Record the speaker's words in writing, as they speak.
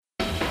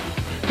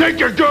Take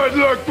a good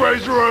look,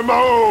 Razor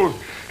Ramon,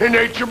 and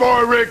Nature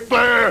Boy Ric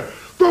Flair,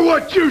 for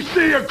what you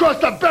see across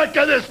the back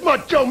of this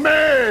macho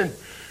man,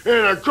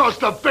 and across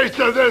the face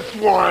of this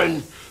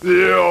one,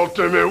 the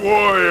Ultimate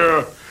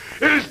Warrior.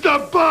 It's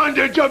the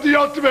bondage of the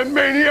Ultimate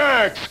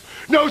Maniacs.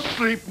 No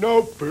sleep,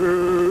 no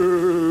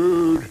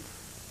food,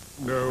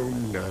 no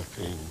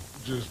nothing.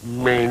 Just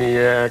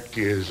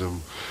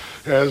maniacism.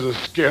 As a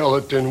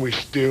skeleton, we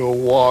still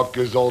walk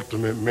as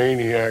Ultimate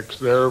Maniacs.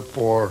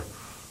 Therefore,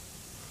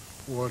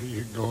 what are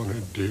you gonna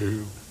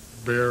do?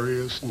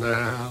 Bury us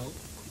now?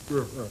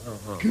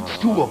 Gets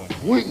to a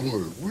point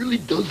where it really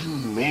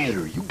doesn't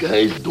matter. You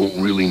guys don't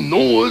really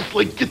know us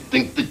like you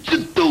think that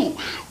you do.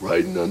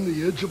 Riding on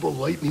the edge of a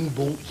lightning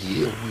bolt,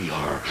 yeah, we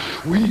are.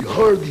 We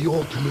are the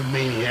Ultimate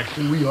Maniacs,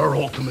 and we are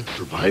Ultimate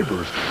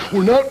Survivors.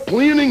 We're not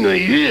planning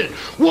ahead.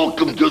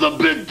 Welcome to the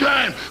big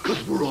time,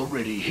 because we're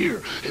already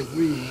here, and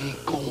we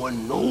ain't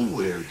going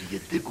nowhere. Do you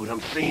think what I'm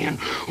saying?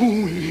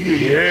 Oh,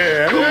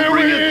 yeah. Come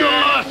bring it to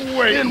us,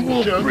 and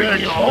we'll bring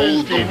you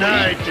all the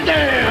way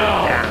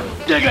down.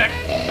 Dig it.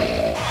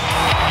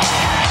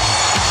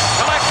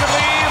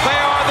 Collectively, they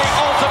are the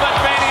Ultimate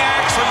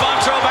Maniacs, and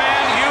Macho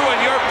Man, you and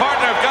your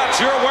partner have got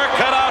your work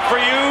cut out for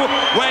you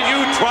when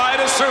you try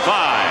to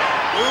survive.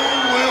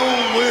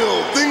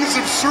 Well, things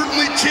have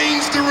certainly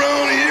changed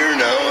around here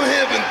now,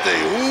 haven't they?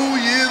 Oh,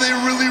 yeah, they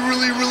really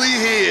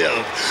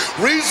have.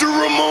 Razor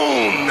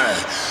Ramon,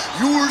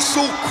 you were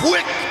so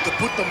quick to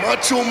put the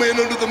Macho Man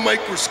under the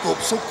microscope,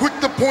 so quick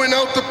to point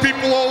out to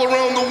people all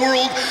around the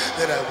world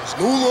that I was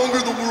no longer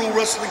the World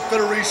Wrestling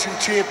Federation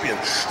champion,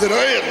 that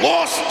I had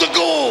lost the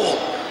gold.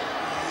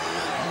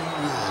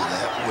 You were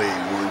that way,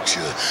 weren't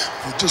you?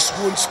 For just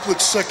one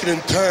split second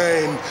in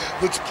time,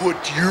 let's put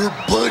your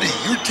buddy,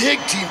 your tag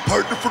team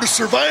partner for the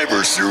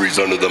Survivor Series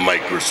under the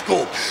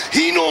microscope.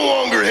 He no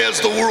longer has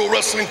the World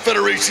Wrestling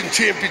Federation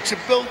championship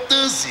belt,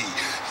 does he?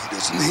 He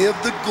doesn't have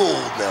the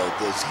gold now,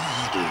 does he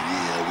either?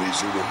 Yeah,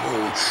 Razor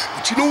Ramon.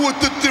 But you know what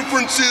the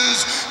difference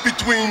is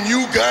between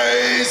you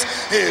guys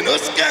and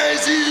us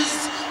guys is?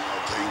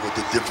 I'll tell you what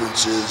the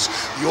difference is.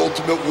 The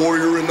Ultimate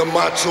Warrior and the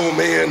Macho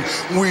Man,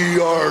 we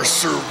are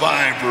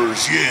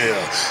survivors, yeah.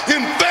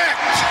 In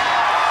fact,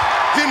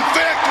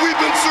 we've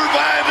been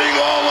surviving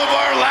all of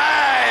our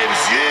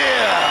lives,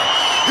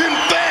 yeah. In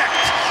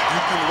fact,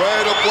 you can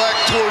ride a black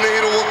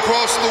tornado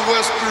across the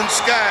western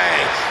sky,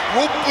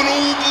 rope an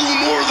old blue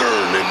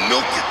northern and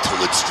milk it till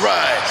it's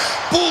dry,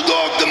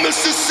 bulldog the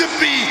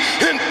Mississippi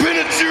and pin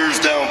its ears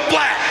down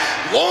flat,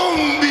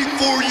 long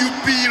before you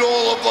beat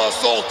all of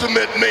us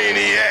Ultimate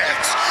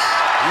Maniacs.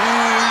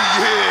 Ooh,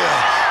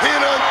 yeah.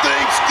 And on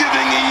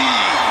Thanksgiving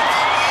Eve,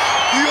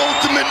 the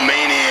Ultimate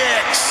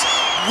Maniacs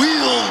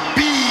will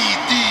be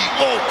the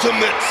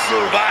Ultimate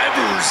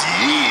Survivors,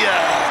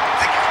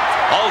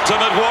 yeah.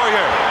 Ultimate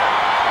Warrior.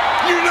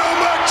 You know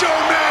Macho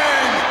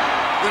Man,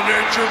 the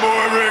Nature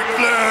Boy Ric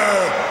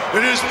Flair,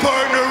 and his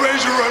partner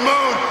Razor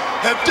Ramon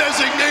have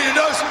designated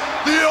us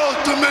the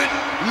Ultimate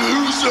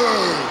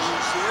Losers.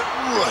 Is that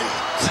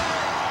right?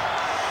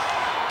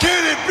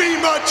 Can it be,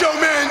 Macho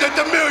Man, that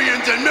the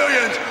millions and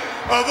millions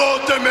of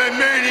Ultimate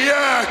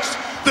Maniacs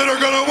that are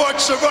gonna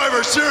watch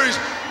Survivor Series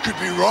could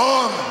be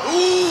wrong?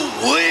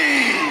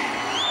 Ooh-wee!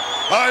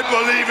 I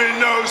believe in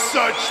no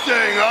such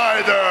thing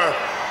either.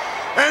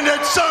 And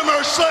at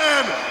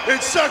SummerSlam, in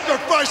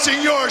sacrificing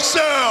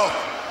yourself,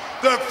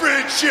 the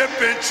friendship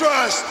and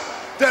trust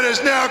that has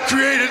now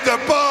created the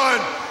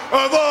bond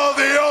of all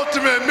the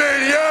Ultimate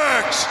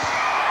Maniacs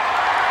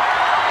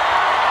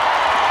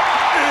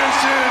is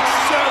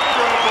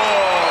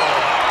inseparable.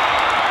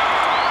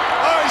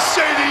 I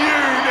say to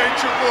you,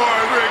 Nature Boy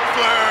Ric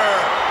Flair,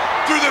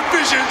 through the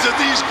visions of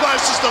these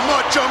glasses the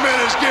Macho Man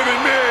has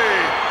given me,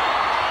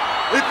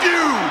 if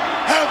you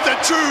have the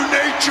true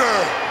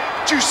nature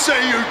you say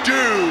you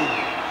do,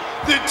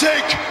 then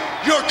take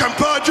your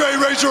compadre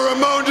Razor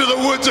Ramon to the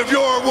woods of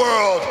your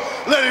world.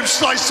 Let him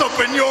slice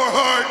open your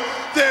heart,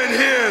 then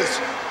his.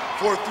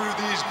 For through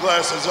these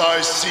glasses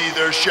I see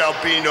there shall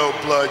be no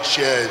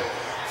bloodshed.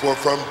 For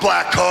from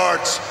black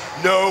hearts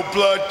no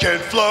blood can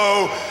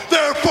flow,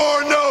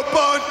 therefore no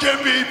bond can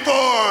be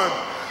formed.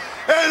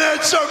 And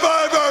at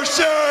Survivor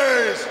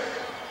Series,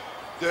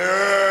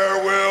 there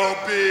will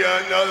be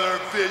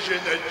another vision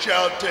that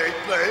shall take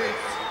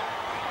place.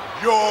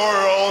 Your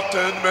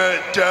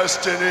ultimate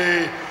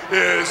destiny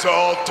is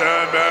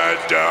ultimate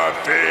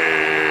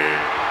defeat.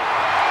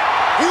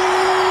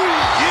 Ooh,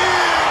 yeah!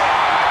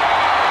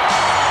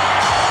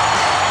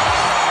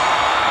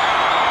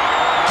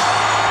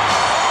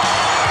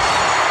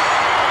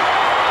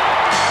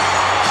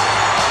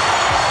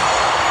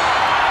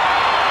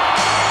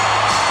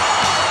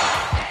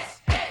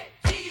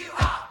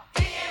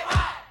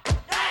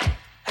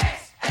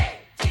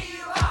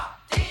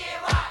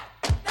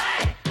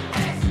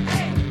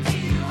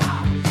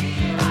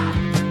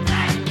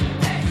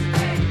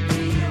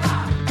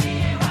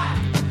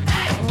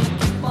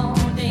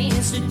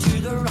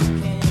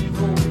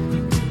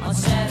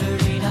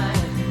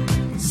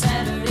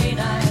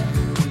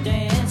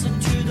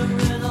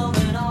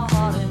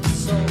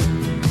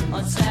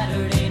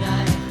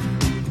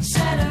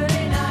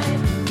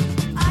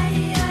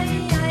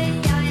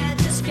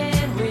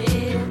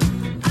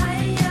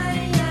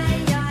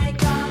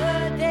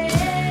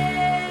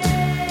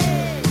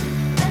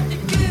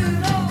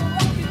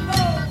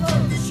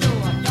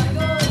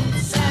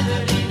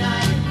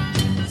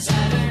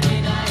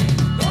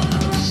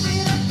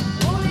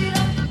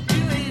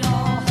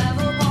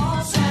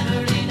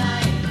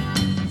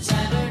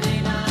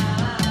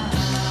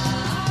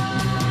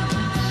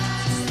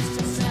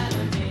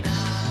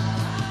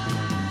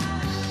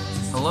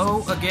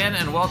 Hello again,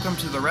 and welcome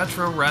to the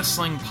Retro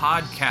Wrestling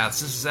Podcast.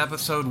 This is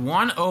episode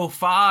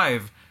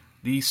 105,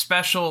 the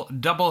special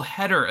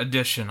double-header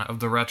edition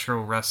of the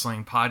Retro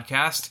Wrestling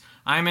Podcast.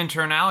 I'm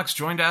intern Alex,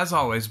 joined as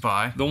always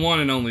by... the one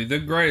and only, the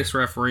greatest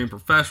referee in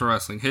professional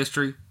wrestling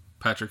history,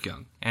 Patrick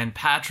Young. And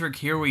Patrick,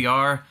 here we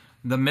are,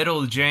 the middle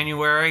of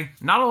January.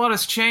 Not a lot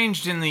has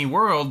changed in the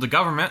world. The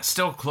government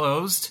still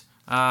closed.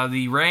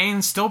 The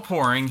rain still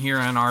pouring here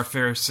in our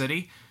fair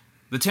city.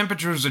 The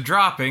temperatures are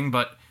dropping,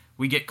 but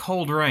we get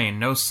cold rain,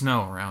 no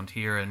snow around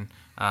here, and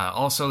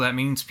also that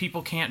means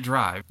people can't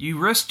drive. You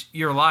risked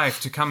your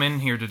life to come in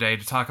here today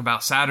to talk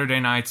about Saturday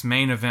night's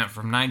main event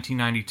from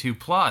 1992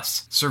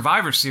 plus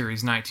Survivor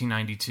Series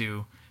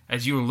 1992,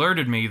 as you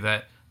alerted me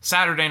that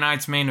Saturday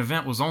night's main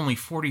event was only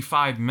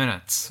 45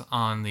 minutes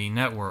on the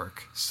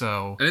network,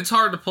 so... And it's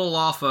hard to pull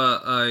off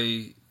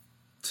a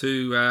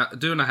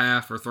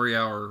 2.5 or 3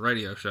 hour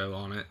radio show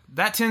on it.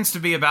 That tends to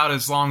be about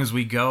as long as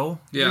we go,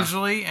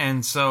 usually,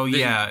 and so,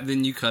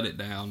 Then you cut it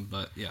down,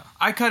 but yeah.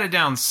 I cut it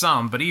down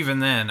some, but even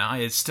then,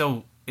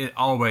 it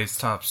always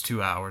tops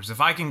 2 hours. If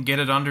I can get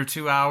it under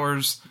 2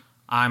 hours,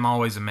 I'm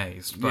always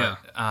amazed, but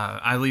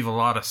I leave a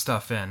lot of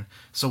stuff in.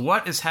 So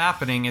what is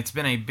happening? It's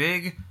been a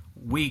big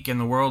week in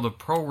the world of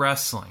pro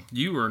wrestling.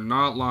 You are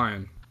not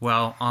lying.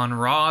 Well, on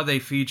Raw, they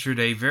featured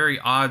a very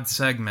odd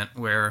segment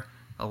where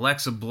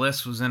Alexa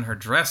Bliss was in her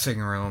dressing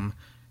room,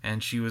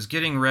 and she was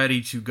getting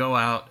ready to go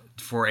out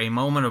for a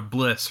Moment of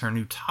Bliss, her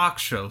new talk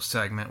show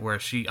segment, where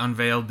she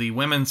unveiled the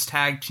Women's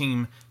Tag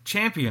Team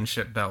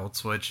Championship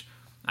belts, which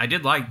I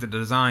did like the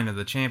design of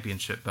the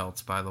championship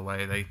belts, by the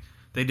way.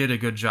 They did a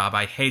good job.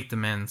 I hate the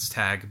men's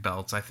tag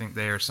belts. I think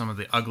they are some of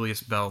the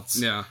ugliest belts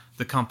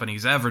the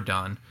company's ever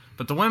done.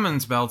 But the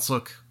women's belts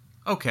look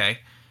okay.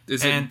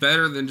 Is it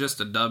better than just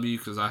a W?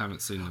 Because I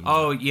haven't seen them.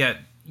 Oh, yeah.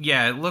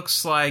 Yeah, it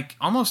looks like,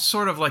 almost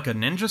sort of like a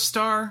ninja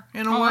star,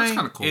 in a way. That's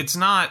kind of cool. It's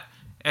not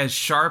as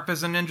sharp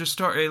as a ninja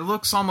star. It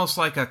looks almost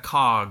like a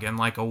cog and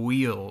like a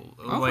wheel,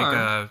 like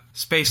a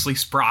Spacely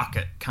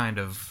Sprocket kind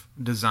of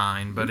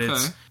design. But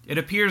it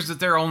appears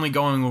that they're only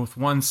going with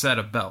one set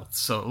of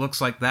belts, so it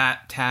looks like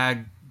that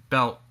tag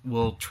belt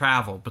will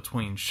travel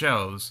between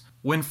shows.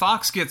 When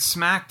Fox gets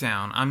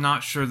SmackDown, I'm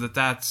not sure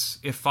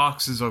if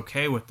Fox is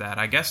okay with that.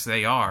 I guess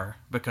they are,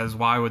 because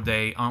why would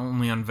they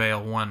only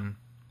unveil one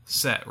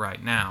set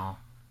right now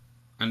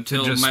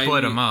until to just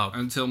split them up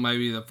until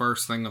maybe the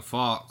first thing of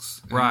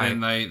Fox, and right?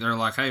 Then they're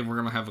like, hey, we're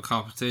gonna have a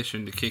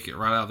competition to kick it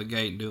right out of the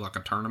gate and do like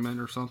a tournament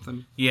or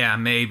something. Yeah,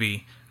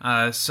 maybe.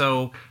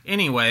 So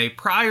anyway,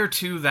 prior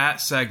to that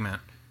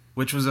segment,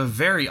 which was a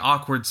very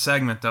awkward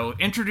segment though,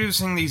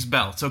 introducing these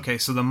belts. Okay,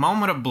 so the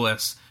Moment of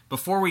Bliss.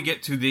 Before we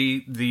get to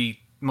the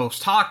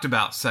most talked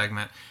about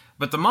segment,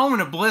 but the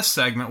Moment of Bliss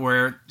segment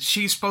where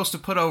she's supposed to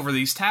put over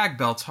these tag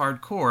belts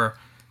hardcore.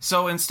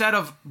 So instead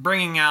of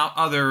bringing out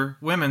other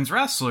women's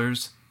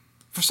wrestlers,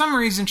 for some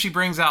reason she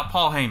brings out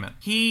Paul Heyman.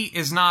 He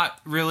is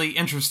not really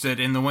interested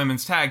in the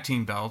women's tag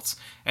team belts.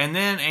 And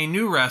then a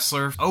new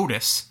wrestler,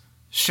 Otis,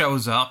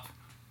 shows up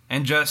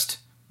and just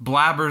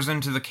blabbers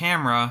into the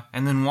camera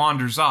and then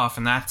wanders off,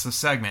 and that's the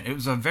segment. It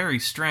was a very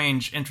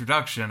strange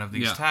introduction of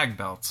these tag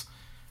belts.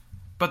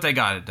 But they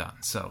got it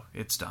done, so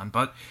it's done.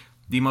 But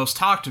the most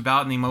talked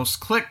about and the most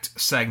clicked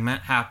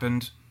segment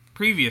happened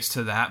previous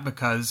to that,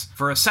 because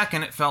for a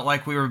second it felt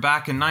like we were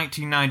back in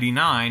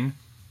 1999,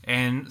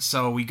 and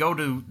so we go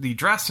to the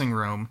dressing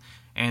room,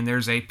 and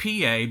there's a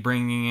PA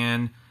bringing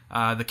in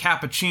the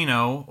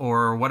cappuccino,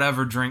 or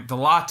whatever drink, the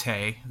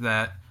latte,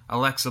 that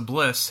Alexa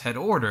Bliss had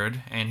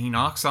ordered, and he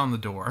knocks on the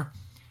door,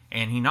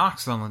 and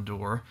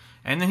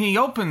then he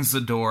opens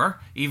the door,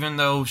 even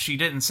though she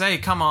didn't say,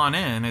 come on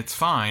in, it's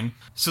fine.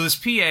 So this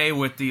PA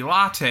with the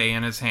latte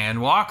in his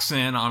hand walks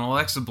in on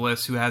Alexa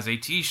Bliss, who has a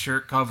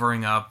t-shirt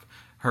covering up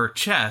her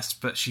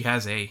chest, but she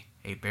has a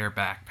bare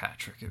back,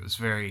 Patrick. It was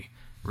very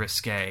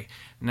risque.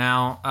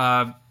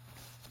 Now,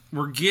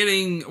 we're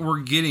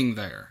getting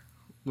there.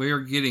 We are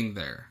getting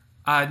there.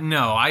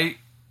 No,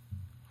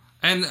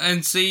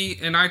 And see,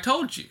 and I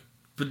told you.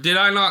 But did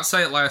I not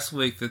say it last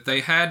week that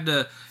they had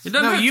to...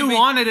 You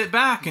wanted it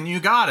back and you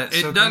got it,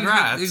 so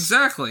congrats.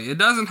 Exactly. It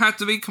doesn't have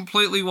to be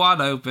completely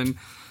wide open,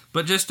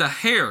 but just a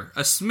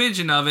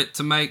smidgen of it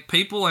to make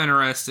people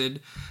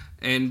interested,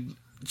 and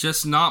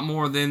just not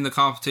more than the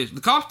competition.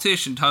 The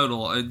competition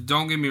total,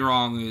 don't get me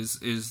wrong,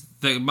 is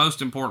the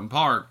most important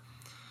part.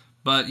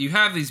 But you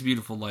have these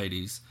beautiful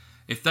ladies.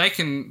 If they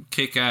can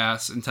kick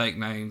ass and take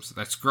names,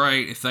 that's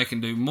great. If they can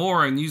do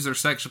more and use their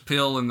sex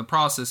appeal in the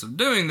process of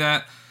doing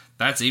that,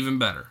 that's even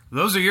better.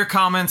 Those are your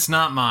comments,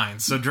 not mine.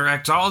 So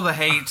direct all the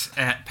hate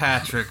at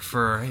Patrick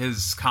for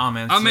his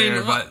comments.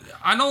 But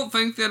I don't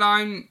think that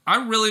I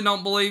really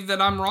don't believe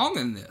that I'm wrong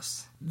in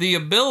this. The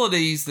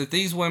abilities that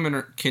these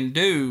women can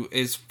do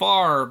is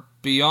far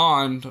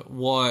beyond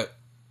what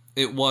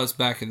it was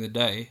back in the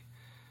day.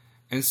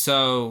 And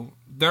so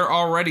they're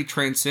already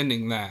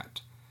transcending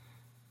that.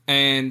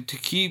 And to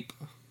keep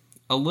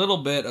a little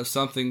bit of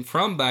something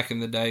from back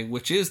in the day,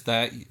 which is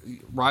that,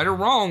 right or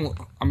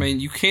wrong, I mean,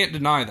 you can't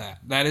deny that.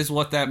 That is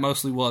what that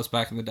mostly was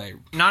back in the day.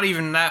 Not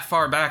even that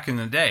far back in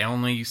the day.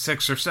 Only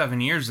 6 or 7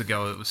 years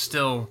ago, it was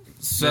still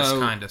this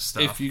kind of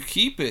stuff. If you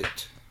keep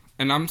it,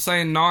 and I'm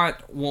saying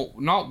not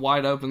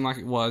wide open like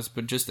it was,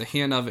 but just a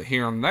hint of it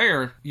here and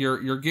there,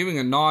 you're giving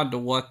a nod to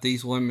what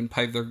these women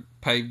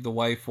paved the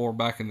way for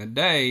back in the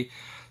day,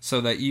 so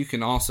that you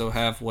can also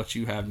have what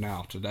you have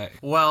now today.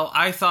 Well,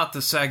 I thought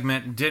the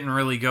segment didn't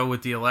really go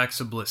with the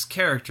Alexa Bliss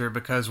character,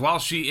 because while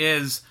she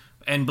is,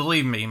 and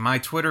believe me, my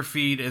Twitter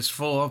feed is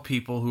full of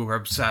people who are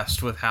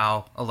obsessed with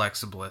how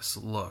Alexa Bliss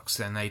looks,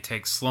 and they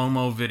take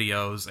slow-mo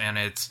videos, and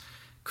it's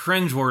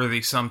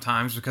cringeworthy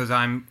sometimes, because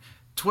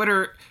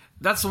Twitter,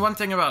 that's the one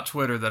thing about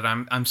Twitter that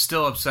I'm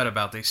still upset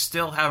about. They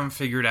still haven't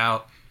figured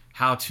out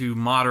how to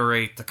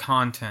moderate the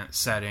content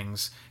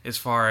settings as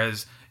far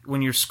as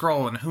when you're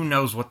scrolling, who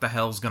knows what the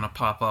hell's going to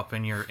pop up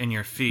in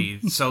your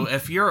feed. So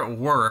if you're at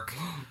work,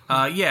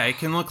 it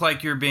can look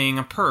like you're being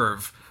a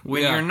perv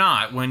when you're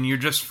not, when you're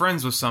just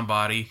friends with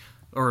somebody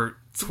or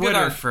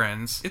Twitter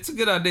friends. It's a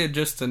good idea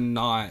just to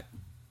not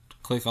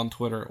click on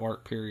Twitter at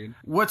work, period.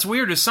 What's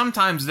weird is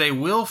sometimes they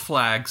will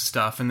flag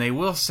stuff and they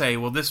will say,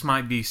 well, this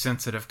might be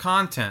sensitive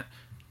content.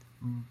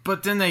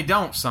 But then they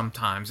don't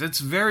sometimes. It's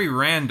very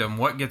random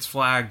what gets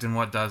flagged and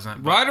what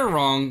doesn't. Right or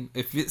wrong,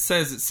 if it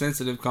says it's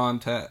sensitive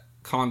content,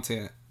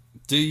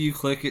 do you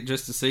click it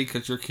just to see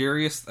because you're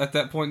curious at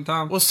that point in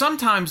time? Well,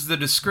 sometimes the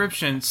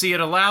description, it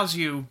allows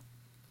you,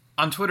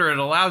 on Twitter, it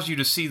allows you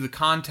to see the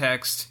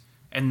context,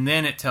 and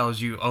then it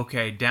tells you,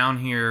 okay, down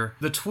here,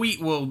 the tweet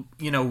will,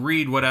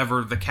 read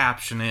whatever the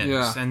caption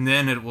is, and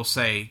then it will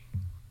say,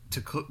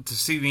 to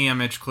see the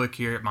image, click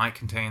here, it might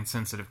contain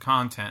sensitive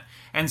content.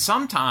 And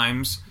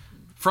sometimes,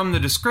 from the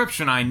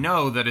description, I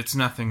know that it's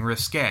nothing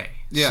risque.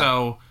 Yeah.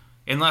 So,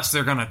 unless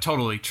they're going to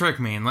totally trick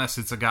me, unless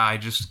it's a guy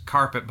just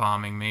carpet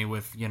bombing me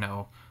with,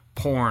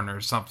 porn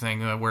or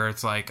something, where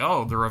it's like,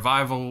 oh, the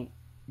Revival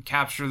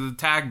capture the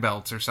tag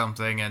belts or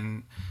something,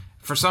 and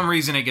for some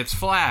reason it gets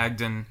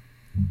flagged,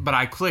 but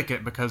I click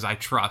it because I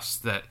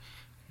trust that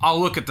I'll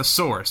look at the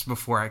source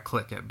before I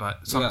click it,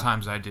 but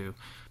sometimes I do.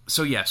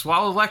 So yes,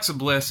 while Alexa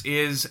Bliss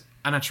is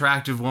an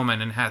attractive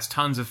woman and has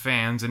tons of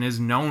fans and is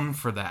known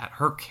for that,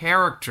 her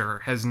character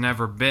has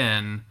never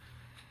been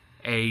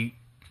a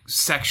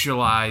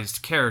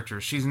sexualized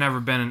character. She's never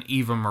been an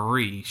Eva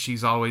Marie.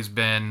 She's always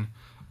been...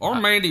 Or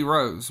Mandy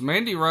Rose.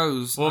 Mandy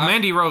Rose... Well,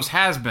 Mandy Rose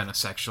has been a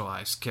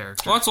sexualized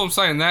character. Well, that's what I'm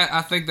saying.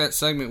 I think that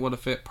segment would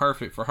have fit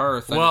perfect for her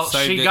if they had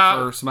saved it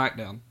for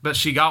SmackDown. But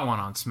she got one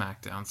on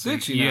SmackDown. So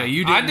did she? Yeah,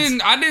 you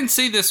didn't. I didn't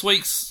see this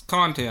week's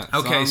content.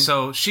 Okay,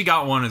 so she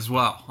got one as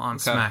well on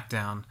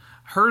SmackDown.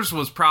 Hers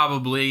was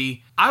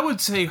probably... I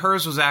would say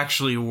hers was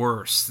actually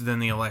worse than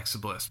the Alexa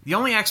Bliss. The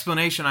only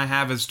explanation I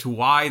have as to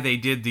why they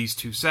did these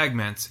two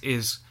segments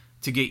is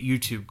to get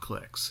YouTube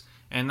clicks.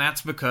 And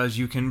that's because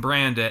you can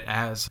brand it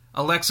as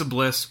Alexa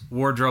Bliss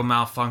wardrobe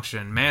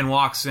malfunction. Man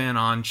walks in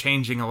on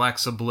changing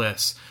Alexa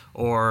Bliss.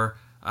 Or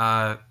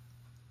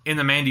in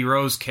the Mandy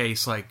Rose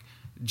case, like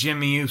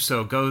Jimmy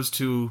Uso goes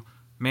to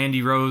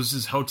Mandy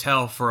Rose's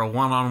hotel for a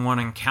one-on-one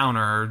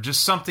encounter, or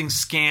just something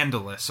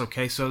scandalous,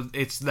 okay? So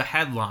it's the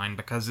headline,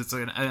 because it's a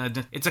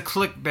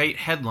clickbait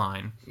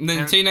headline. And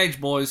then teenage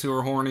boys who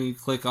are horny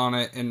click on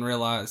it and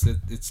realize that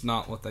it's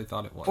not what they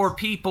thought it was. Or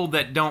people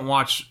that don't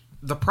watch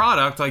the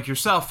product, like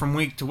yourself, from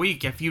week to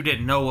week, if you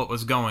didn't know what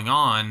was going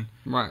on.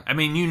 Right. I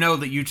mean, you know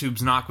that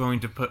YouTube's not going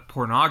to put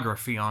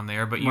pornography on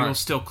there, but you'll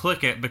still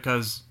click it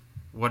because,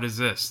 what is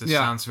this? This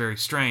sounds very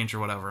strange or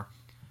whatever.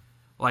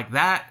 Like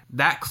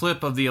that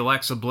clip of the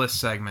Alexa Bliss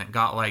segment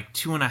got like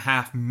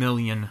 2.5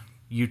 million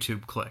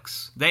YouTube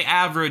clicks. They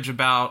average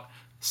about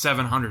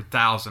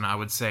 700,000, I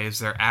would say, is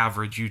their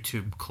average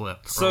YouTube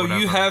clip. So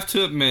you have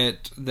to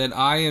admit that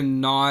I am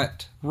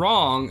not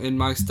wrong in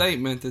my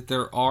statement that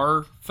there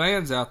are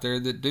fans out there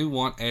that do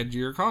want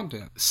edgier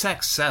content.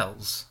 Sex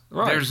sells.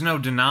 Right. There's no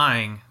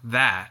denying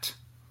that.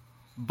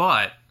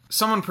 But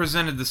someone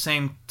presented the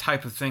same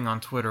type of thing on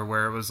Twitter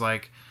where it was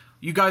like,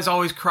 you guys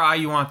always cry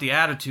you want the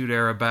Attitude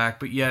Era back,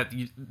 but yet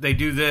they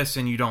do this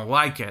and you don't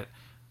like it.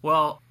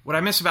 Well, what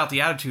I miss about the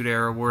Attitude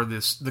Era were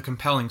the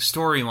compelling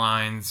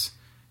storylines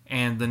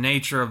and the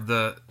nature of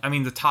the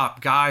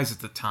top guys at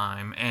the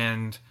time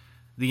and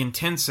the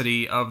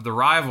intensity of the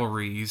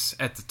rivalries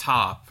at the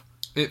top.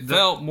 It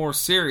felt more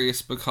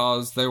serious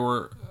because they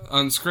were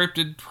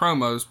unscripted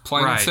promos,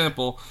 plain and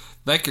simple.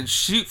 They could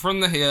shoot from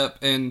the hip,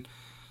 and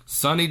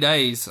sunny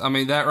days. I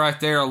mean, that right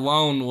there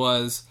alone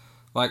was...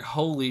 like,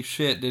 holy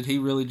shit, did he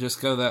really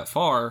just go that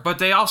far? But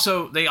they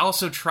also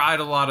tried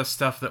a lot of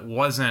stuff that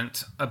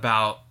wasn't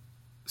about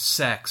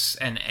sex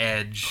and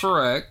edge.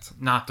 Correct.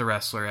 Not the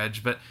wrestler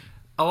edge, but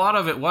a lot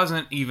of it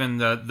wasn't even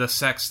the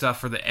sex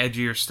stuff or the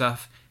edgier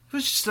stuff. It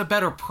was just a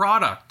better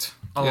product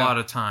a lot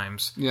of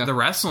times. Yeah. The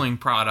wrestling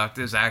product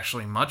is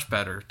actually much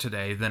better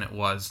today than it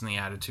was in the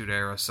Attitude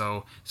Era.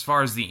 So as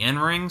far as the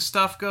in-ring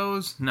stuff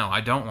goes, no,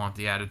 I don't want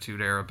the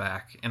Attitude Era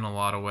back in a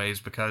lot of ways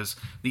because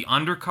the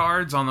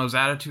undercards on those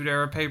Attitude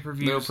Era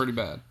pay-per-views... they were pretty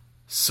bad.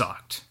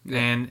 sucked. Yeah.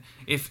 And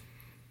if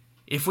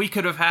we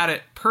could have had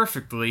it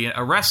perfectly,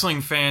 a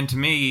wrestling fan, to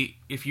me,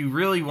 if you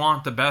really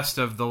want the best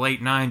of the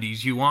late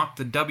 90s, you want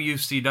the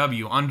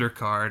WCW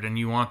undercard and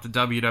you want the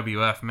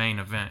WWF main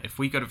event. If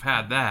we could have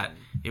had that,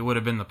 it would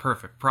have been the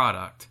perfect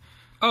product.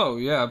 Oh,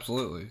 yeah,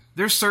 absolutely.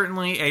 There's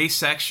certainly a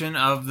section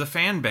of the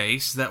fan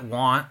base that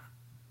want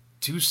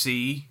to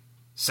see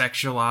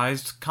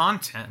sexualized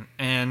content.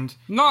 And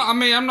no, I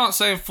mean, I'm not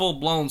saying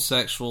full-blown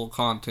sexual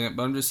content,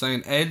 but I'm just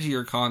saying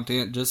edgier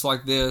content, just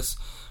like this,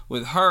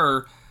 with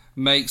her,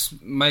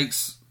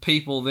 makes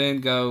people then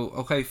go,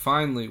 okay,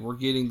 finally, we're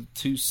getting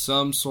to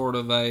some sort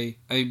of a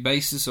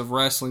basis of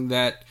wrestling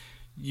that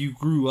you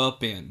grew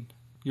up in.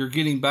 You're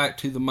getting back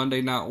to the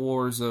Monday Night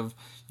Wars of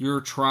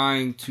you're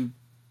trying to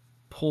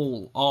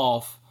pull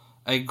off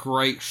a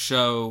great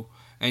show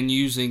and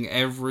using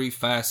every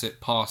facet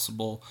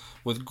possible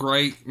with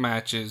great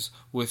matches,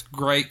 with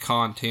great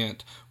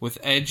content,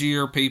 with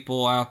edgier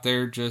people out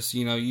there. Just,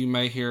 you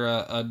may hear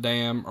a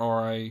damn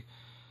or a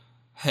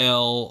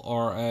hell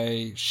or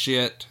a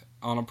shit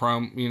on a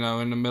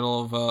in the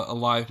middle of a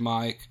live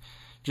mic.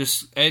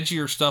 Just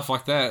edgier stuff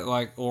like that,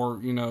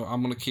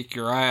 I'm gonna kick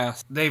your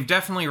ass. They've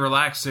definitely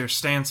relaxed their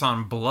stance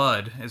on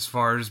blood as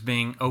far as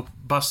being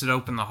busted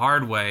open the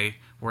hard way,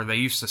 where they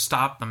used to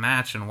stop the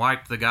match and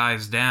wipe the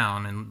guys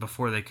down and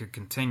before they could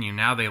continue.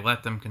 Now they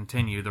let them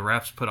continue. The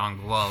refs put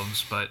on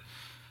gloves, but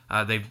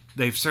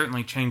they've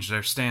certainly changed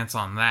their stance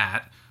on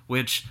that,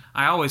 which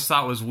I always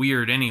thought was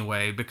weird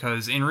anyway,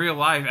 because in real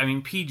life, I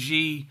mean,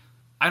 PG,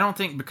 I don't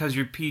think because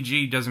you're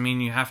PG doesn't mean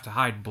you have to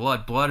hide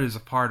blood. Blood is a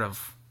part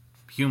of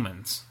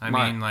humans. I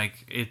mean,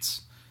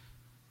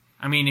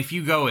 if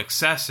you go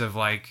excessive,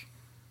 like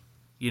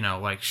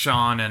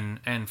Shawn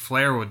and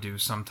Flair would do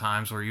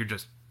sometimes, where you're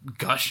just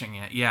gushing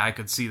it, yeah, I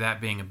could see that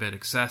being a bit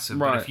excessive.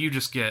 Right. But if you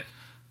just get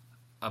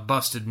a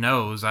busted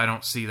nose, I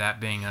don't see that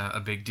being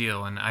a big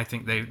deal. And I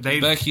think they've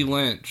Becky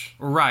Lynch,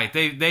 right?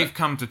 They've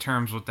come to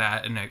terms with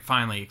that, and they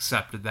finally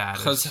accepted that.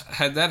 Because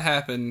had that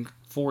happened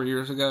 4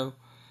 years ago,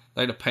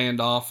 they'd have panned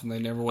off, and they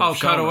never would have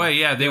shown cut away. her.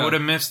 Yeah, they would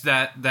have missed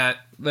that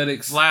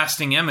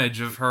lasting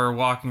image of her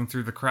walking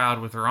through the crowd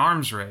with her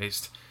arms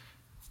raised.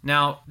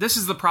 Now, this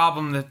is the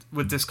problem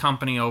with this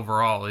company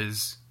overall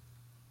is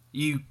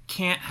you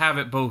can't have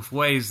it both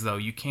ways, though.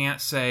 You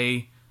can't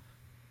say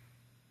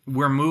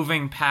we're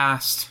moving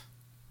past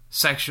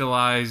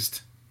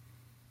sexualized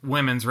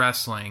women's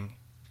wrestling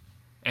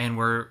and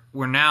we're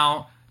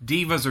now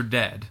divas are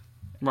dead,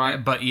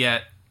 right? But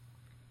yet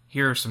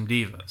here are some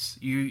divas.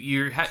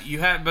 You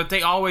have, but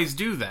they always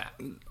do that.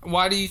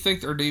 Why do you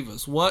think they're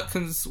divas?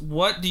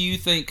 What do you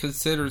think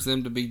considers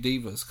them to be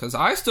divas? Because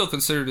I still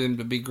consider them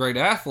to be great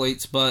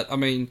athletes, but I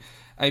mean,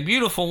 a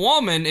beautiful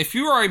woman. If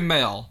you are a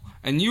male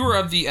and you are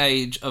of the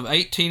age of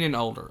 18 and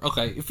older,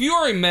 okay, if you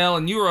are a male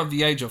and you are of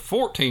the age of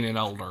 14 and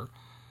older,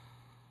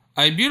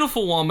 a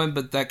beautiful woman,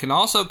 but that can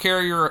also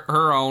carry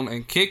her own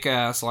and kick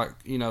ass, like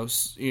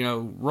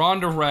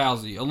Ronda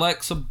Rousey,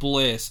 Alexa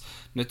Bliss,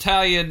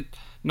 Natalya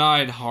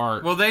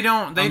Neidhart. Well, they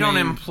don't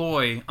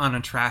employ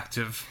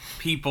unattractive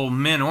people,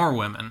 men or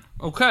women.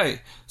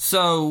 Okay,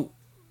 so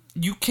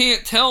you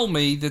can't tell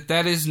me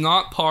that is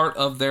not part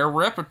of their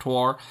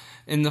repertoire,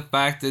 in the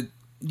fact that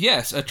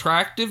yes,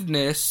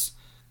 attractiveness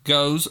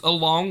goes a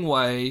long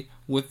way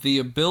with the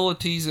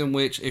abilities in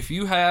which, if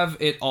you have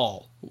it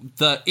all,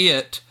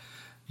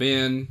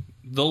 being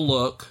the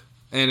look,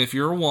 and if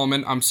you're a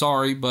woman, I'm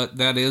sorry, but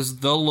that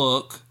is the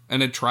look,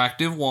 an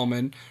attractive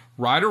woman.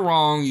 Right or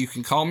wrong, you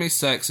can call me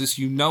sexist,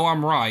 you know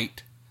I'm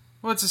right.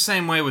 Well, it's the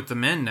same way with the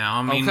men now.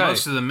 I mean,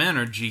 most of the men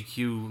are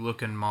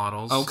GQ-looking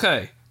models.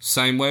 Okay,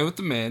 same way with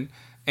the men.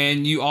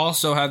 And you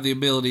also have the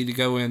ability to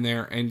go in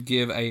there and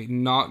give a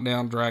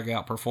knockdown,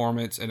 drag-out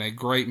performance and a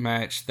great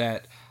match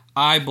that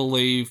I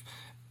believe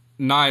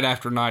night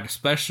after night,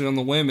 especially on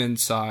the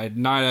women's side,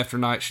 night after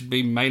night should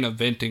be main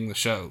eventing the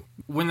show.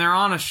 When they're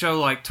on a show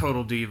like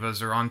Total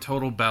Divas or on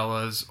Total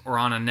Bellas or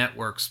on a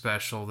network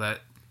special, that,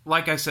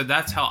 like I said,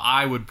 that's how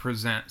I would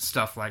present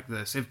stuff like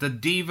this. If the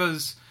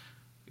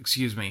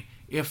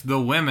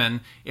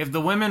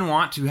women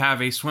want to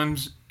have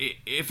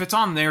if it's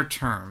on their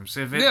terms,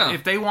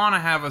 if they want to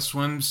have a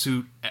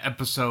swimsuit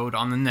episode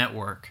on the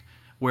network,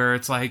 where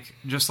it's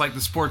just like the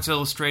Sports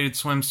Illustrated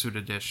swimsuit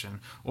edition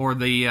or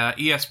the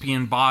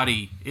ESPN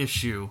body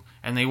issue,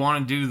 and they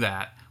want to do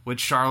that, which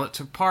Charlotte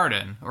took part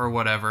in or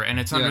whatever, and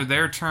it's under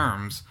their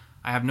terms,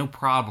 I have no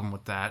problem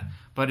with that.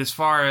 But as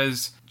far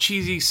as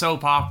cheesy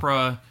soap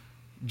opera,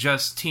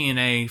 just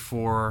TNA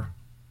for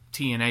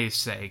TNA's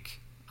sake,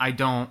 I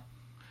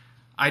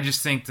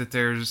just think that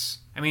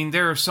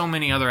there are so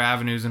many other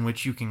avenues in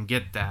which you can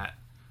get that,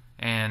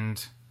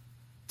 and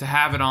to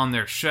have it on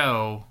their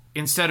show,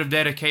 instead of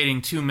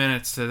dedicating 2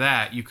 minutes to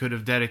that, you could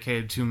have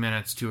dedicated 2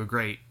 minutes to a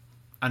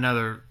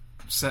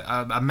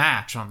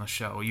match on the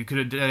show. You could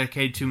have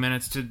dedicated 2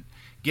 minutes to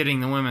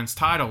getting the women's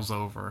titles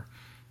over.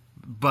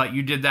 But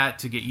you did that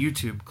to get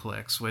YouTube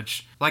clicks,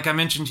 which, like I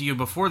mentioned to you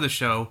before the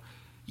show,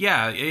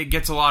 yeah, it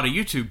gets a lot of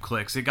YouTube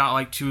clicks. It got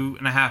like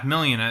 2.5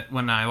 million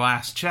when I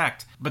last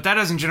checked. But that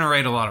doesn't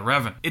generate a lot of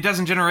revenue. It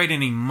doesn't generate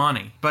any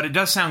money. But it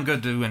does sound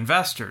good to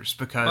investors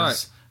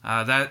because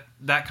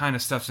that kind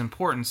of stuff's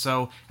important.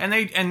 So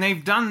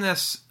they've done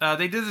this.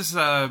 They did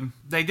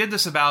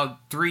this about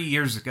 3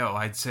 years ago,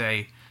 I'd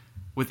say,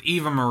 with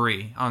Eva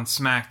Marie on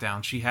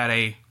SmackDown. She had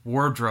a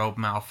wardrobe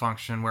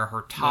malfunction where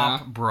her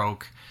top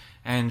broke,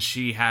 and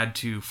she had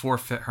to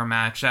forfeit her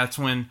match. That's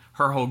when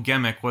her whole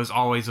gimmick was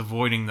always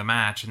avoiding the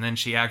match, and then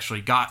she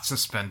actually got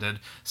suspended,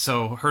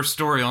 so her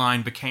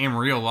storyline became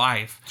real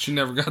life. She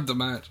never got the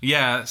match.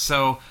 Yeah,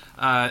 so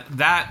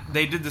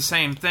they did the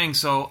same thing,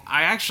 so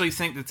I actually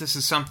think that this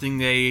is something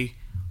they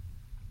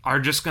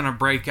are just going to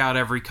break out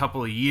every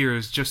couple of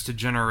years just to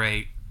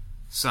generate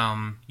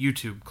some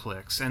YouTube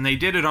clicks. And they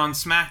did it on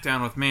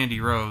SmackDown with Mandy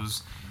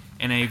Rose,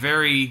 in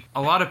a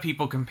lot of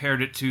people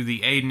compared it to the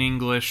Aiden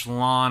English,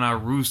 Lana,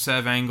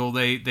 Rusev angle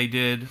they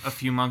did a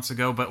few months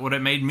ago, but what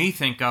it made me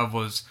think of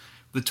was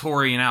the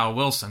Tori and Al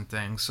Wilson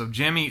thing. So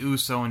Jimmy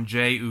Uso and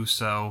Jay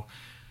Uso,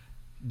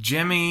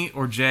 Jimmy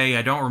or Jay,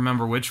 I don't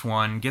remember which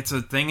one, gets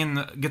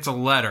a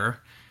letter,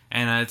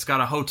 and it's got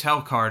a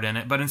hotel card in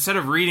it, but instead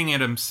of reading it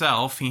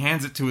himself, he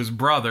hands it to his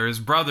brother. His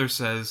brother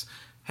says,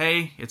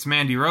 "Hey, it's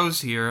Mandy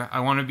Rose here.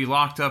 I want to be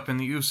locked up in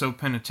the Uso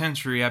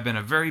penitentiary. I've been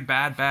a very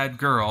bad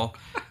girl."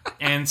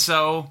 And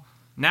so,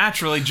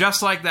 naturally,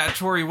 just like that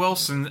Tori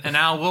Wilson and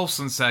Al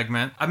Wilson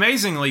segment,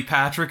 amazingly,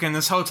 Patrick, in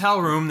this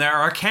hotel room, there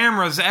are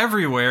cameras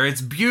everywhere.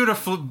 It's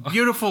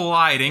beautiful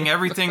lighting.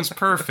 Everything's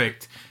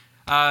perfect.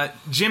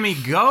 Jimmy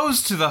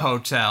goes to the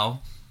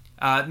hotel.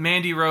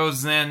 Mandy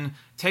Rose then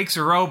takes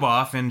her robe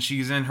off, and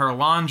she's in her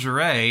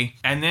lingerie,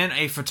 and then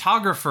a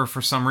photographer,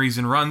 for some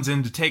reason, runs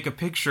in to take a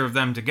picture of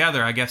them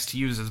together, I guess to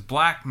use as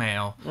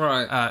blackmail.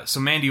 Right. So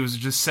Mandy was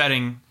just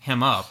setting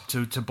him up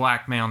to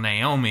blackmail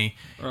Naomi.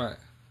 Right.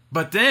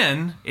 But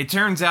then, it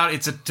turns out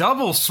it's a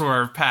double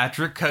swerve,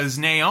 Patrick, because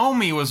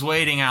Naomi was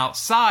waiting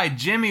outside.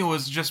 Jimmy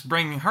was just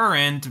bringing her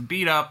in to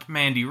beat up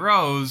Mandy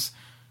Rose.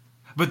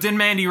 But then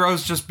Mandy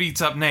Rose just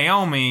beats up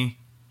Naomi,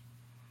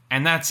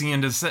 and that's the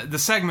end of the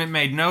segment.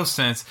 Made no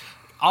sense.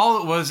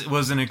 All it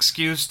was an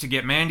excuse to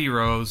get Mandy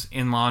Rose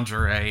in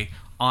lingerie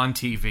on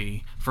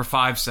TV for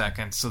 5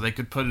 seconds so they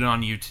could put it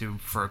on YouTube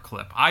for a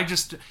clip.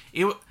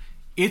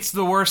 It's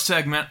the worst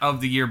segment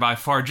of the year by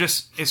far,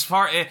 just as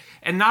far,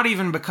 and not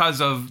even because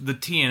of the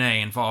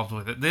TNA involved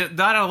with it.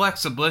 That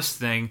Alexa Bliss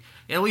thing,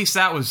 at least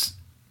that was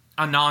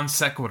a non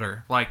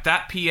sequitur. Like,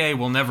 that PA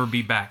will never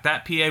be back.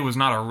 That PA was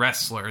not a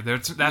wrestler.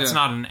 That's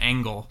not an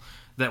angle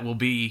that will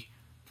be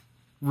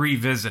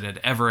revisited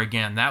ever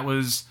again. That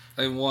was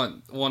a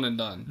one and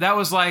done. That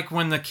was like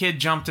when the kid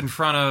jumped in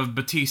front of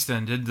Batista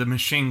and did the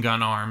machine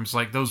gun arms,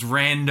 like those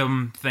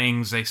random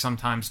things they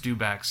sometimes do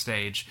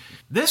backstage.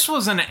 This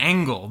was an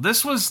angle.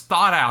 This was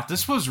thought out.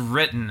 This was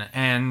written,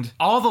 and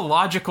all the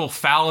logical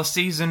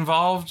fallacies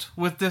involved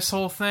with this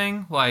whole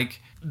thing,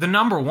 like the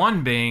number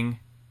one being,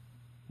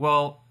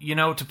 well,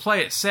 to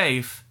play it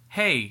safe,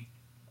 hey,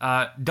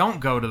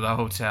 don't go to the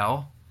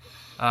hotel.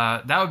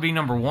 That would be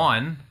number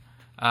one.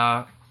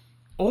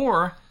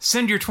 Or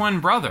send your twin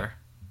brother.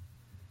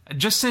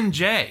 Just send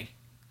Jay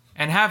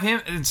and have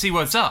him and see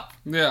what's up.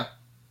 Yeah.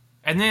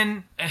 And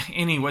then,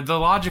 anyway, the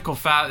logical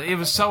fact, it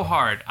was so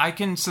hard. I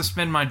can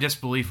suspend my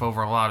disbelief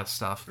over a lot of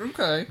stuff.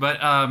 Okay. But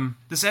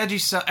this edgy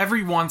stuff,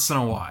 every once in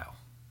a while.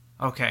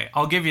 Okay,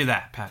 I'll give you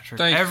that,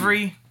 Patrick.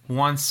 Every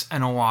once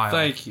in a while.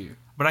 Thank you.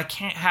 But I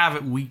can't have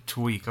it week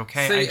to week,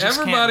 okay? See,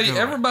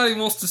 everybody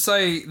wants to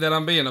say that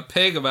I'm being a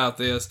pig about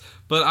this,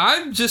 but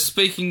I'm just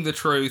speaking the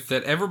truth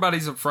that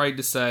everybody's afraid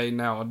to say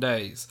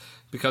nowadays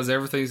because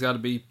everything's got to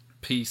be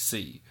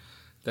PC.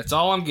 That's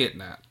all I'm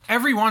getting at.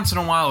 Every once in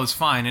a while is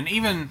fine, and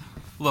even,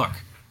 look,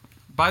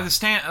 by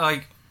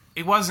the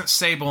it wasn't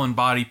Sable in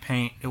body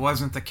paint, it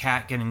wasn't the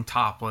cat getting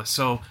topless,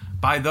 so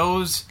by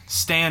those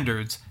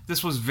standards,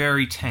 this was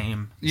very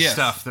tame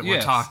stuff that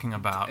we're talking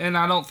about. And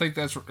I don't think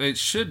it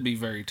should be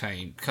very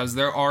tame, because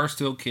there are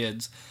still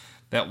kids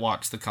that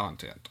watch the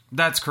content.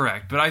 That's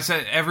correct, but I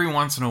said every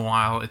once in a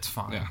while, it's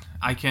fine. Yeah.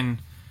 I can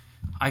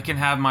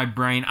have my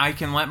brain, I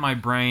can let my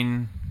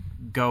brain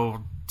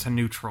go to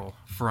neutral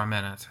for a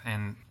minute,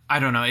 and I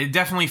don't know. It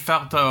definitely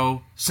felt,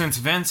 though, since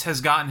Vince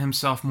has gotten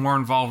himself more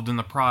involved in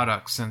the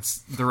product since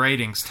the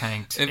ratings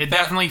tanked, it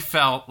definitely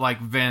felt like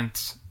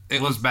Vince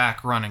was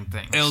back running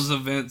things. It was a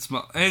Vince,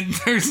 and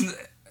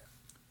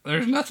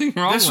there's nothing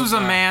wrong with that. This was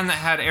a man that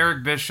had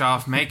Eric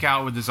Bischoff make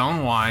out with his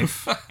own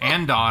wife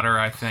and daughter,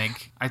 I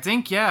think.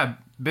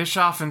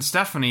 Bischoff and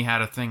Stephanie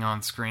had a thing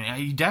on screen.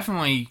 He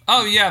definitely...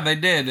 Oh, yeah, they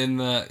did.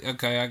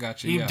 Okay, I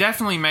got you. He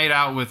definitely made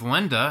out with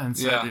Linda and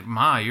said,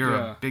 "Ma, you're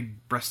a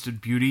big-breasted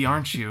beauty,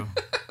 aren't you?"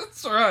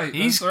 That's right.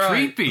 He's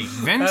creepy.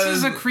 Vince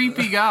is a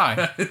creepy guy.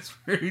 That is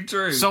very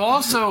true. So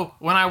also,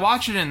 when I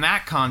watch it in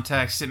that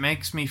context, it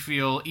makes me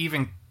feel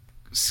even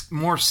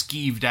more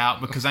skeeved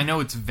out because I know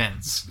it's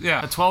Vince.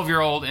 Yeah. A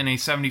 12-year-old in a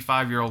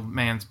 75-year-old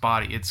man's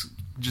body. It's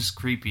just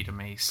creepy to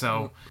me.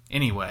 So,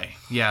 anyway.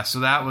 Yeah,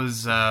 so that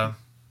was...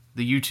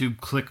 the YouTube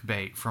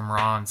clickbait from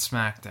Raw and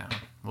SmackDown.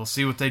 we'll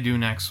see what they do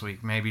next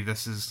week. Maybe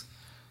this is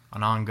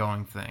an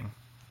ongoing thing.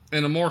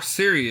 In a more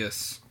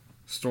serious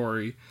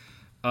story,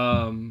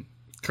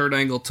 Kurt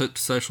Angle took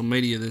to social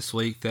media this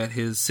week that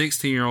his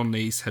 16-year-old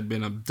niece had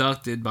been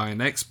abducted by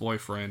an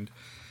ex-boyfriend,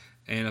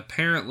 and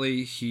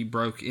apparently he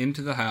broke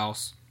into the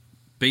house,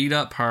 beat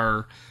up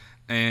her,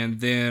 and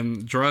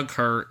then drug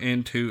her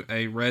into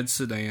a red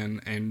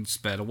sedan and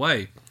sped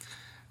away.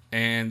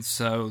 And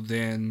so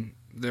then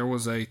there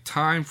was a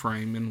time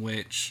frame in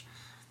which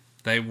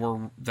they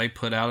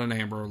put out an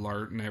Amber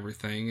Alert and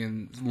everything,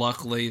 and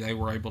luckily they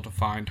were able to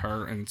find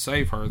her and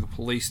save her. The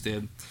police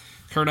did.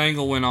 Kurt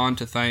Angle went on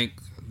to thank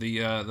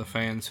the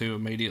fans who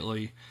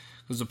immediately,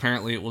 because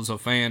apparently it was a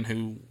fan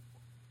who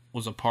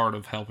was a part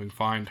of helping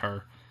find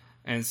her,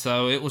 and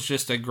so it was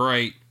just a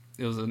great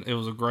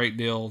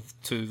deal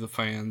to the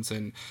fans,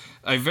 and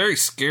a very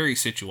scary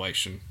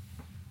situation.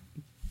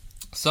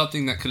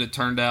 Something that could have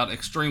turned out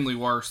extremely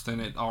worse than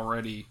it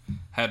already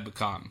had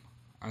become.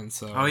 And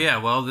so, oh yeah,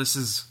 well,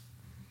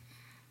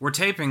 we're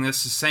taping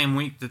this the same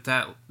week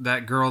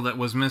that girl that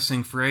was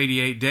missing for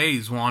 88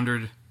 days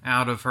wandered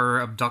out of her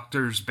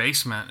abductor's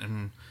basement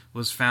and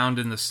was found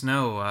in the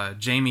snow.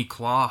 Jamie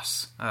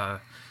Kloss.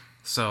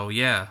 So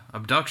yeah,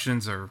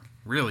 abductions are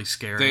really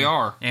scary. They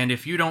are. And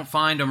if you don't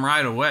find them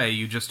right away,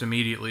 you just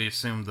immediately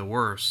assume the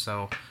worst.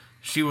 So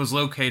she was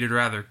located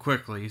rather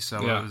quickly,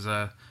 so yeah. It was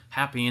a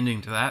happy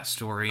ending to that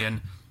story.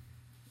 And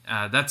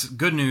that's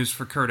good news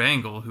for Kurt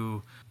Angle,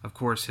 who, of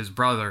course, his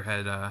brother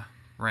had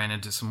ran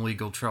into some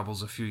legal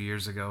troubles a few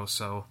years ago.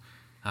 So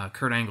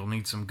Kurt Angle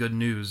needs some good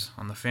news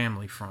on the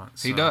family front.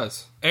 So. He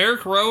does.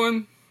 Eric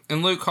Rowan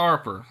and Luke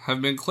Harper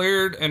have been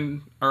cleared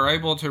and are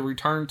able to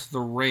return to the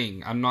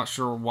ring. I'm not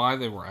sure why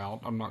they were out.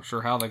 I'm not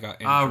sure how they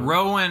got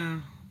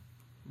injured.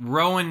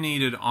 Rowan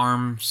needed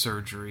arm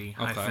surgery,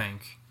 okay. I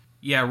think.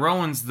 Yeah,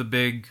 Rowan's the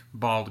big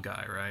bald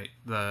guy, right?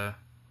 The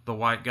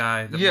white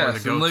guy.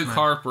 Yes, and Luke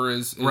Harper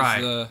is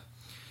right. the...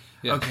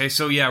 Yeah. Okay,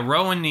 so yeah,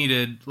 Rowan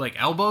needed like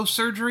elbow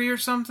surgery or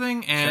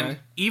something, and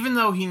even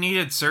though he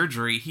needed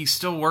surgery, he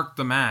still worked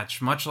the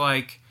match, much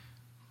like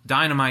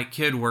Dynamite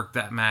Kid worked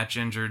that match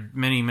injured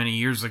many, many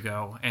years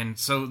ago. And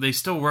so they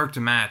still worked a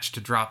match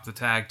to drop the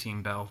tag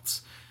team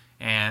belts,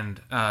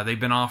 and they've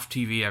been off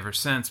TV ever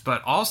since.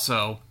 But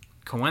also,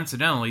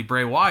 coincidentally,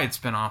 Bray Wyatt's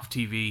been off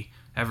TV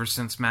ever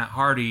since Matt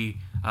Hardy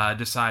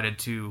decided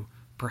to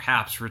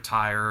perhaps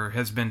retire, or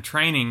has been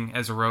training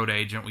as a road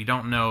agent. We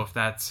don't know if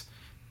that's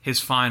his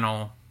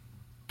final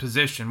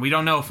position. We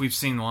don't know if we've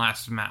seen the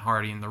last of Matt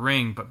Hardy in the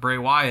ring, but Bray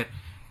Wyatt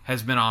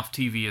has been off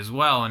TV as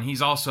well, and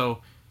he's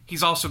also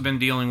been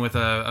dealing with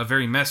a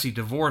very messy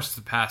divorce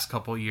the past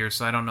couple of years,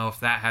 so I don't know if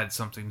that had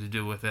something to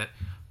do with it.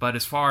 But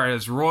as far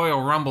as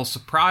Royal Rumble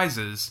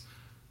surprises,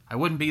 I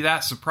wouldn't be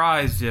that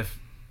surprised if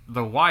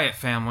the Wyatt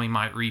family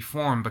might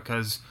reform,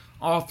 because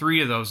all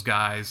three of those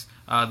guys,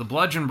 the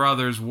Bludgeon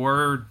Brothers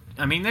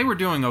they were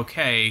doing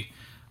okay,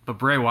 but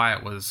Bray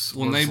Wyatt was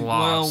lost.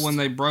 Well, when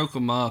they broke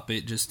them up,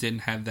 it just didn't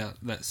have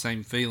that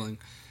same feeling.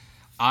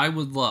 I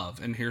would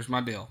love, and here's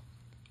my deal,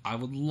 I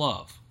would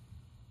love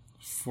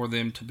for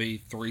them to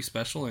be 3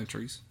 special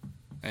entries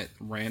at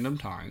random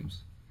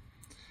times,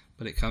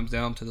 but it comes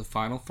down to the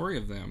final 3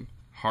 of them.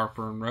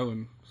 Harper and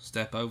Rowan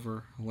step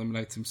over,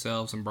 eliminates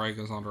themselves, and Bray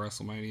goes on to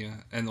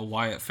WrestleMania, and the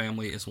Wyatt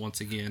family is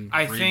once again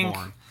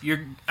reborn.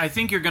 I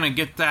think you're going to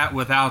get that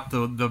without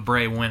the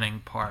Bray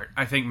winning part.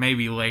 I think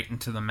maybe late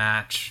into the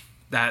match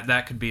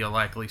that could be a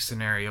likely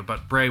scenario,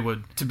 but Bray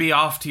to be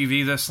off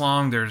TV this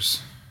long,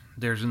 there's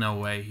no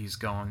way he's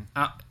going.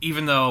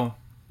 Even though,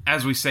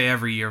 as we say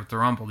every year with the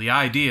Rumble, the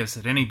idea is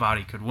that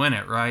anybody could win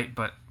it, right?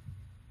 But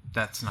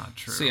that's not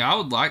true. See, I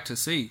would like to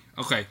see.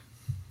 Okay,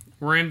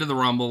 we're into the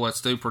Rumble.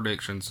 Let's do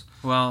predictions.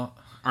 Well,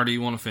 or do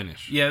you want to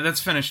finish? Yeah, let's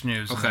finish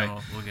news. Okay, and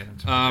then we'll get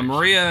into it.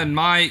 Maria and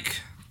Mike,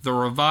 the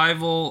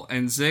Revival,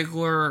 and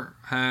Ziggler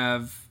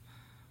have.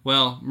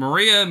 Well,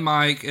 Maria and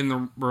Mike and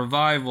the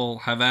Revival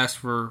have asked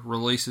for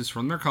releases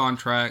from their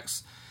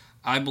contracts,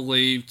 I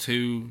believe,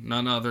 to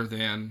none other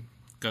than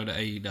go to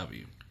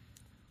AEW.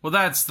 Well,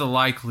 that's the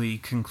likely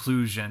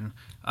conclusion.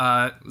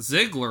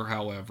 Ziggler,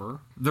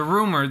 however...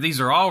 these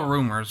are all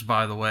rumors,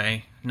 by the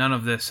way. None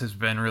of this has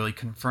been really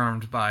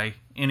confirmed by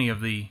any of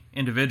the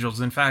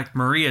individuals. In fact,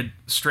 Maria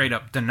straight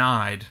up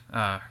denied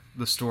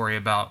the story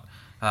about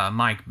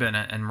Mike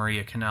Bennett and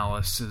Maria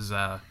Kanellis is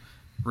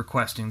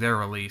requesting their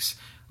release.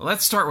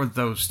 Let's start with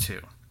those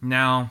two.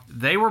 Now,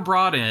 they were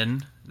brought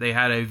in. They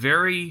had a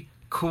very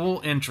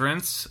cool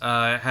entrance,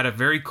 had a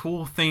very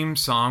cool theme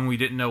song. We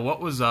didn't know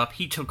what was up.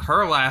 He took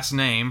her last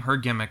name, her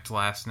gimmicked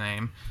last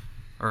name,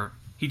 or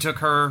he took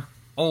her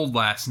old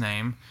last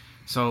name.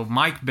 So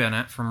Mike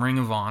Bennett from Ring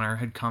of Honor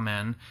had come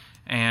in,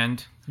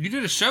 and... You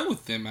did a show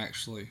with them,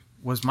 actually.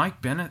 Was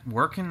Mike Bennett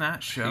working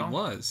that show? He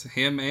was.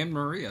 Him and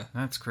Maria.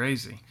 That's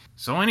crazy.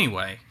 So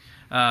anyway,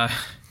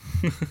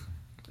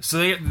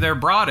 so they're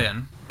brought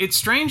in. It's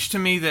strange to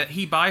me that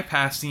he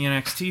bypassed the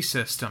NXT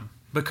system,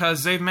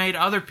 because they've made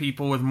other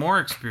people with more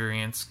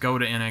experience go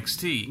to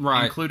NXT,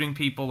 right, including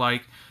people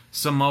like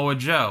Samoa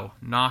Joe,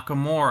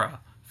 Nakamura,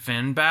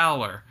 Finn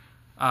Balor.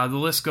 The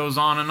list goes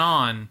on and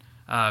on.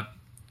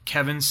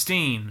 Kevin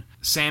Steen,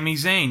 Sami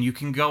Zayn. You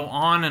can go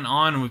on and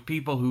on with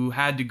people who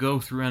had to go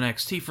through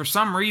NXT. For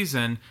some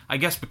reason, I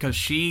guess because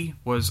she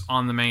was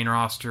on the main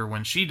roster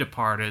when she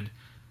departed,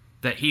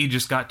 that he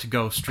just got to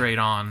go straight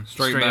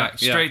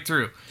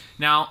through.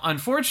 Now,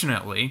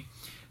 unfortunately,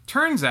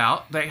 turns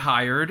out they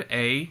hired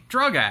a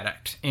drug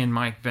addict in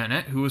Mike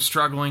Bennett who was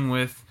struggling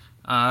with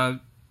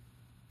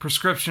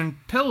prescription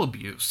pill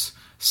abuse.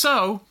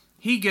 So,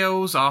 he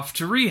goes off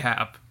to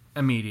rehab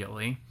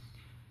immediately.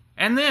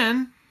 And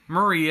then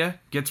Maria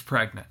gets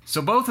pregnant.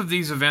 So both of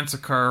these events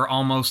occur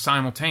almost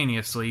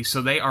simultaneously, so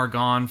they are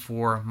gone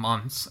for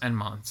months and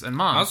months and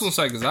months. I was going to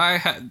say,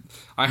 because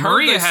I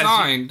heard they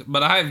signed,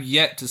 but I have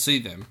yet to see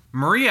them.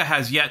 Maria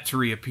has yet to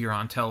reappear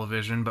on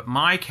television, but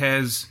Mike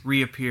has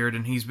reappeared,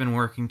 and he's been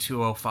working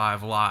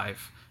 205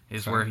 Live,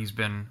 is where he's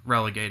been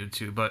relegated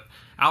to. But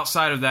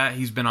outside of that,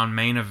 he's been on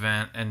Main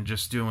Event and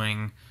just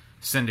doing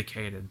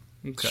syndicated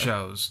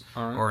shows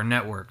or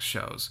network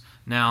shows.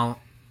 Now,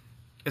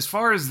 as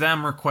far as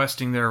them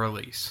requesting their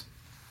release,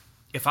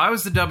 if I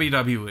was the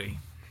WWE,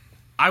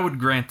 I would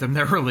grant them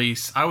their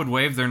release. I would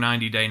waive their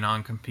 90-day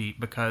non-compete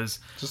because,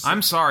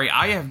 I'm sorry,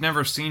 I have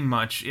never seen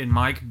much in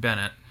Mike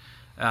Bennett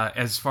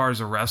as far as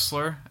a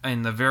wrestler.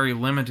 In the very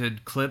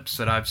limited clips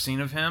that I've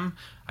seen of him,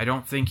 I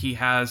don't think he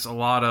has a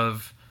lot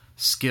of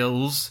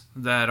skills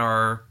that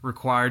are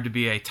required to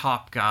be a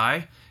top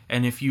guy.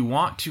 And if you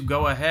want to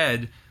go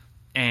ahead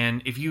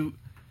and if you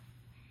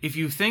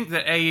think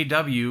that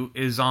AEW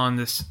is on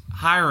this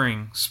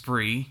hiring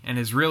spree and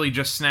is really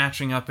just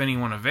snatching up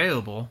anyone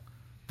available,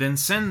 then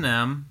send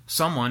them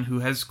someone who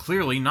has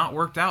clearly not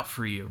worked out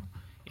for you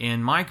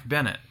in Mike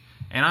Bennett.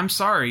 And I'm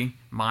sorry,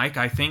 Mike,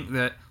 I think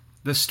that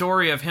the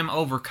story of him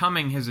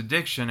overcoming his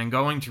addiction and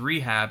going to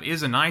rehab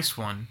is a nice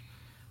one,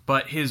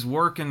 but his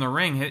work in the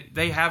ring,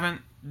 they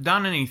haven't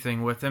done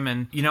anything with him.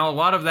 And, a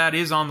lot of that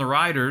is on the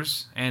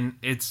writers, and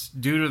it's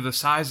due to the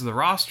size of the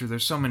roster.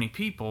 There's so many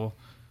people.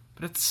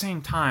 But at the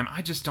same time,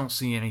 I just don't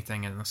see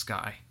anything in this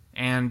guy.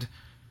 And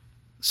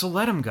so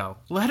let him go.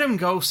 Let him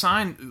go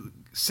send,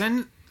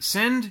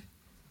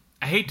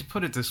 I hate to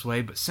put it this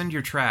way, but send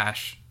your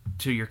trash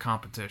to your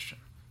competition.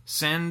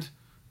 Send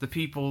the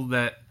people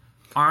that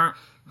aren't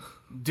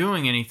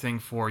doing anything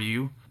for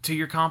you to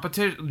your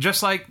competition.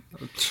 Just like...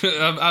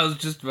 I was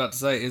just about to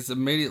say, it's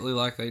immediately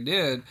like they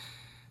did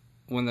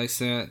when they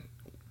sent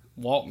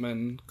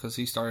Waltman, because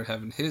he started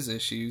having his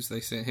issues,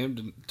 they sent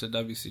him to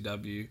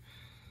WCW.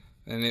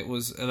 And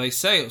they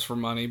say it was for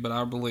money, but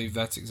I believe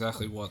that's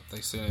exactly what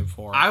they sent him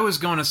for. I was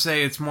going to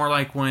say it's more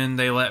like when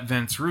they let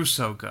Vince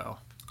Russo go.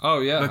 Oh,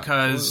 yeah.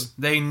 Because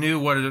they knew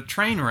what a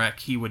train wreck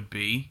he would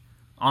be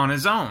on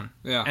his own.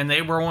 Yeah. And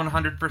they were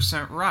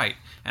 100% right.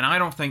 And I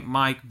don't think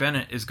Mike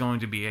Bennett is going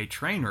to be a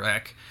train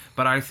wreck,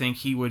 but I think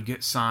he would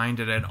get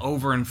signed at an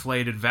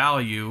overinflated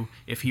value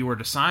if he were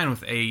to sign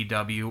with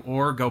AEW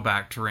or go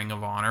back to Ring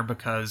of Honor,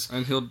 because...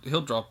 And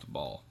he'll drop the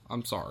ball.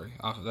 I'm sorry.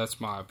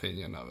 That's my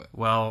opinion of it.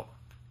 Well...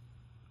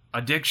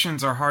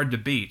 Addictions are hard to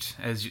beat,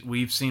 as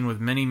we've seen with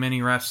many,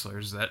 many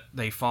wrestlers, that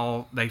they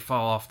fall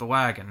off the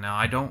wagon. Now,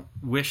 I don't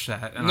wish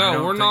that. And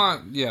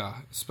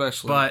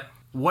especially. But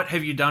what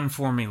have you done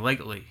for me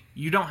lately?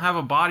 You don't have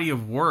a body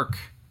of work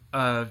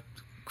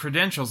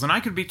credentials, and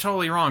I could be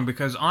totally wrong,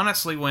 because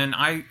honestly,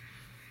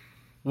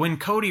 when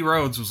Cody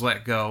Rhodes was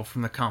let go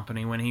from the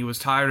company, when he was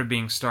tired of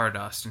being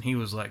Stardust and he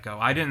was let go,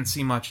 I didn't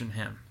see much in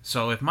him.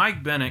 So if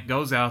Mike Bennett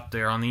goes out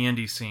there on the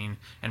indie scene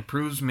and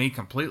proves me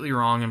completely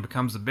wrong and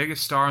becomes the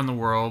biggest star in the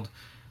world,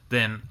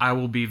 then I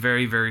will be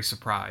very, very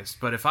surprised.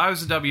 But if I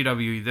was the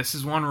WWE, this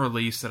is one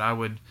release that I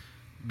would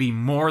be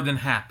more than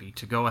happy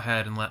to go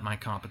ahead and let my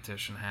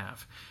competition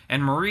have.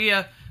 And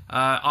Maria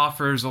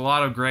offers a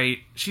lot of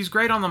she's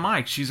great on the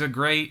mic. She's a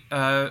great...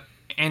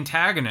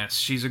 antagonist.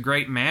 She's a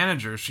great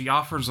manager. She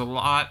offers a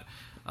lot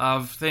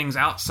of things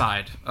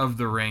outside of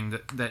the ring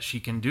that she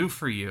can do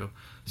for you.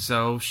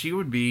 So she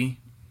would be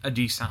a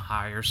decent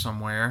hire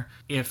somewhere.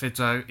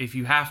 If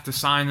you have to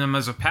sign them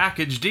as a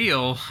package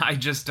deal, I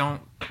just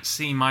don't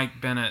see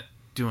Mike Bennett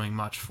doing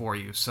much for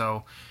you.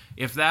 So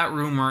if that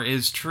rumor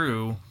is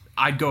true,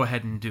 I'd go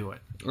ahead and do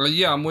it.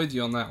 Yeah, I'm with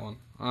you on that one.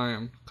 I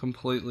am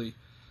completely.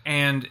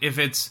 And if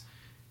it's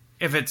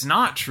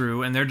not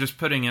true and they're just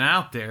putting it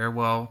out there,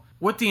 well,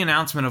 with the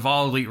announcement of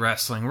All Elite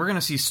Wrestling, we're going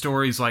to see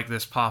stories like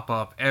this pop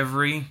up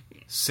every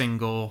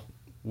single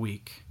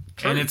week.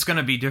 True. And it's going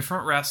to be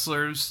different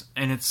wrestlers,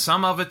 and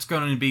some of it's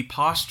going to be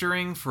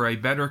posturing for a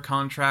better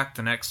contract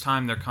the next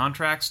time their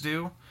contracts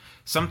due.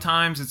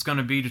 Sometimes it's going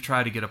to be to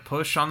try to get a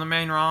push on the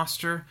main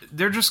roster.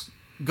 They're just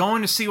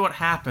going to see what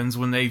happens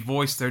when they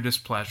voice their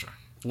displeasure.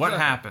 What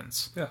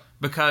happens? Yeah.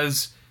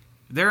 Because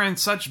they're in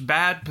such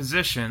bad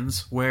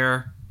positions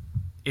where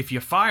if you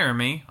fire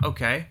me,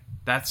 okay,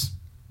 that's...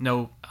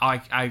 No,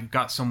 I've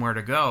got somewhere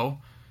to go.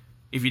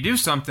 If you do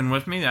something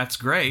with me, that's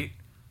great.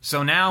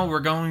 So now we're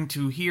going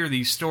to hear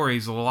these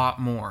stories a lot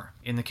more.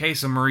 In the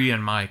case of Maria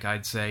and Mike,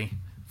 I'd say,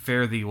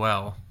 fare thee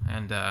well.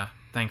 And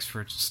Thanks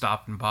for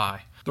stopping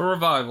by. The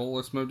Revival,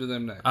 let's move to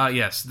them next.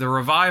 Yes, the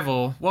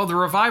Revival. Well, the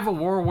Revival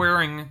were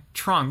wearing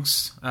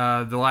trunks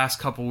the last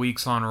couple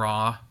weeks on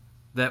Raw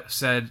that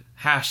said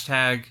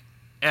hashtag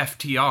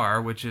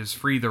FTR, which is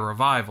Free the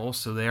Revival,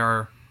 so they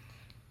are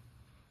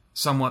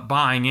somewhat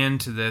buying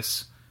into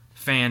this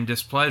fan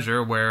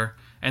displeasure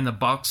and the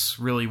Bucks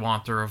really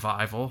want the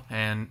Revival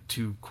and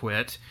to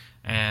quit,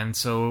 and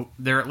so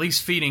they're at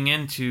least feeding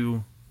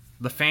into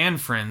the fan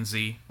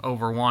frenzy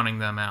over wanting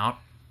them out.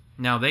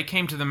 Now, they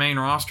came to the main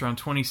roster in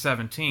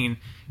 2017.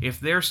 If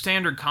their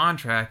standard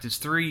contract is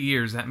 3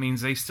 years, that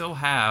means they still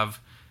have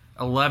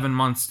 11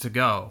 months to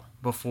go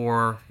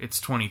before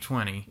it's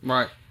 2020.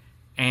 Right.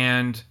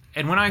 And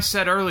when I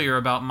said earlier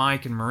about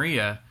Mike and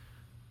Maria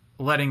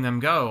letting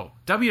them go,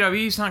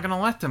 WWE's not going to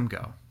let them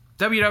go.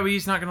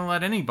 WWE's not going to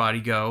let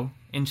anybody go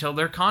until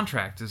their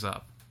contract is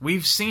up.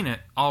 We've seen it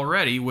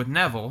already with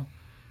Neville,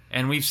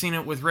 and we've seen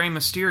it with Rey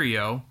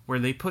Mysterio, where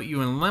they put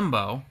you in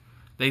limbo.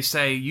 They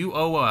say, you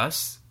owe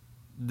us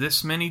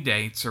this many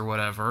dates or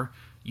whatever,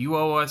 you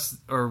owe us,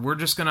 or we're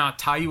just going to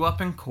tie you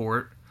up in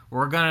court,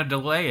 we're going to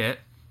delay it,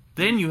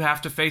 then you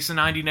have to face a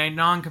 90-day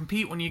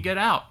non-compete when you get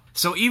out.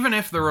 So even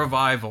if the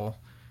Revival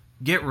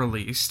get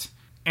released,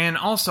 and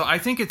also I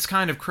think it's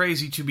kind of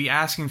crazy to be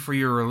asking for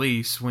your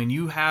release when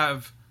you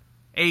have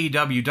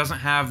AEW doesn't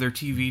have their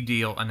TV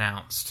deal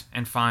announced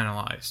and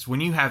finalized, when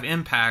you have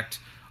Impact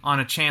on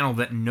a channel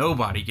that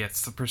nobody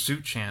gets, the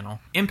Pursuit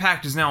channel.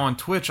 Impact is now on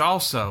Twitch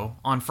also,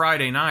 on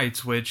Friday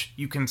nights, which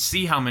you can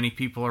see how many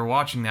people are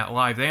watching that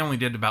live. They only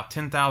did about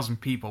 10,000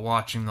 people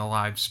watching the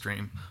live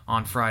stream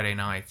on Friday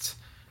nights.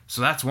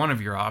 So that's one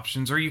of your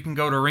options. Or you can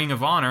go to Ring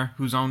of Honor,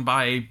 who's owned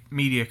by a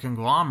media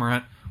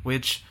conglomerate,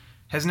 which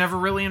has never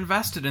really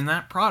invested in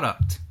that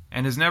product,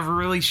 and has never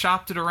really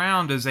shopped it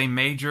around as a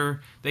major...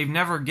 They've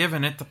never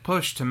given it the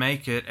push to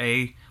make it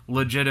a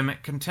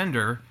legitimate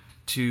contender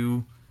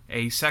to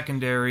a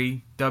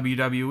secondary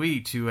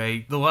WWE,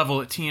 to the level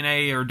that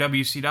TNA or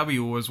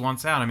WCW was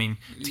once out. I mean,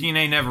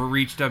 TNA never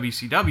reached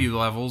WCW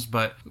levels,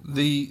 but...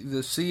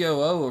 The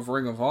COO of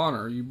Ring of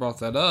Honor, you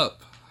brought that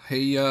up,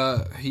 he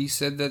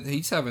said that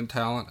he's having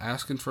talent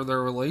asking for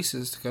their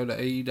releases to go to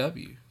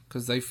AEW,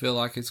 because they feel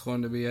like it's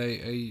going to be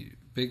a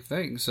big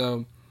thing.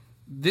 So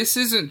this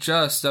isn't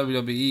just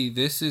WWE,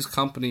 this is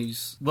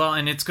companies. Well,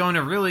 and it's going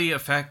to really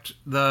affect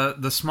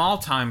the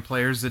small-time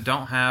players that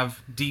don't have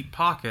deep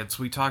pockets.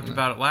 We talked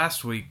about it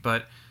last week,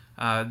 but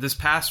this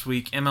past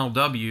week,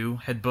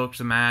 MLW had booked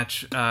a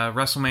match,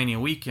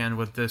 WrestleMania weekend,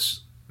 with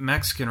this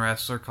Mexican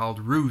wrestler called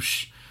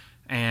Rush,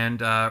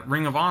 and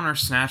Ring of Honor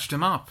snatched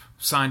him up,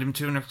 signed him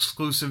to an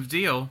exclusive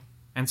deal,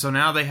 and so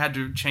now they had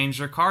to change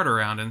their card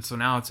around, and so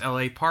now it's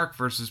LA Park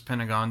versus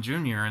Pentagon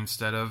Jr.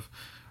 instead of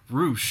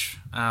Rush.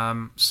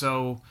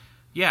 So,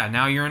 yeah,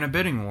 now you're in a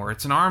bidding war.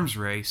 It's an arms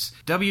race.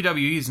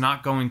 WWE is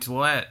not going to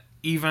let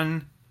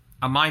even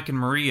a Mike and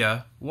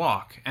Maria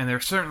walk, and they're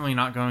certainly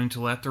not going to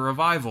let the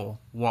Revival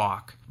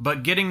walk.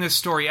 But getting this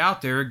story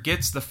out there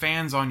gets the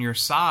fans on your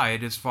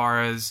side, as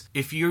far as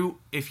if you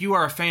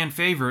are a fan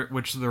favorite,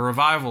 which the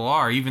Revival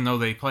are, even though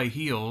they play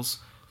heels.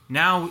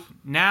 Now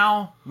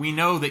we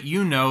know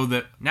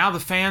that now the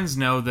fans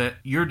know that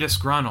you're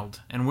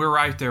disgruntled, and we're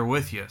right there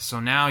with you. So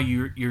now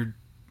you're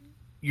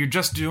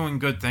just doing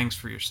good things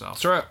for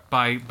yourself. That's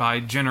right. By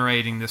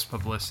generating this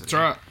publicity. That's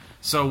right.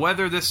 So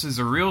whether this is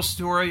a real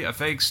story, a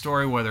fake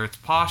story, whether it's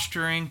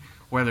posturing,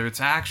 whether it's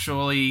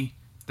actually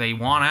they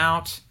want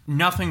out,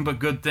 nothing but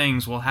good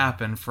things will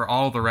happen for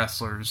all the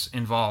wrestlers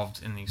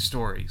involved in these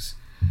stories.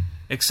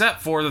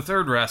 Except for the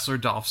third wrestler,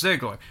 Dolph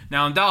Ziggler.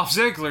 Now, in Dolph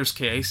Ziggler's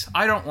case,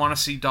 I don't want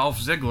to see Dolph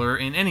Ziggler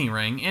in any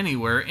ring,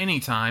 anywhere,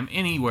 anytime,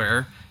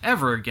 anywhere,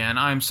 ever again.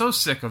 I'm so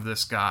sick of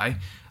this guy.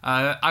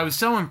 I was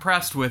so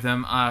impressed with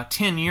him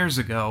 10 years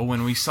ago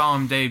when we saw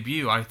him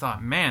debut. I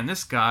thought, man,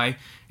 this guy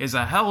is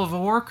a hell of a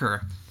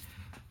worker.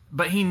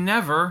 But he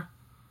never...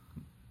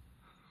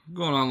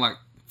 Going on like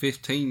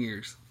 15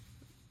 years.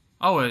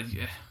 Oh,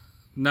 yeah.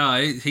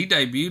 No, he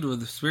debuted with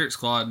the Spirit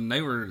Squad, and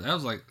that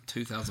was like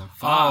 2005.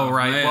 Oh,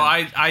 right. Man.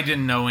 Well, I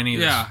didn't know any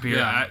of the Spirit.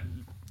 Yeah.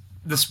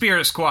 The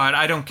Spirit Squad,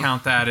 I don't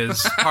count that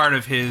as part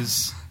of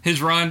his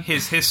run,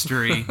 his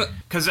history.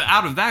 Because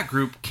out of that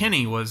group,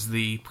 Kenny was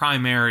the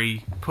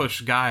primary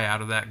push guy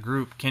out of that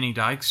group, Kenny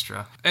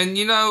Dykstra. And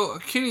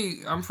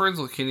Kenny, I'm friends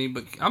with Kenny,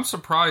 but I'm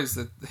surprised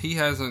that he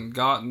hasn't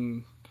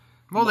gotten...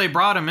 Well, they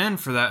brought him in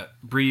for that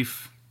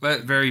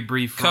very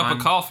brief cup run.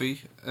 of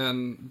coffee,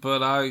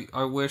 but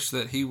I wish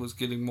that he was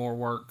getting more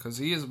work, because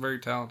he is very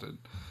talented.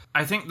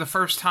 I think the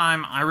first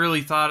time I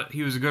really thought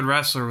he was a good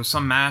wrestler was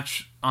some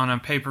match on a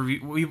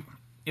pay-per-view.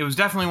 It was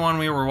definitely one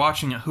we were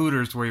watching at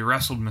Hooters where he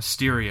wrestled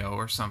Mysterio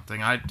or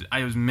something. I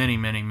was many,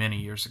 many, many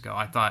years ago.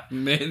 I thought...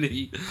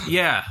 Many?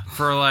 Yeah,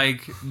 for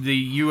like the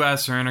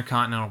U.S. or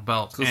Intercontinental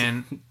belt.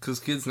 Because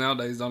kids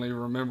nowadays don't even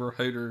remember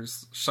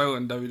Hooters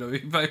showing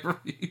WWE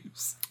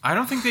pay-per-views. I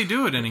don't think they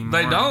do it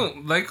anymore. They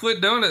don't. They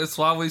quit doing it. That's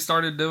why we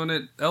started doing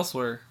it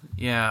elsewhere.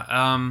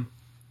 Yeah.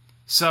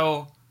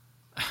 So,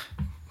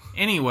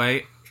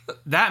 anyway,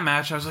 that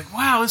match, I was like,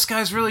 wow, this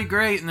guy's really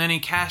great. And then he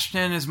cashed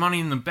in his Money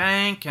in the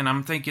Bank, and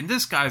I'm thinking,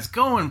 this guy's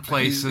going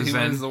places. He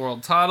wins the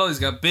world title. He's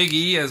got Big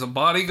E as a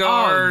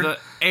bodyguard.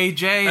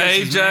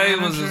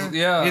 AJ was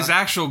his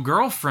actual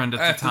girlfriend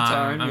at the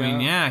time. I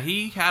mean,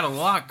 he had a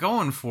lot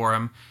going for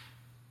him.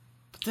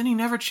 But then he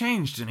never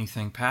changed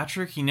anything,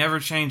 Patrick. He never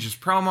changed his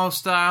promo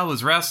style,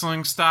 his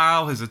wrestling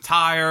style, his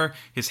attire,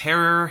 his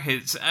hair,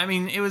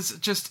 it was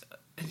just...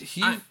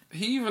 He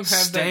even had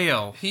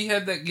stale. He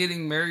had that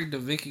getting married to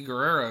Vicky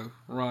Guerrero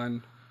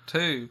run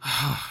too.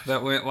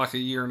 That went like a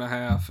year and a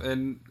half,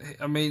 and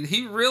I mean,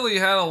 he really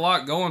had a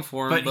lot going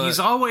for him. But he's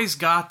always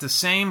got the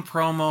same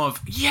promo of,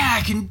 "Yeah,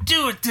 I can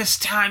do it this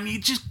time. You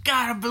just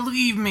gotta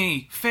believe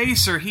me."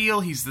 Face or heel,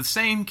 he's the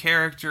same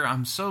character.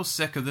 I'm so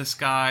sick of this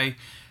guy.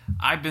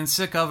 I've been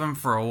sick of him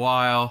for a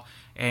while,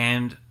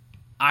 and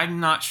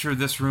I'm not sure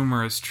this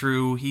rumor is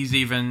true. He's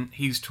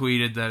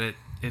tweeted that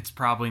it's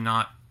probably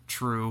not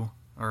true.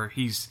 Or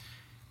he's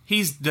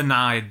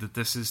denied that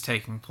this is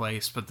taking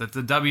place, but that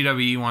the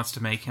WWE wants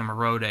to make him a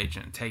road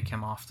agent, take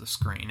him off the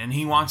screen. And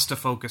he wants to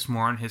focus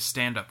more on his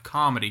stand-up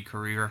comedy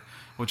career,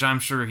 which I'm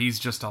sure he's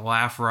just a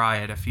laugh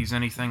riot if he's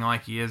anything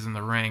like he is in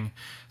the ring.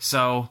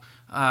 So,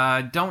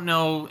 don't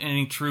know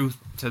any truth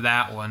to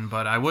that one,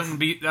 but I wouldn't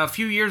be... A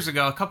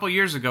couple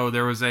years ago,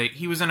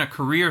 he was in a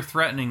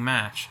career-threatening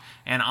match,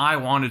 and I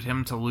wanted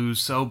him to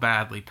lose so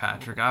badly,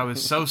 Patrick. I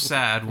was so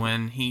sad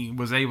when he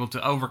was able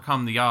to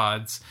overcome the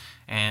odds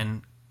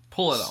and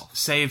pull it off,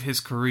 save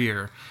his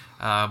career.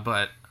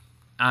 But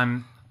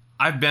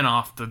I've been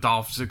off the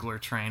Dolph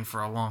Ziggler train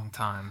for a long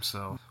time.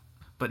 So,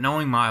 but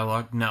knowing my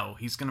luck, no,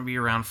 he's going to be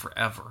around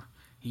forever.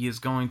 He is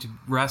going to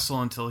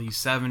wrestle until he's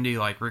 70,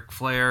 like Ric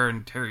Flair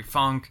and Terry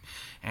Funk,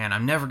 and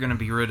I'm never going to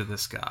be rid of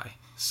this guy.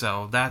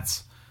 So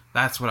that's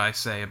what I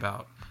say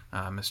about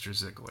Mr.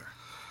 Ziggler.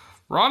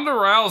 Ronda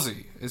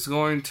Rousey is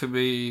going to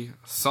be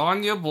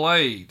Sonya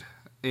Blade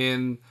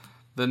in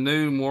the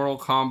new Mortal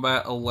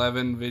Kombat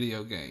 11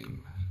 video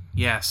game.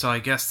 Yeah, so I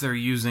guess they're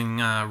using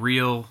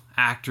real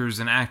actors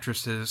and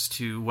actresses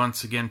to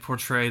once again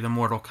portray the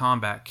Mortal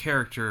Kombat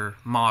character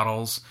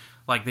models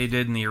like they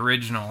did in the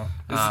original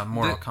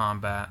Mortal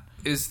Kombat.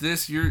 Is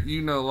this,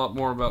 you know a lot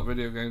more about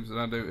video games than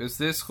I do, is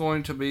this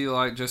going to be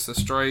like just a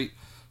straight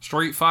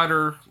Street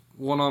Fighter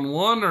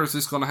one-on-one, or is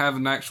this going to have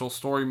an actual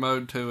story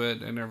mode to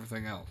it and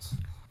everything else?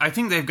 I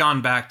think they've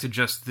gone back to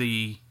just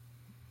the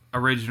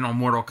original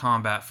Mortal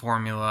Kombat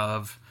formula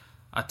of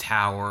a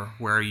tower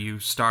where you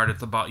start at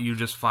the bottom, you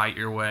just fight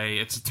your way.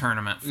 It's a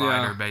tournament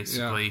fighter,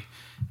 basically. Yeah.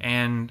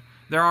 And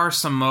there are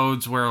some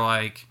modes where,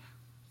 like,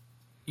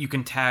 you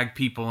can tag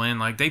people in.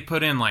 Like, they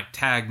put in, like,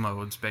 tag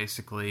modes,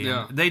 basically.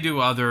 Yeah. And they do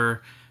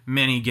other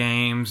mini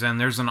games, and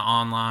there's an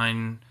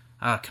online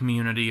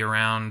community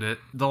around it.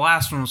 The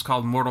last one was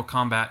called Mortal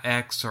Kombat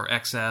X or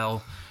XL,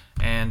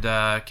 and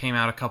came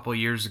out a couple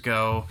years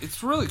ago.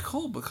 It's really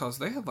cool because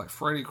they had like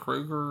Freddy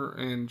Krueger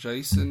and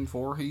Jason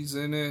Voorhees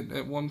in it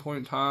at one point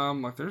in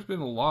time. Like, there's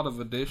been a lot of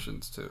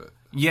additions to it.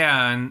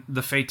 Yeah, and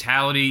the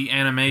fatality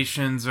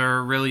animations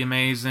are really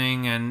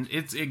amazing, and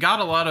it got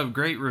a lot of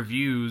great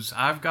reviews.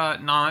 I've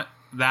got not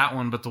that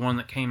one, but the one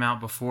that came out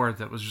before it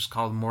that was just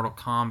called Mortal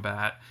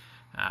Kombat.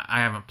 I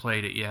haven't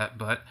played it yet,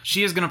 but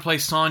she is going to play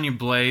Sonya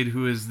Blade,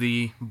 who is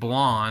the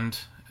blonde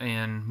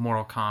in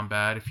Mortal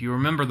Kombat. If you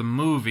remember the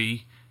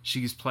movie,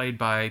 she's played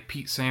by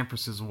Pete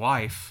Sampras'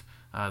 wife,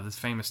 this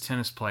famous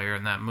tennis player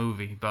in that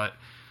movie, but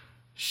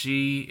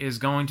she is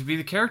going to be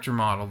the character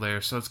model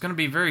there, so it's going to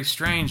be very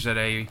strange that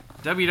a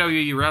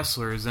WWE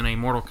wrestler is in a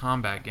Mortal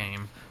Kombat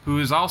game, who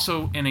is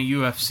also in a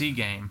UFC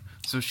game.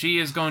 So she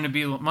is going to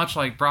be much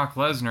like Brock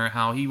Lesnar,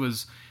 how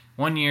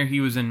one year he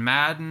was in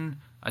Madden,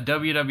 a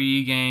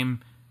WWE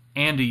game,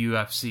 and a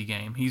UFC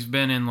game. He's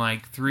been in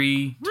like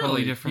 3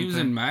 totally different things. He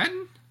was in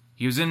Madden?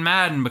 He was in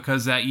Madden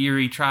because that year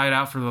he tried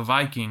out for the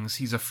Vikings.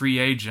 He's a free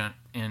agent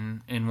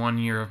in 1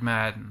 year of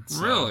Madden.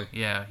 So, really?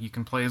 Yeah, you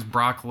can play as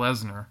Brock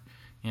Lesnar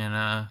in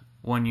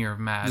 1 year of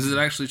Madden. Does it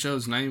actually show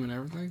his name and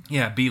everything?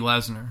 Yeah, B.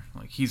 Lesnar.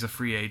 Like, he's a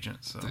free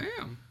agent. So.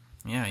 Damn.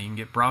 Yeah, you can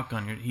get Brock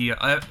on your... He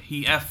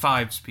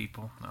F5s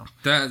people. No.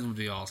 That would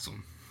be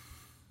awesome.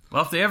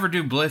 Well, if they ever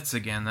do Blitz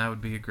again, that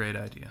would be a great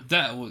idea.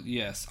 That would,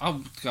 yes.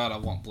 Oh, God, I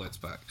want Blitz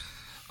back.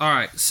 All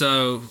right,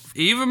 so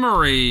Eva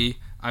Marie,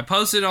 I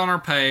posted on her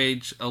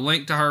page a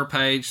link to her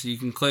page so you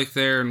can click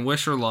there and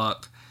wish her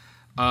luck.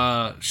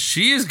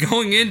 She is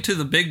going into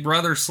the Big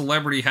Brother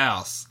Celebrity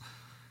House.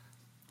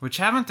 Which,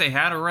 haven't they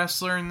had a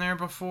wrestler in there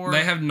before?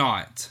 They have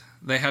not.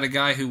 They had a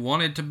guy who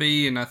wanted to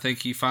be, and I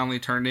think he finally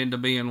turned into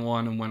being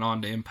one and went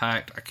on to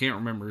Impact. I can't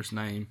remember his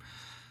name.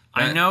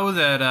 I know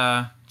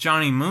that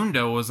Johnny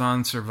Mundo was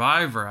on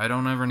Survivor. I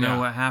don't ever know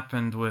what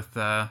happened with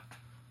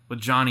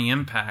Johnny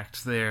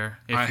Impact there,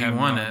 if he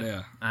won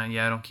it. I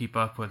don't keep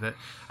up with it.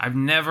 I've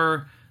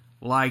never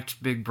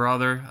liked Big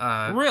Brother.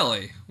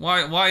 Really?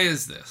 Why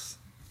is this?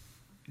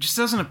 It just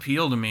doesn't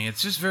appeal to me.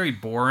 It's just very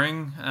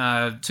boring.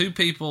 2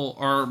 people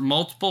or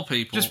multiple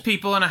people. Just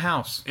people in a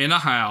house.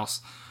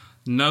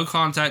 No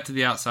contact to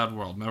the outside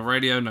world. No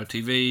radio, no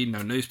TV,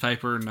 no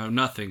newspaper, no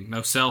nothing.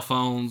 No cell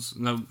phones,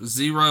 no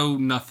zero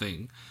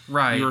nothing.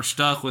 Right. You're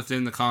stuck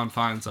within the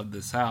confines of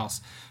this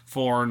house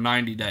for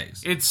 90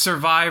 days. It's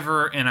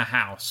Survivor in a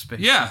house,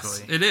 basically.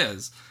 Yes, it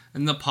is.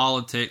 And the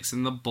politics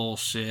and the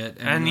bullshit.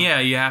 And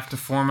you have to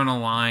form an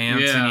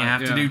alliance, and you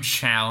have to Yeah. do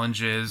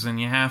challenges, and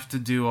you have to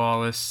do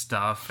all this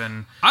stuff.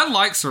 And I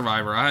like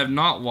Survivor. I have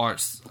not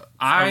watched...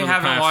 I over the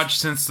haven't past- watched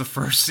since the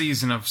first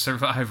season of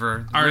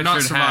Survivor. Or not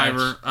Richard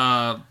Survivor.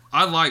 Hatch.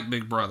 I like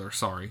Big Brother,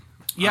 sorry.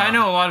 Yeah, I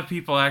know a lot of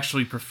people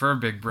actually prefer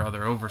Big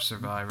Brother over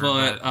Survivor.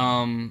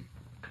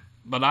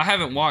 But I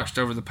haven't watched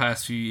over the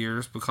past few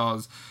years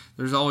because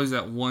there's always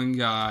that one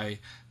guy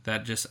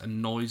that just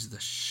annoys the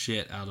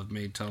shit out of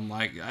me till I'm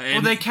like...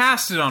 well, they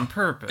cast it on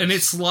purpose. And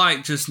it's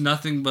like just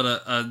nothing but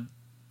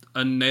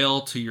a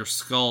nail to your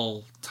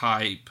skull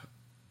type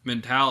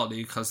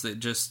mentality because it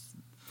just...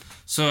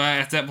 So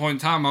at that point in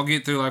time, I'll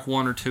get through like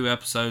 1 or 2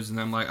 episodes and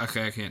then I'm like,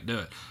 okay, I can't do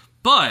it.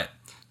 But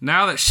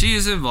now that she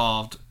is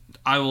involved,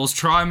 I will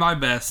try my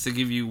best to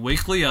give you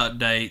weekly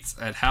updates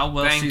at how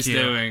well she's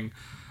doing.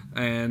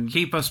 And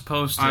keep us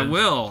posted. I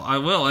will.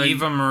 And,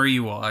 Eva Marie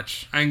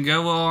watch. And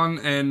go on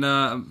and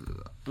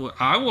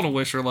I want to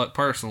wish her luck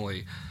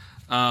personally.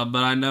 But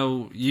I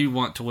know you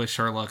want to wish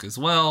her luck as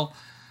well.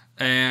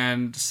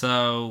 And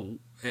so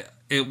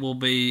it will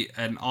be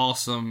an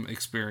awesome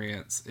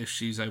experience if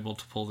she's able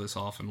to pull this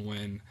off and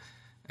win.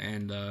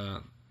 And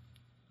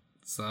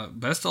so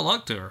best of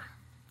luck to her.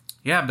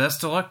 Yeah,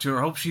 best of luck to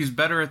her. Hope she's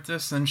better at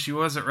this than she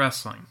was at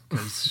wrestling,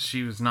 because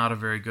she was not a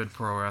very good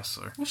pro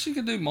wrestler. Well, she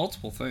could do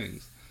multiple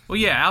things. Well,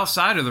 yeah,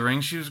 outside of the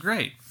ring, she was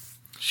great.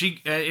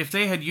 She, if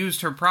they had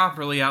used her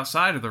properly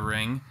outside of the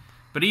ring,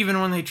 but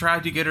even when they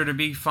tried to get her to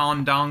be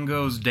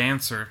Fandango's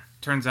dancer,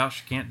 turns out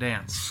she can't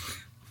dance.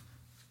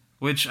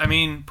 Which, I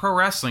mean, pro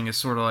wrestling is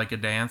sort of like a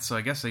dance, so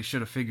I guess they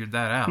should have figured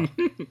that out.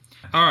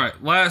 All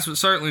right, last but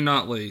certainly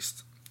not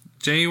least,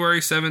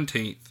 January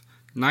 17th,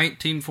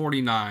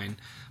 1949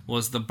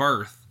 was the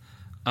birth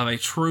of a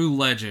true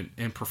legend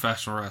in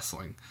professional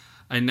wrestling.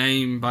 A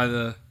man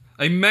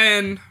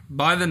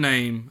by the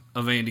name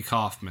of Andy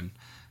Kaufman.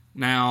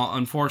 Now,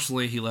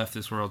 unfortunately, he left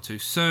this world too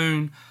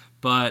soon,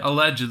 but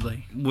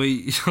Allegedly,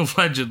 we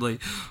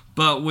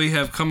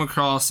have come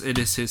across, it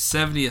is his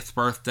 70th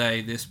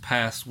birthday this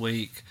past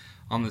week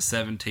on the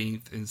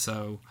 17th, and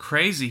so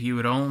crazy he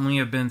would only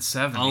have been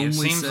 70. It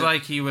seems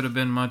like he would have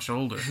been much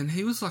older. And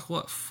he was like,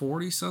 what,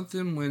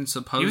 40-something when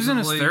supposedly... He was in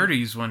his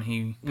 30s when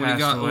he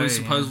passed away. When he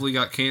supposedly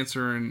got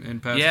cancer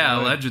and passed away. Yeah,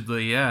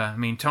 allegedly, yeah. I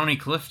mean, Tony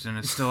Clifton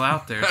is still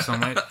out there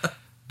somewhere.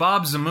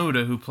 Bob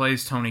Zamuda, who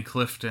plays Tony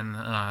Clifton,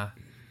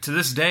 to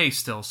this day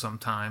still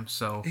sometimes,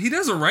 so... He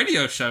does a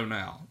radio show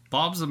now.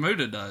 Bob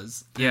Zamuda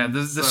does. Yeah,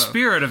 the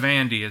spirit of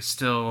Andy is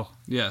still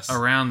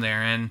around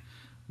there, and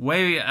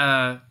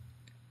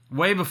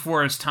way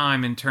before his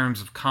time in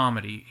terms of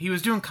comedy. He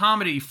was doing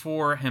comedy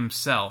for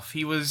himself.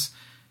 He was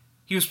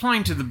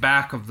playing to the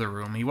back of the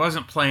room. He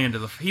wasn't playing to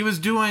the... He was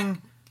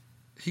doing...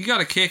 He got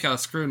a kick out of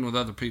screwing with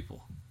other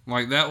people.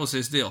 Like, that was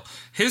his deal.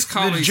 His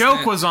comedy... The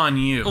joke was on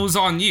you. It was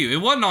on you.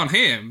 It wasn't on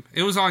him.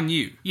 It was on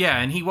you. Yeah,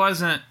 and he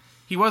wasn't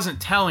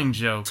telling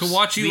jokes. To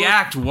watch you... The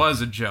act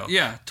was a joke.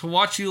 Yeah, to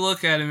watch you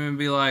look at him and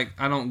be like,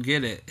 I don't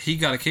get it. He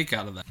got a kick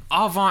out of that.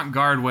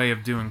 Avant-garde way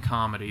of doing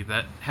comedy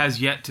that has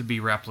yet to be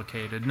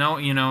replicated. No,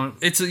 you know...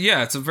 It's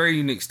a very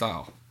unique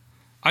style.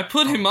 I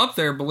put him up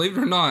there, believe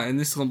it or not, and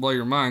this is going to blow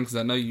your mind because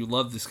I know you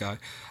love this guy.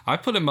 I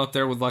put him up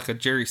there with like a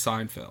Jerry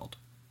Seinfeld.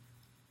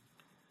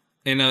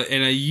 In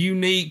a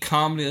unique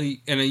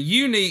comedy, in a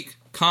unique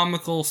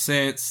comical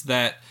sense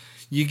that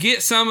you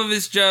get some of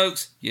his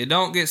jokes, you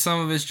don't get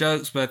some of his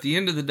jokes, but at the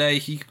end of the day,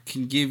 he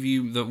can give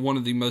you one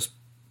of the most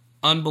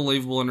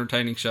unbelievable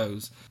entertaining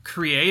shows.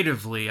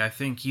 Creatively, I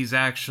think he's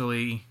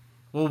actually...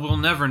 Well, we'll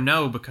never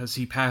know because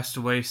he passed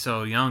away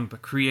so young,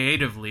 but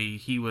creatively,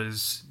 he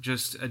was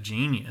just a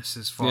genius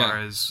as far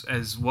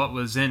as what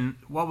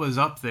was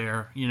up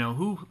there. You know,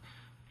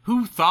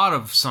 who thought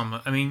of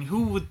some... I mean,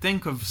 who would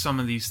think of some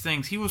of these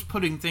things? He was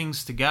putting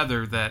things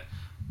together that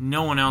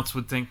no one else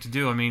would think to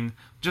do. I mean,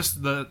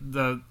 just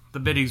the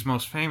bit he's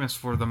most famous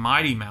for, the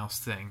Mighty Mouse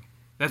thing.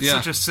 That's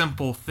such a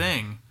simple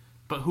thing,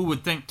 but who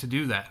would think to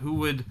do that? Who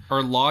would...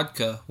 Or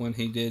Lodka when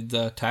he did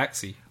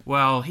Taxi.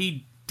 Well,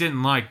 he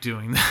didn't like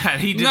doing that.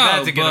 He did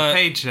that to get a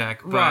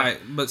paycheck.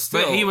 But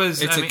still, but he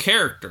was... It's a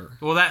character.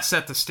 Well, that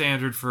set the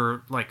standard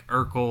for, like,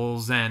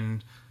 Urkels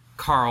and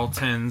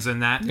Carltons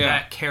and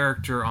that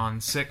character on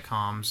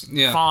sitcoms.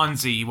 Yeah.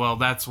 Fonzie, well,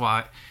 that's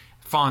why...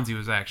 Fonzie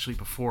was actually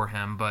before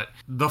him, but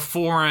the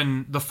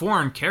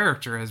foreign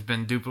character has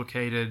been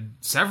duplicated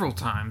several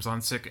times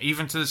on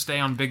even to this day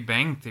on Big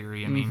Bang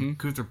Theory. I mean,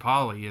 Kuther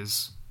Polly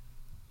is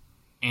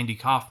Andy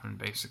Kaufman,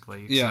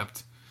 basically,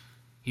 except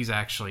he's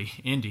actually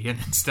Indian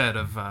instead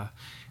of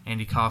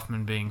Andy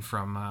Kaufman being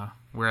from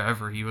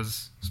wherever he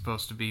was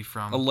supposed to be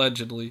from.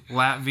 Allegedly.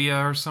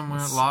 Latvia or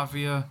somewhere.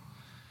 Latvia.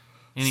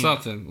 Anyway.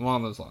 Something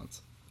along those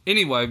lines.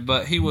 Anyway,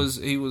 but he was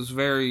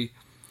very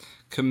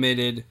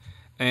committed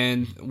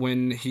And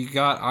when he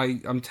got,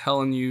 I'm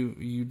telling you,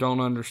 you don't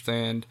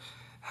understand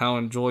how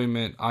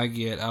enjoyment I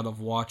get out of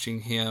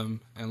watching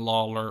him and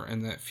Lawler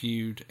and that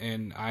feud.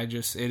 And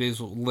it is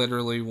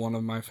literally one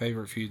of my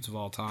favorite feuds of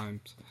all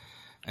times.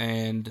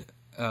 And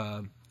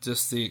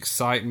just the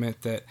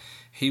excitement that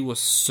he was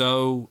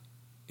so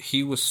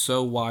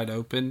wide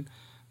open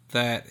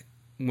that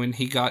when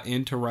he got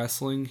into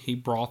wrestling, he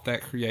brought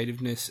that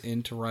creativeness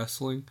into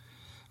wrestling.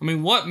 I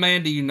mean, what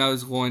man do you know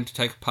is going to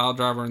take a pile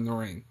driver in the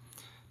ring,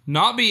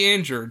 not be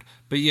injured,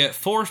 but yet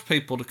force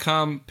people to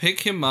come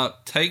pick him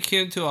up, take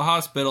him to a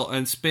hospital,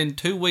 and spend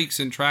 2 weeks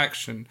in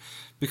traction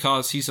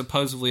because he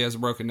supposedly has a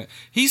broken neck?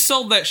 He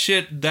sold that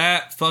shit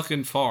that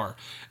fucking far.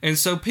 And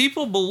so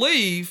people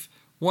believe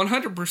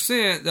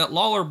 100% that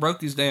Lawler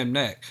broke his damn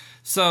neck.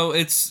 So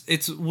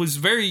it was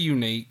very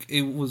unique.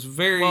 It was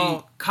very...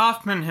 Well,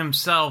 Kaufman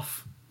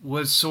himself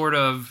was sort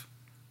of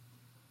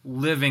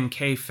living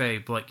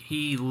kayfabe. Like,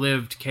 he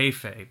lived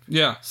kayfabe.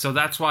 Yeah. So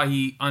that's why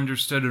he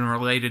understood and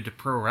related to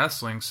pro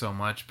wrestling so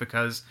much,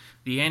 because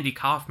the Andy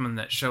Kaufman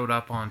that showed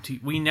up on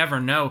TV, we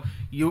never know.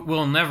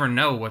 We'll never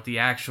know what the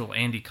actual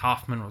Andy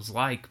Kaufman was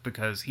like,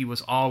 because he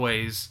was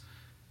always...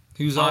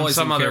 He was on always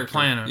some in other character.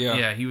 planet.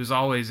 Yeah. He was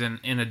always in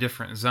a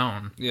different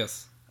zone.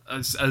 Yes.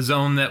 A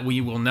zone that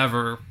we will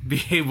never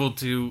be able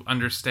to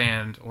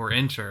understand or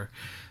enter.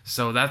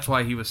 So that's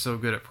why he was so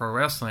good at pro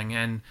wrestling,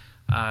 and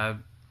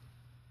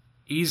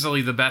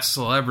easily the best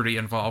celebrity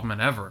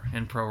involvement ever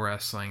in pro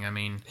wrestling. I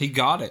mean, he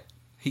got it.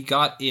 He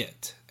got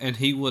it, and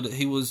he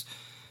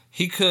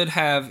could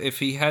have, if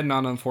he had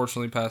not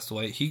unfortunately passed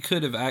away, he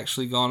could have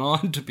actually gone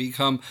on to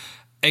become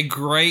a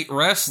great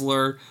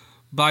wrestler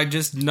by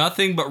just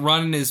nothing but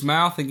running his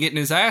mouth and getting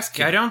his ass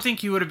kicked. I don't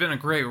think he would have been a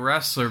great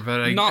wrestler,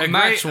 but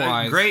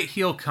match-wise. A great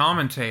heel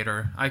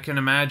commentator. I can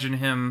imagine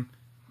him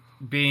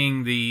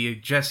being the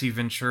Jesse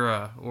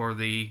Ventura or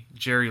the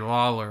Jerry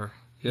Lawler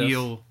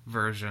heel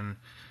version.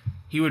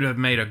 He would have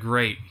made a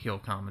great heel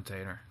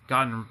commentator.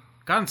 Gotten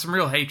some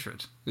real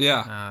hatred.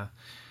 Yeah.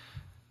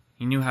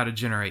 He knew how to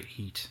generate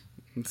heat.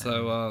 And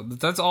so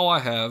that's all I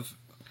have.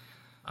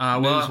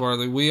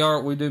 Newsworthy.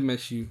 We do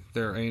miss you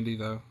there, Andy,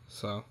 though.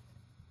 So.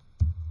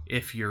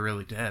 If you're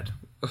really dead.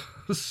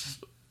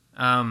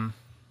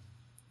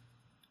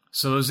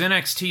 So those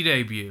NXT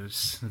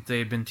debuts that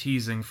they've been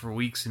teasing for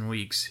weeks and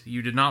weeks.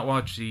 You did not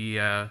watch the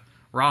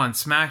Raw and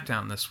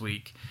Smackdown this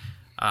week.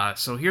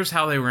 So here's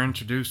how they were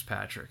introduced,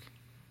 Patrick.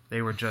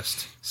 They were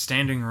just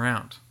standing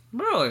around.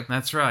 Really?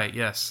 That's right,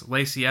 yes.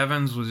 Lacey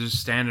Evans was just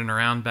standing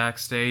around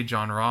backstage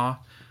on Raw.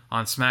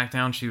 On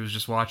SmackDown, she was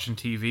just watching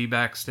TV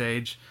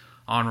backstage.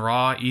 On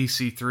Raw,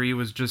 EC3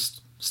 was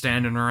just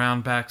standing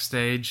around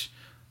backstage.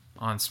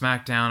 On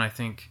SmackDown, I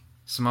think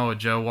Samoa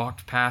Joe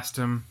walked past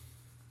him.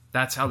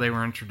 That's how they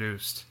were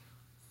introduced.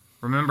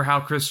 Remember how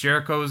Chris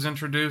Jericho was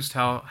introduced?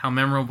 How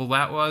memorable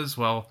that was?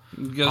 Well,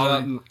 goes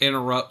out and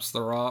interrupts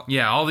The Rock.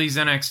 Yeah, all these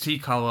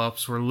NXT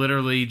call-ups were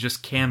literally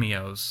just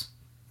cameos,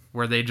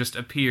 where they just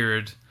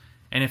appeared,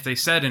 and if they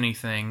said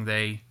anything,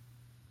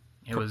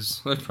 it was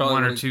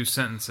one or two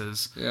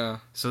sentences. Yeah.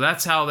 So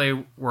that's how they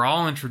were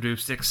all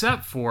introduced,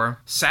 except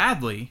for,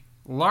 sadly,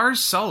 Lars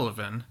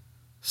Sullivan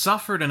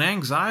suffered an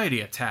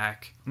anxiety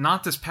attack,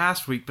 not this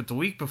past week, but the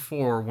week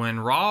before, when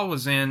Raw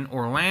was in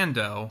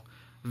Orlando.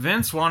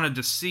 Vince wanted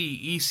to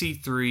see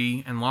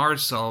EC3 and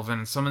Lars Sullivan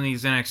and some of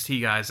these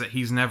NXT guys that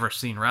he's never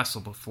seen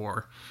wrestle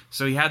before.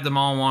 So he had them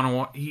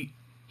all he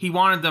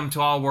wanted them to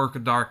all work a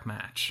dark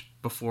match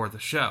before the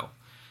show.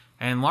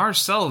 And Lars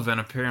Sullivan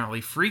apparently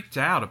freaked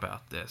out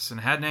about this and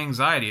had an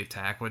anxiety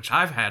attack, which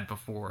I've had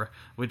before,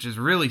 which is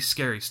really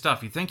scary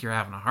stuff. You think you're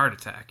having a heart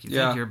attack. You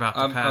think you're about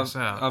to pass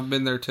out. I've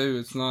been there too.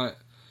 It's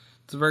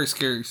a very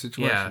scary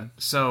situation. Yeah,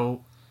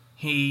 so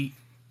he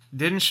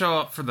didn't show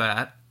up for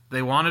that.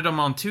 They wanted him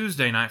on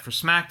Tuesday night for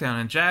SmackDown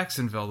in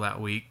Jacksonville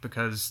that week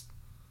because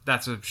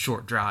that's a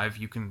short drive.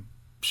 You can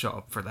show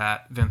up for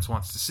that. Vince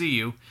wants to see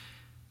you.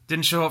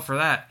 Didn't show up for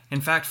that. In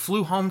fact,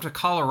 flew home to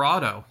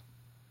Colorado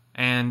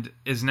and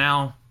is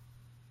now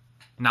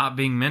not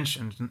being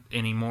mentioned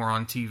anymore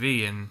on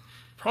TV. And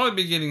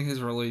probably be getting his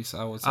release,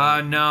 I would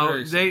say.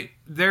 No,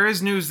 there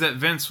is news that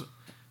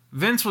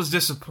Vince was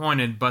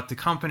disappointed, but the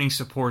company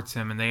supports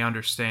him and they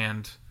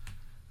understand,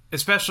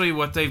 especially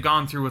what they've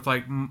gone through with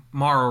like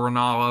Mauro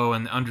Ranallo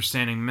and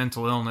understanding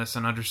mental illness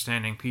and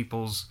understanding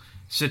people's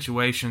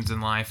situations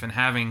in life and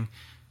having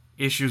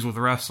issues with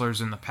wrestlers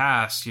in the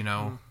past. You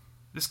know,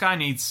 this guy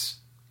needs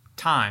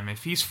time.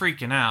 If he's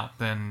freaking out,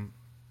 then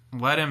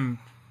let him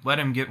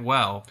get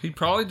well. He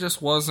probably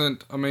just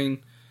wasn't. I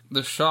mean,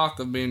 the shock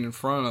of being in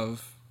front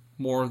of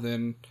more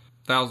than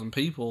 1,000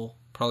 people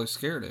probably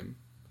scared him,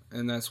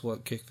 and that's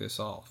what kicked this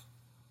off.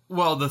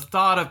 Well, the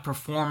thought of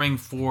performing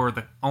for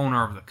the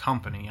owner of the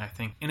company, I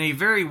think, in a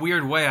very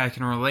weird way, I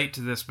can relate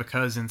to this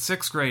because in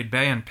 6th grade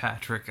band,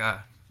 Patrick,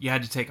 you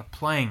had to take a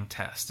playing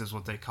test, is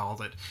what they called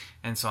it.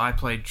 And so I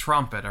played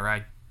trumpet, or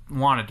I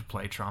wanted to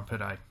play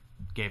trumpet. I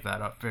gave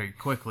that up very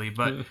quickly.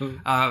 But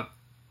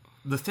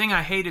the thing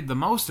I hated the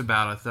most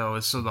about it, though,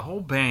 is so the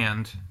whole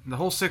band, the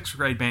whole 6th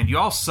grade band, you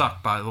all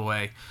suck, by the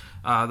way.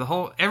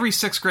 Every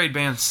 6th grade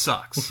band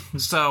sucks.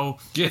 So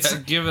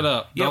give it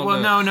up.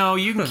 Yeah, no,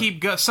 you can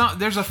keep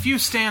there's a few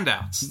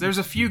standouts. There's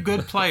a few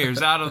good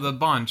players out of the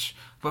bunch,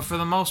 but for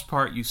the most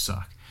part, you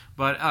suck.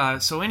 But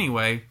so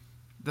anyway,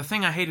 the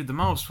thing I hated the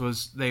most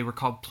was they were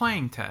called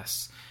playing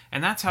tests,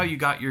 and that's how you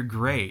got your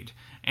grade.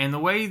 And the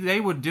way they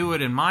would do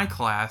it in my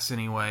class,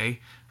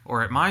 anyway,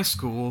 or at my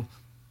school,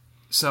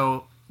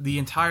 so the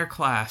entire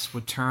class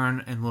would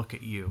turn and look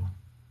at you,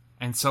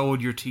 and so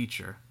would your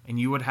teacher, and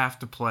you would have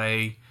to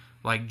play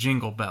like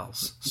Jingle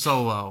Bells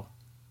solo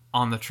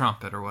on the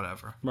trumpet or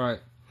whatever. Right.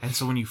 And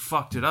so when you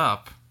fucked it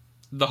up,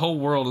 the whole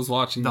world is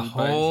watching. The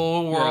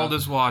whole world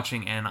is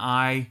watching, and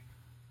I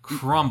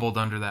crumbled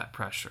under that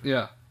pressure.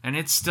 Yeah. And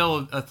it's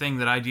still a thing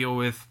that I deal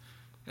with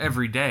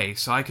every day,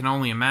 so I can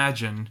only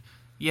imagine,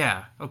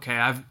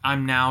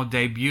 I'm now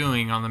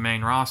debuting on the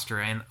main roster,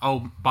 and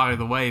oh, by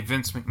the way,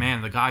 Vince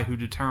McMahon, the guy who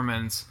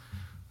determines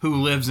who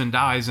lives and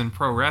dies in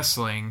pro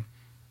wrestling,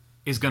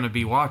 is going to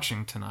be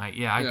watching tonight.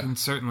 I can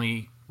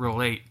certainly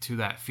relate to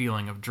that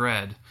feeling of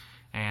dread,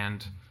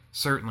 and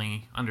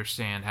certainly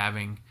understand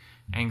having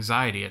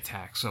anxiety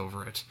attacks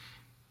over it.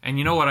 And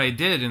you know what I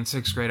did in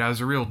 6th grade? I was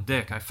a real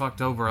dick. I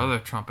fucked over other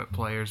trumpet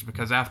players,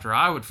 because after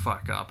I would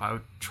fuck up, I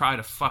would try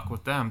to fuck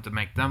with them to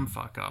make them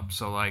fuck up.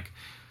 So, like,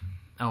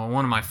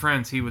 one of my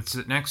friends, he would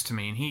sit next to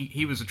me, and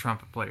he was a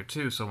trumpet player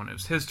too, so when it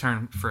was his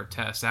turn for a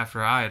test,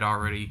 after I had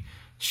already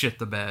shit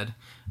the bed,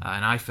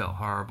 and I felt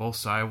horrible,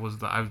 so I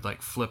would,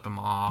 like, flip him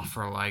off,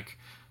 or, like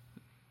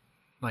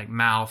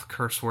mouth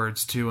curse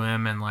words to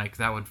him, and like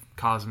that would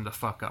cause him to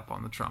fuck up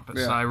on the trumpet.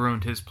 So I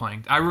ruined his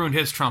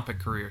trumpet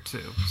career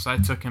too. So I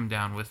took him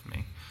down with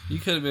me. You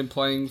could have been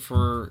playing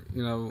for,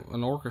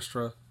 an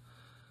orchestra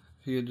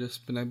if you had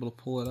just been able to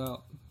pull it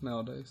out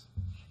nowadays.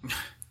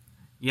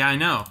 Yeah, I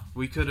know.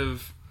 We could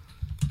have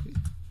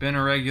been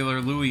a regular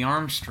Louis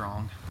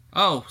Armstrong.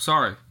 Oh,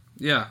 sorry.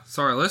 Yeah,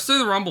 sorry. Let's do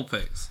the Rumble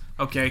picks.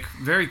 Okay,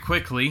 very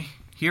quickly.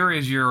 Here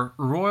is your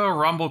Royal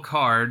Rumble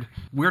card.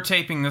 We're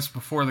taping this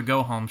before the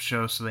go-home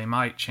show, so they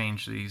might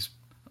change these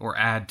or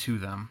add to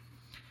them.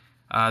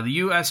 The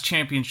U.S.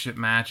 Championship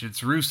match,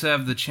 it's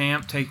Rusev the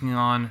champ taking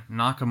on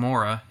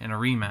Nakamura in a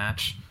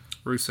rematch.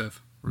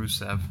 Rusev,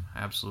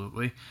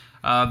 absolutely.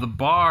 The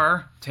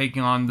Bar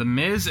taking on The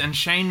Miz and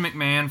Shane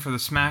McMahon for the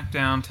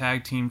SmackDown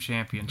Tag Team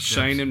Championships.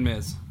 Shane and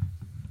Miz.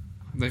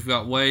 They've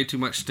got way too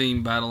much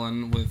steam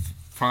battling with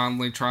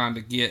finally trying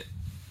to get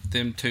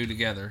them two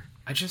together.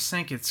 I just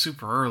think it's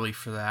super early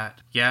for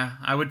that. Yeah,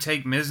 I would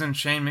take Miz and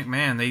Shane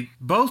McMahon.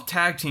 Both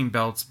tag team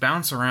belts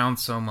bounce around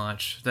so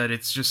much that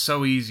it's just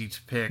so easy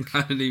to pick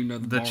I didn't even know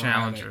the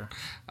challenger.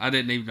 I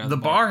didn't even know the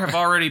Bar have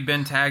already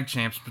been tag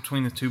champs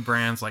between the two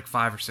brands like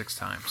 5 or 6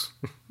 times.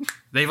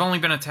 They've only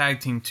been a tag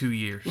team 2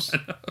 years.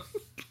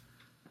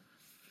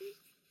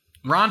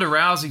 Ronda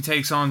Rousey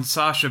takes on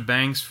Sasha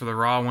Banks for the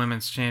Raw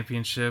Women's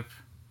Championship.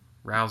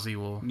 Rousey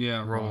will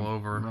roll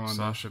over Ronda.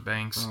 Sasha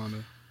Banks.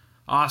 Ronda.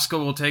 Asuka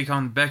will take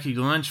on Becky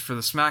Lynch for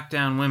the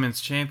SmackDown Women's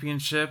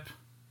Championship.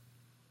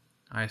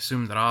 I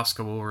assume that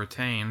Asuka will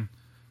retain,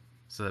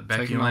 so that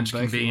Becky Lynch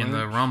can be in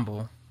the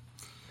Rumble.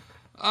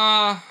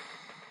 No,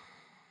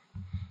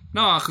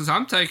 because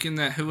I'm taking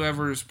that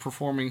whoever is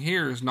performing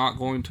here is not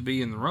going to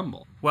be in the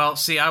Rumble. Well,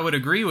 see, I would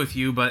agree with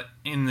you, but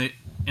in the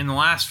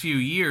last few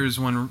years,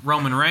 when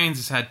Roman Reigns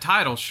has had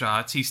title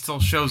shots, he still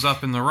shows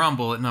up in the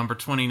Rumble at number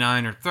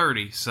 29 or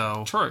 30.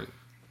 So true.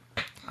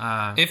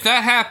 If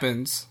that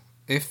happens.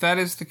 If that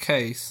is the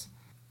case,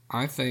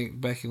 I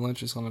think Becky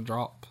Lynch is going to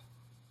drop,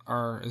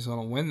 or is going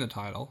to win the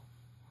title,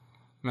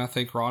 and I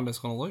think Ronda's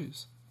going to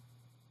lose.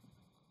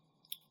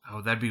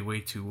 Oh, that'd be way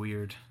too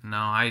weird.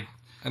 And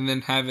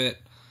then have it,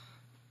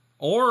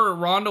 or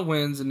Ronda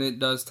wins and it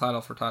does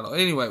title for title.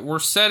 Anyway, we're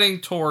setting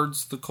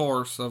towards the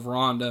course of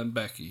Ronda and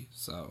Becky,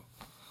 so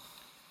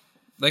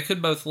they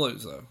could both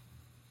lose though.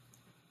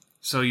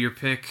 So your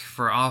pick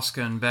for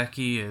Asuka and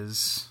Becky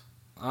is?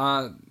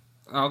 I'll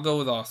go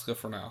with Asuka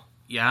for now.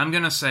 Yeah, I'm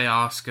going to say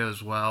Asuka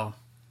as well.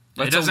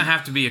 It doesn't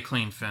have to be a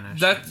clean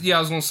finish. I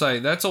was going to say,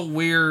 it's a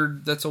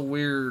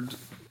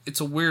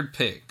weird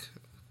pick,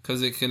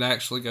 because it can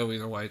actually go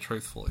either way,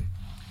 truthfully.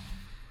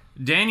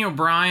 Daniel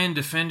Bryan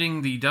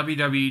defending the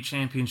WWE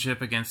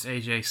Championship against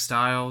AJ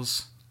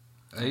Styles.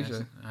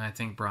 AJ? I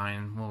think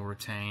Bryan will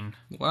retain.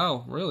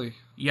 Wow, really?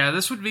 Yeah,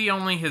 this would be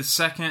only his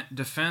second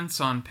defense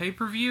on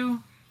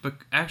pay-per-view, but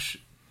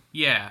actually...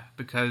 Yeah,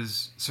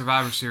 because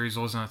Survivor Series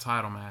wasn't a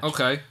title match.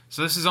 Okay.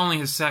 So this is only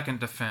his second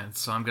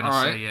defense, so I'm going to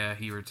say,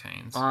 he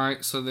retains.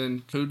 Alright, so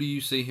then who do you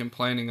see him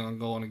planning on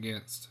going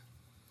against?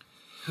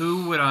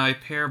 Who would I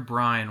pair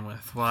Bryan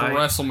with? Well, for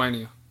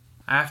WrestleMania.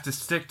 I have to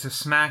stick to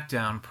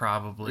SmackDown,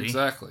 probably.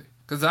 Exactly.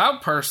 Because I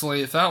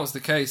personally, if that was the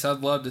case,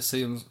 I'd love to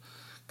see him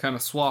kind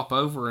of swap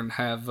over and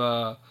have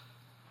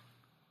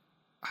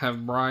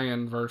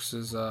Bryan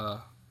versus...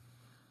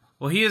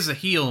 Well, he is a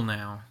heel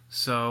now,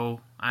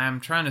 so I'm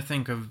trying to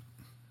think of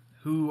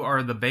who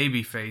are the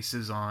baby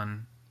faces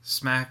on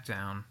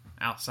SmackDown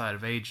outside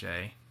of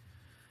AJ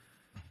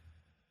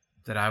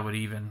that I would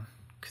even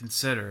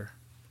consider.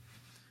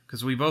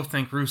 Because we both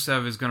think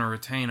Rusev is going to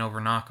retain over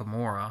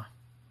Nakamura.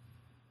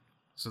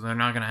 So they're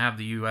not going to have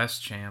the U.S.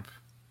 champ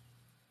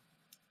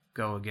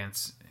go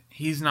against...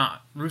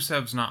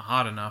 Rusev's not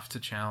hot enough to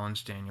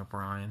challenge Daniel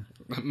Bryan.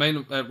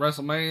 At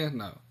WrestleMania?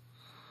 No.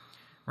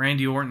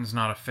 Randy Orton's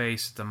not a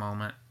face at the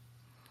moment.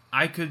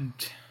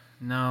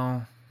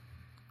 No.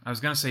 I was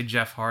going to say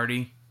Jeff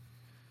Hardy.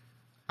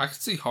 I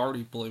could see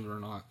Hardy, believe it or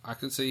not. I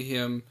could see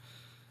him,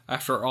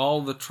 after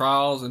all the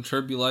trials and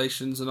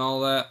tribulations and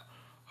all that,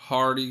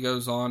 Hardy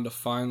goes on to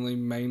finally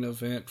main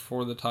event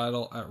for the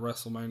title at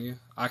WrestleMania.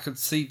 I could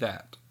see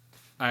that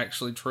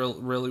actually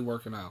really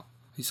working out.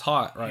 He's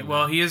hot right now.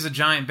 Well, he is a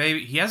giant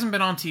baby. He hasn't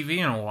been on TV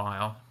in a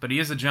while, but he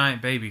is a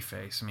giant baby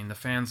face. I mean, the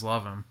fans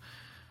love him.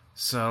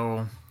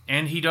 So,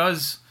 and he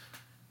does,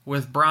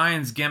 with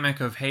Bryan's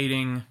gimmick of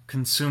hating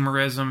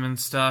consumerism and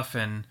stuff,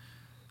 and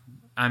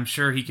I'm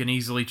sure he can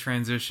easily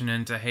transition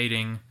into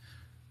hating,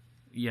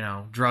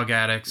 drug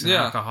addicts and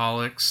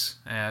alcoholics.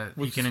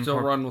 We can still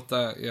run with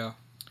that, yeah.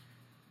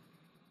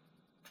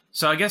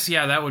 So I guess,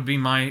 that would be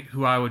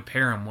who I would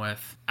pair him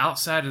with.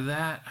 Outside of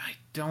that, I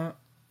don't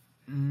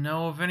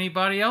know of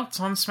anybody else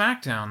on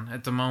SmackDown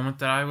at the moment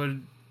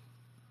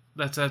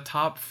that's a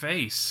top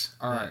face.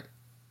 Alright.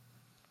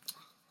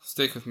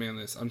 Stick with me on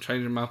this. I'm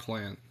changing my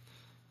plan.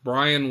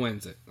 Bryan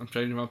wins it. I'm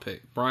changing my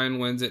pick. Bryan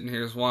wins it, and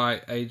here's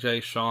why.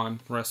 AJ,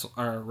 Shawn,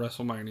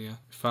 WrestleMania.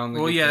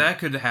 Finally that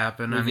could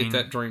happen. We get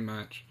that dream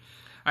match.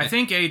 I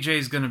think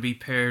AJ's going to be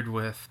paired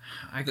with...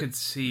 I could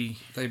see...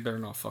 They better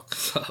not fuck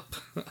this up.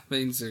 I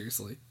mean,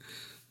 seriously.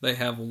 They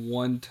have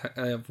one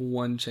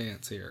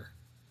chance here.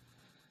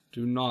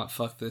 Do not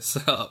fuck this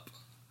up.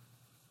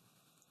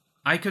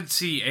 I could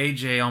see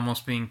AJ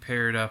almost being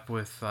paired up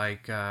with,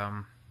 like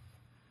a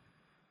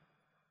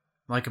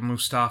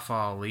Mustafa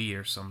Ali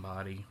or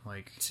somebody.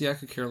 See, I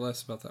could care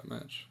less about that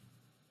match.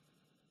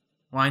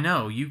 Well, I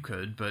know you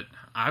could, but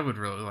I would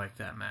really like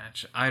that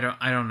match. I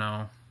don't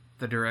know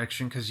the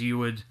direction, because you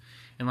would,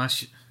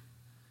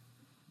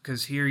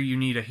 because here you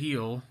need a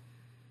heel.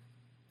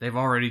 They've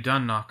already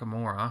done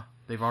Nakamura.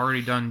 They've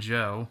already done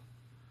Joe.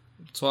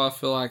 That's why I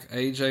feel like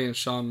AJ and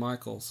Shawn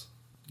Michaels.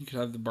 You could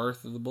have the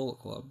birth of the Bullet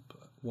Club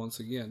once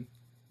again.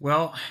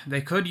 Well,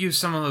 they could use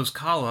some of those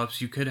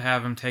call-ups. You could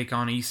have him take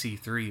on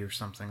EC3 or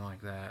something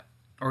like that.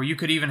 Or you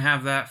could even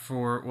have that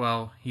for,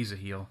 well, he's a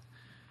heel.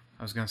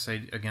 I was going to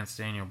say against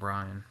Daniel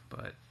Bryan,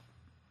 but...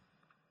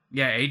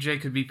 Yeah,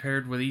 AJ could be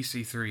paired with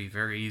EC3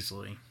 very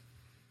easily.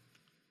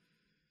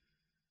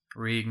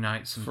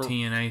 Reignite some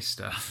TNA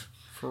stuff.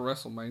 For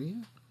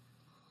WrestleMania?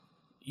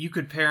 You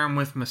could pair him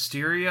with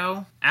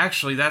Mysterio.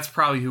 Actually, that's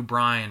probably who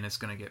Bryan is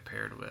going to get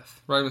paired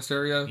with. Rey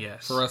Mysterio?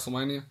 Yes. For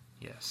WrestleMania?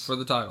 Yes. For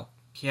the title?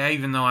 Yeah,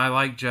 even though I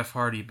like Jeff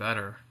Hardy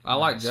better. I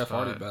like Jeff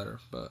Hardy better,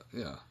 but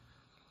yeah.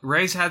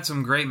 Ray's had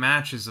some great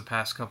matches the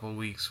past couple of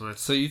weeks with...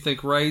 So you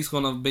think Ray's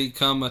going to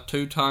become a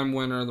 2-time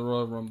winner of the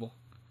Royal Rumble?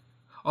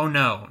 Oh,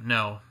 no.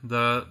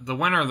 The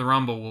winner of the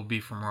Rumble will be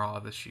from Raw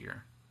this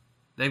year.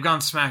 They've gone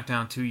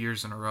SmackDown 2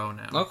 years in a row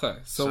now. Okay,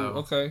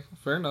 okay,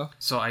 fair enough.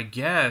 So I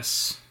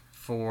guess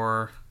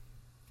for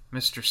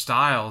Mr.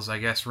 Styles,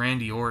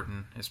 Randy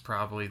Orton is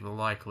probably the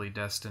likely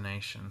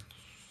destination.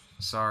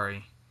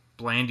 Sorry.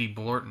 Blandy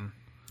Blorton.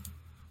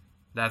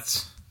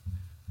 That's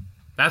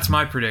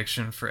my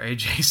prediction for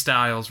AJ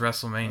Styles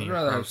WrestleMania. I'd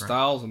rather have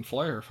Styles and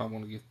Flair if I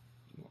want to get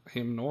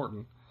him and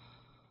Orton.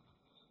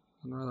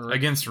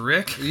 Against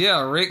Rick?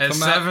 Yeah, Rick at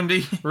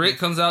 70. Rick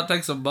comes out,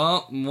 takes a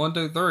bump, and 1,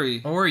 2,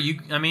 3. Or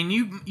you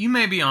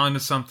may be onto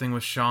something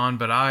with Shawn,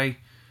 but I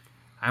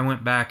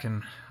went back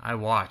and I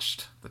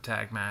watched the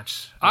tag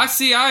match. I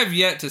have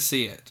yet to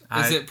see it.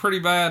 Is it pretty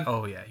bad?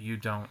 Oh yeah, you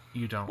don't.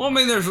 Well, I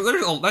mean,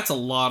 that's a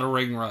lot of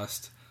ring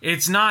rust.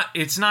 It's not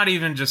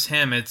even just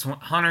him. It's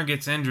Hunter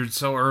gets injured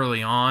so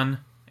early on,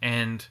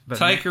 but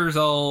Taker's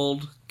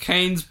old.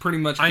 Kane's pretty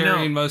much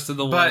carrying most of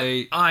the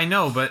weight. I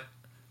know, but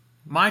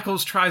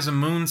Michaels tries a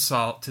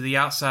moonsault to the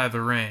outside of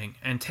the ring,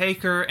 and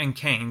Taker and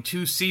Kane,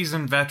 2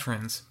 seasoned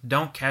veterans,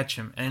 don't catch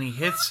him, and he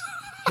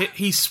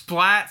he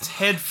splats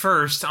head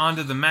first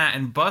onto the mat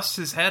and busts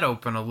his head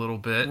open a little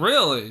bit.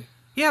 Really?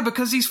 Yeah,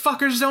 because these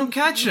fuckers don't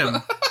catch him.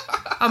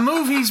 A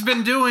move he's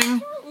been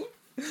doing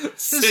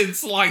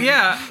since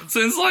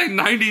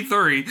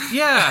 93.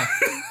 Yeah.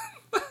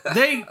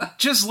 They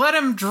just let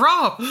him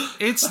drop.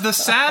 It's the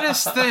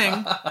saddest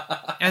thing.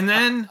 And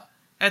then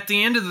at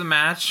the end of the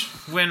match,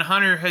 when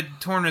Hunter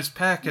had torn his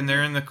pec and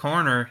they're in the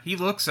corner, he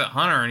looks at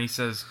Hunter and he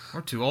says,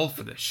 "We're too old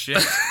for this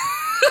shit."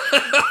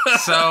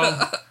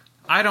 So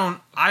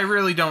I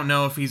really don't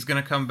know if he's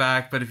going to come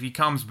back, but if he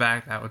comes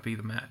back, that would be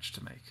the match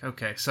to make.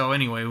 Okay, so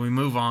anyway, we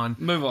move on.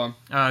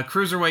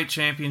 Cruiserweight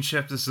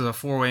Championship. This is a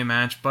 4-way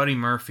match. Buddy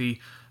Murphy,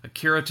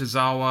 Akira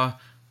Tozawa,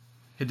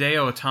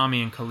 Hideo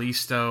Itami, and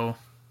Kalisto.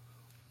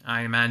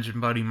 I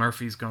imagine Buddy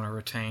Murphy's going to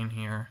retain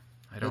here.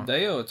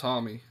 Hideo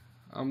Itami.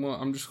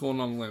 I'm just going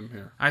on a limb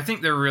here. I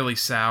think they're really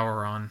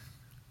sour on...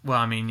 Well,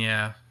 I mean,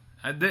 yeah.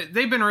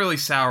 They've been really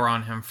sour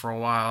on him for a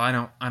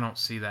while. I don't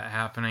see that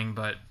happening,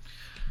 but...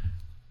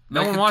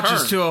 No one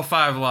watches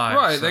 205 Live.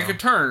 Right, so. they could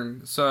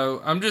turn.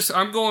 So I'm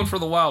going for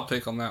the wild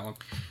pick on that one.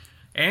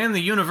 And the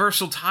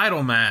Universal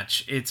title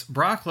match. It's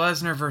Brock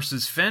Lesnar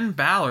versus Finn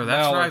Balor.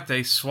 That's right,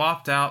 they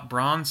swapped out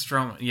Braun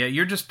Strowman. Yeah,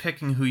 you're just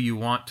picking who you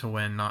want to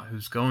win, not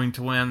who's going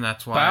to win.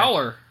 That's why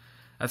Balor.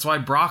 That's why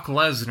Brock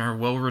Lesnar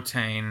will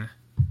retain.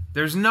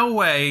 There's no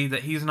way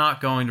that he's not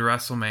going to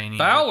WrestleMania with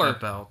that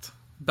belt.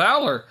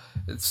 Balor.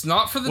 It's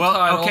not for the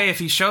title. Okay, if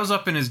he shows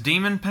up in his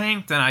demon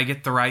paint, then I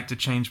get the right to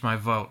change my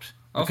vote.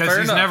 Because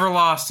he's enough. never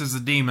lost as a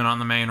demon on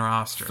the main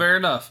roster. Fair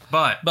enough.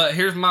 But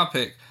here's my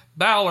pick.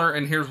 Balor,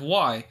 and here's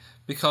why.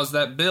 Because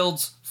that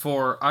builds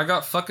for I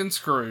got fucking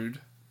screwed,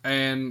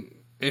 and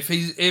if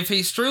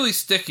he's truly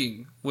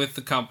sticking with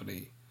the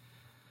company,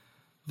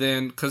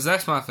 then because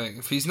that's my thing.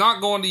 If he's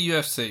not going to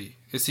UFC,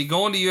 is he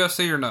going to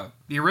UFC or no?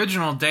 The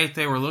original date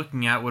they were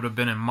looking at would have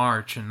been in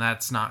March, and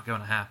that's not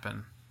going to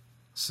happen.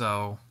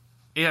 So,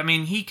 I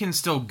mean, he can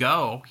still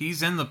go.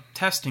 He's in the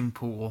testing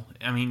pool.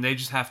 I mean, they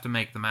just have to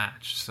make the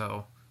match,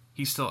 so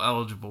he's still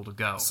eligible to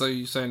go. So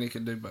you're saying he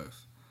can do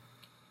both?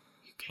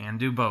 Can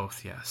do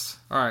both, yes.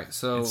 Alright,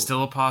 so... It's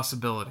still a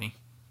possibility.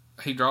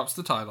 He drops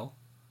the title.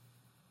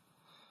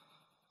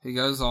 He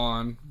goes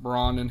on,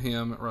 Braun and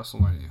him at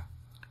WrestleMania.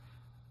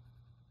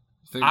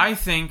 I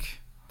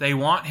think they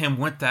want him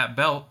with that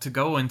belt to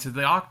go into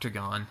the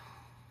Octagon.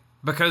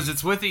 Because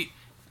it's with the...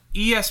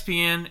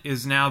 ESPN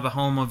is now the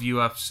home of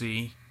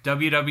UFC.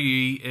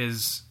 WWE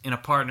is in a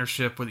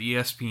partnership with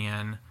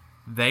ESPN.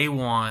 They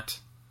want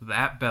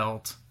that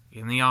belt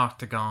in the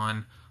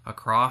Octagon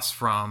across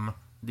from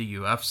the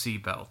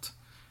UFC belt.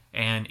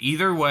 And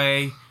either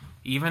way,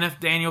 even if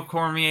Daniel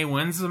Cormier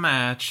wins the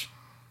match,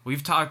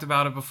 we've talked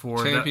about it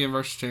before. Champion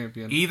versus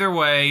champion. Either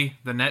way,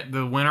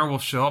 the winner will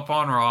show up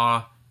on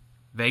Raw,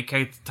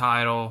 vacate the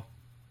title,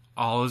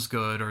 all is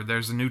good, or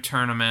there's a new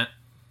tournament,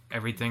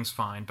 everything's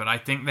fine. But I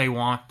think they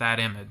want that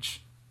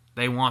image.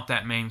 They want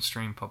that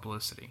mainstream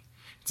publicity.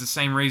 It's the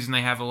same reason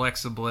they have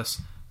Alexa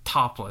Bliss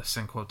topless,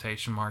 in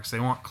quotation marks. They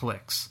want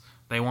clicks.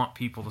 They want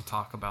people to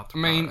talk about the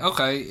product.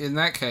 Okay, in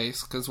that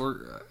case, because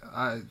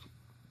I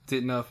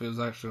didn't know if it was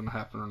actually going to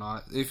happen or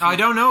not. I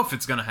don't know if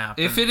it's going to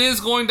happen. If it is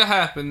going to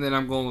happen, then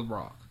I'm going with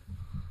Brock.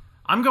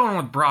 I'm going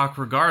with Brock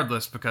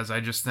regardless, because I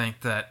just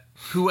think that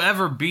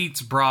whoever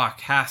beats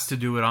Brock has to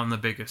do it on the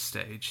biggest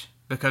stage,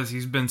 because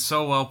he's been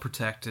so well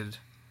protected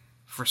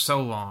for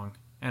so long.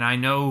 And I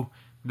know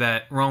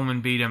that Roman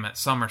beat him at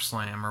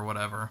SummerSlam or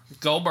whatever.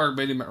 Goldberg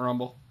beat him at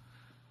Rumble.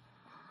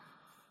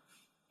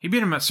 He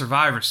beat him at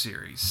Survivor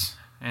Series.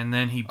 And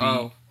then he beat...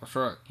 Oh, that's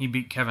right. He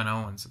beat Kevin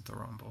Owens at the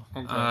Rumble.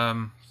 Okay.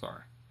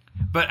 Sorry.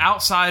 But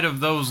outside of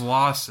those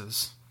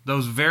losses,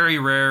 those very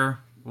rare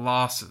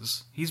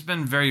losses, he's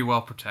been very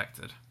well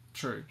protected.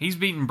 True. He's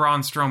beaten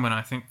Braun Strowman,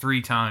 I think,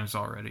 3 times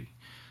already.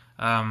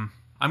 I'm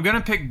going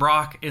to pick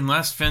Brock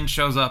unless Finn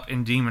shows up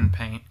in Demon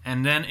Paint.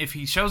 And then if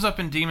he shows up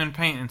in Demon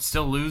Paint and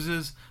still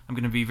loses, I'm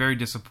going to be very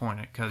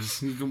disappointed.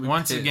 Because,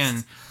 once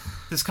again,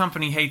 this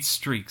company hates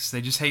streaks.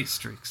 They just hate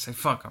streaks. They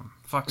fuck them.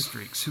 Fuck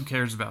streaks. Who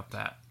cares about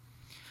that?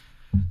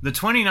 The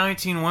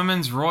 2019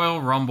 Women's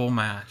Royal Rumble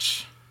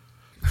match.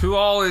 Who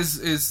all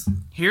is...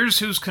 Here's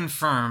who's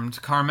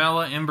confirmed.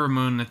 Carmella, Ember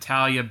Moon,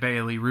 Natalya,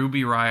 Bayley,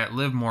 Ruby Riott,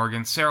 Liv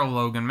Morgan, Sarah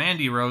Logan,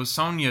 Mandy Rose,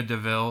 Sonya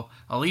Deville,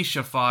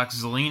 Alicia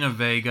Fox, Zelina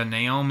Vega,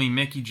 Naomi,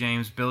 Mickie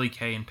James, Billie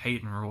Kay, and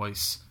Peyton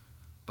Royce.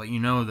 But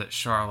you know that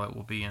Charlotte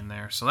will be in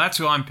there. So that's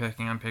who I'm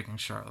picking. I'm picking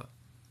Charlotte.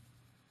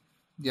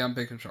 Yeah, I'm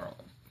picking Charlotte.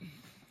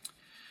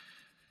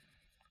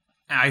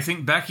 I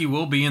think Becky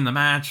will be in the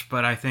match,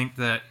 but I think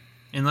that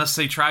unless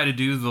they try to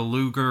do the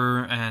Luger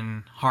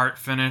and Hart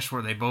finish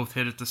where they both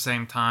hit at the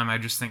same time, I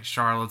just think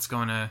Charlotte's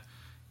going to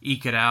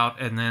eke it out,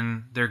 and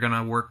then they're going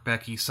to work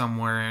Becky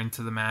somewhere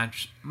into the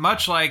match.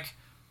 Much like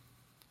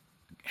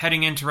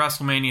heading into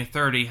WrestleMania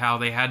 30, how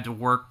they had to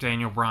work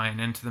Daniel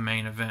Bryan into the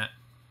main event.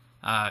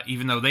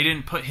 Even though they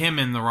didn't put him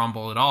in the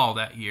Rumble at all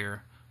that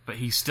year, but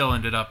he still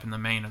ended up in the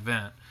main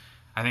event.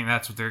 I think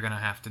that's what they're going to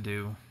have to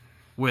do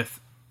with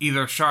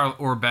either Charlotte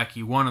or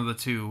Becky. One of the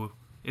two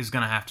is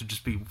going to have to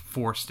just be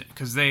forced in,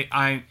 because they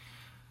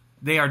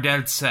are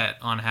dead set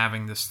on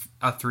having this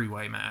a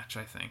 3-way match,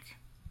 I think.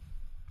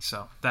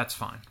 So that's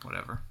fine,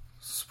 whatever.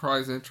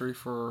 Surprise entry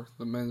for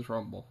the Men's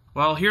Rumble.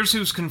 Well, here's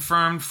who's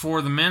confirmed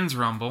for the Men's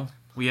Rumble.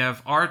 We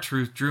have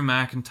R-Truth, Drew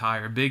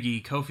McIntyre, Big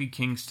E, Kofi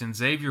Kingston,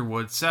 Xavier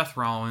Woods, Seth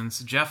Rollins,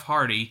 Jeff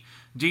Hardy,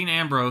 Dean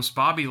Ambrose,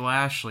 Bobby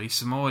Lashley,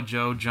 Samoa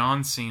Joe,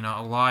 John Cena,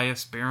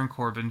 Elias, Baron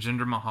Corbin,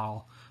 Jinder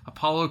Mahal,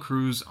 Apollo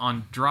Crews,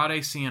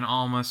 Andrade Cien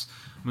Almas,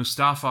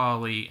 Mustafa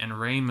Ali, and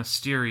Rey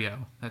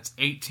Mysterio. That's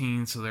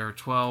 18, so there are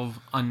 12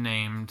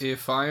 unnamed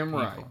If I am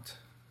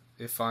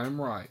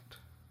people. right,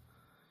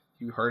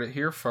 you heard it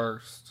here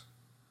first.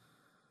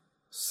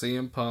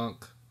 CM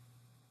Punk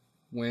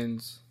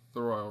wins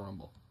the Royal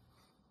Rumble.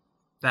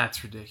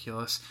 That's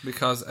ridiculous.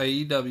 Because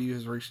AEW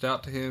has reached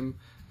out to him,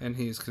 and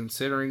he is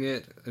considering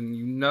it, and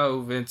you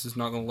know Vince is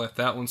not going to let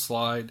that one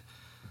slide,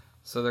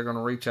 so they're going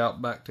to reach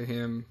out back to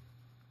him.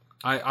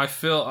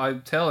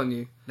 I'm telling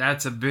you.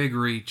 That's a big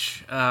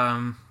reach.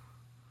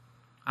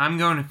 I'm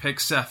going to pick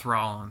Seth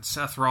Rollins.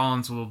 Seth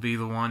Rollins will be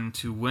the one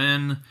to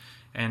win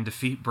and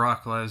defeat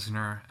Brock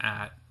Lesnar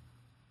at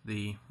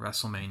the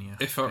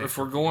WrestleMania. If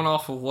we're going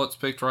off of what's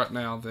picked right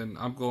now, then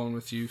I'm going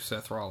with you,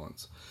 Seth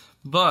Rollins.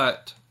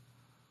 But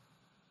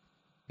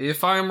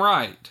if I'm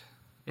right,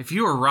 if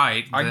you were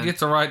right, I get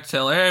the right to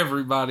tell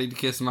everybody to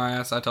kiss my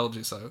ass. I told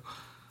you so.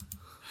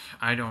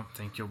 I don't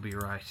think you'll be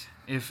right.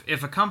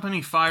 If a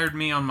company fired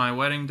me on my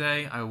wedding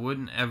day, I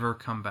wouldn't ever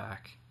come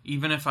back.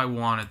 Even if I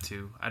wanted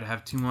to, I'd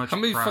have too much How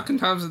many pride. fucking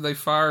times have they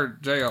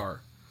fired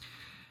JR?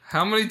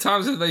 How many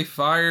times have they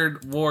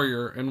fired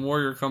Warrior and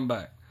Warrior come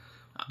back?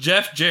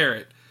 Jeff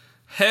Jarrett.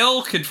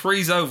 Hell could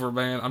freeze over,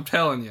 man. I'm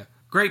telling you.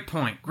 Great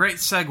point. Great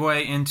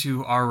segue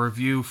into our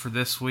review for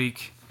this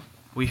week.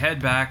 We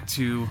head back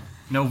to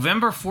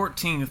November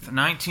 14th,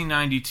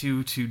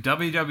 1992 to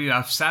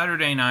WWF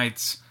Saturday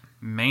Night's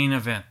main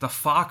event, the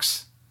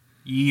Fox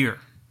year.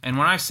 And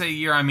when I say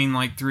year, I mean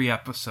like 3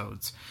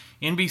 episodes.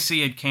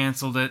 NBC had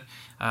canceled it.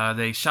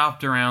 They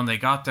shopped around. They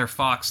got their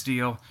Fox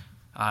deal.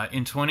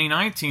 In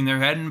 2019, they're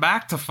heading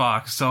back to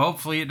Fox, so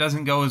hopefully it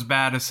doesn't go as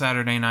bad as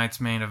Saturday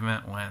Night's main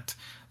event went.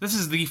 This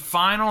is the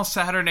final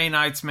Saturday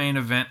Night's main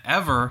event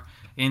ever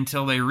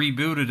until they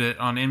rebooted it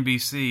on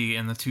NBC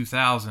in the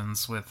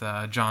 2000s with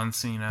John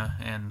Cena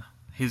and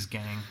his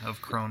gang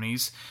of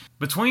cronies.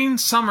 Between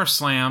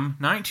SummerSlam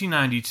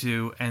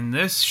 1992 and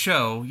this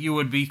show, you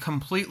would be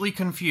completely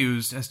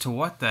confused as to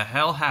what the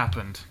hell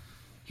happened.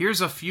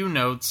 Here's a few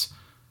notes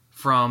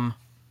from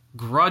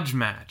Grudge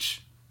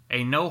Match,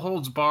 a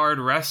no-holds-barred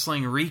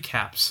wrestling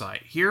recap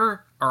site.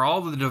 Here are all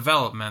the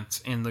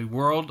developments in the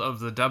world of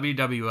the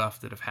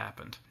WWF that have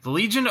happened. The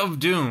Legion of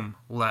Doom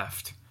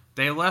left.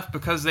 They left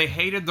because they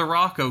hated the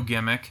Rocco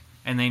gimmick,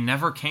 and they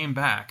never came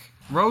back.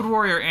 Road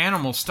Warrior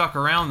Animal stuck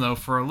around, though,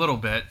 for a little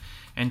bit,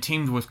 and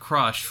teamed with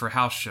Crush for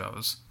house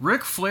shows.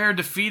 Ric Flair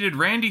defeated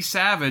Randy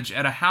Savage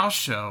at a house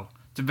show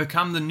to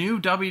become the new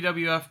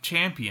WWF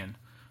champion.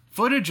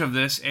 Footage of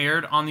this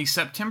aired on the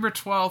September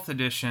 12th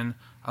edition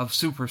of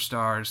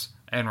Superstars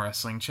and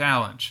Wrestling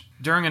Challenge.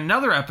 During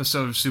another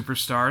episode of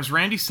Superstars,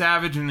 Randy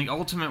Savage and the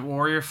Ultimate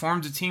Warrior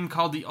formed a team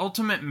called the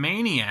Ultimate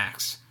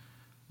Maniacs,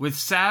 with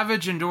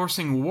Savage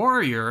endorsing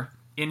Warrior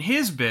in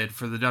his bid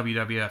for the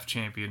WWF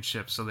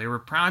Championship, so they were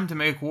primed to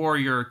make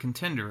Warrior a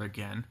contender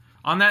again.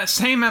 On that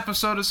same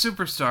episode of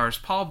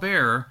Superstars, Paul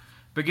Bearer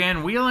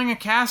began wheeling a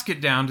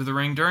casket down to the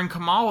ring during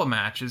Kamala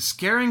matches,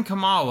 scaring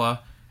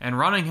Kamala and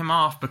running him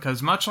off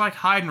because, much like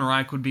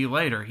Heidenreich would be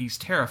later, he's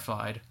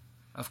terrified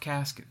of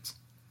caskets.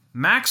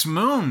 Max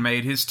Moon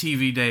made his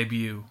TV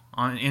debut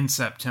in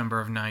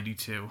September of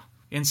 92.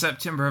 In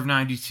September of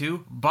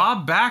 92,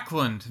 Bob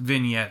Backlund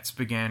vignettes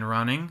began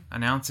running,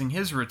 announcing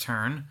his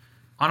return.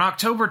 On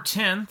October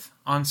 10th,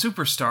 on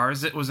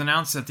Superstars, it was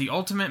announced that the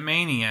Ultimate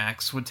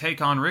Maniacs would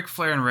take on Ric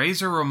Flair and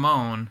Razor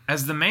Ramon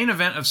as the main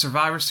event of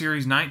Survivor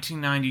Series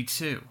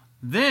 1992.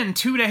 Then,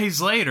 2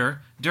 days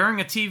later, during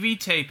a TV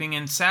taping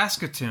in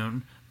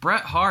Saskatoon,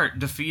 Bret Hart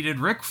defeated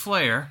Ric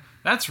Flair.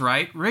 That's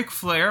right, Ric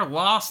Flair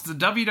lost the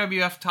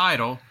WWF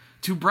title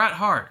to Bret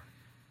Hart.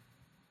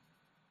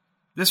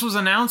 This was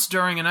announced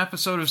during an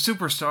episode of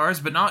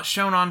Superstars, but not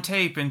shown on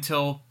tape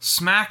until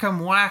Smack 'em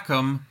Whack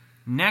 'em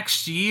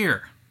next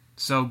year.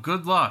 So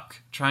good luck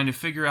trying to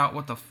figure out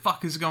what the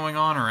fuck is going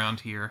on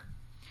around here.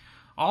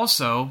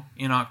 Also,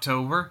 in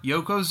October,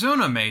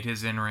 Yokozuna made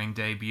his in-ring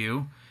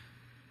debut.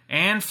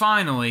 And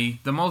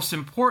finally, the most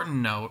important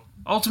note,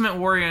 Ultimate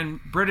Warrior and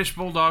British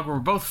Bulldog were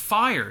both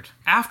fired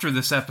after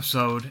this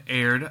episode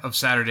aired of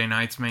Saturday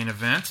Night's main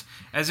event,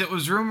 as it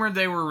was rumored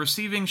they were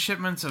receiving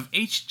shipments of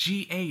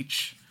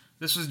HGH.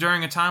 This was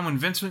during a time when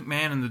Vince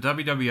McMahon and the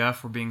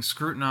WWF were being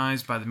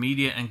scrutinized by the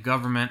media and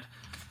government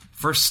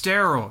for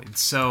steroids.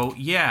 So,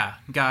 yeah,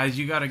 guys,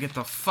 you gotta get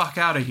the fuck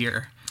out of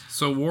here.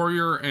 So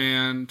Warrior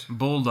and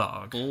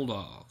Bulldog.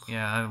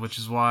 Yeah, which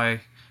is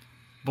why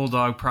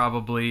Bulldog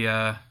probably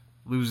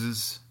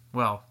loses.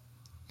 Well,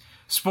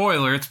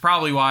 spoiler, it's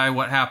probably why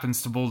what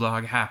happens to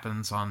Bulldog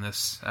happens on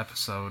this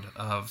episode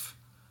of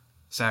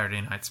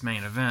Saturday Night's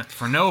main event.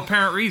 For no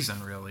apparent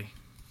reason, really.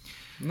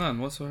 None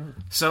whatsoever.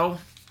 So,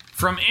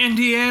 from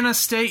Indiana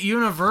State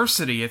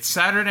University, it's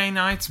Saturday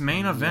Night's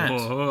main event.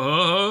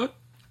 What?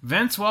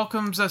 Vince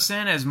welcomes us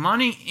in as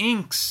Money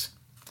Inc.'s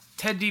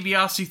Ted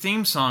DiBiase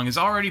theme song is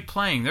already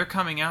playing. They're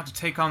coming out to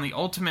take on the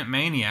Ultimate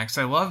Maniacs.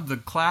 I love the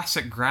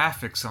classic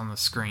graphics on the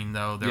screen,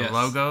 though. Their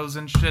logos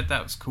and shit.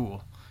 That was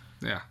cool.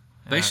 Yeah.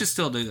 They should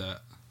still do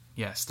that.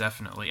 Yes,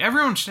 definitely.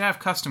 Everyone should have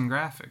custom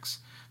graphics.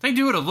 They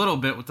do it a little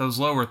bit with those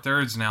lower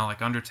thirds now,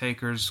 like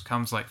Undertaker's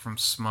comes like from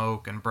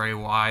smoke, and Bray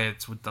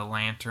Wyatt's with the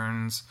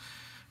lanterns,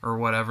 or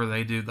whatever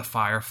they do, the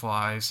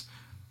fireflies.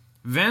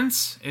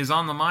 Vince is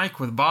on the mic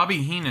with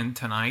Bobby Heenan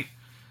tonight.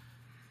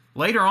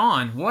 Later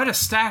on, what a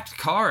stacked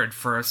card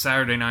for a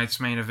Saturday Night's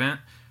main event.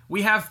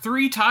 We have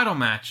 3 title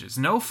matches.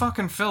 No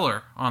fucking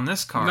filler on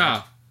this card.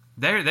 No.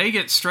 They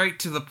get straight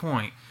to the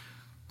point.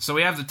 So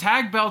we have the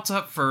tag belts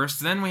up first,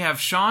 then we have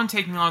Shawn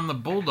taking on the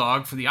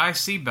Bulldog for the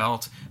IC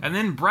belt, and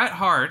then Bret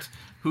Hart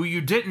who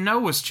you didn't know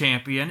was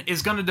champion,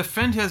 is going to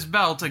defend his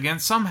belt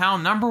against somehow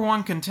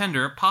 #1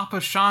 contender Papa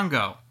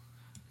Shango.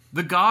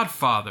 The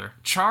Godfather,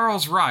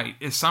 Charles Wright,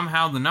 is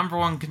somehow the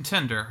 #1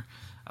 contender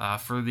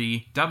for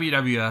the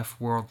WWF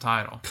World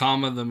Title.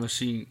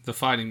 The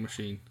fighting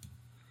machine.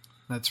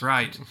 That's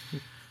right.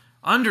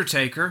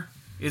 Undertaker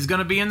is going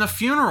to be in the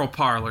funeral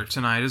parlor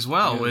tonight as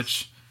well,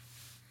 which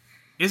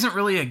isn't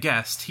really a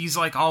guest. He's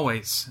like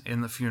always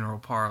in the funeral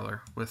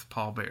parlor with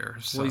Paul Bearer.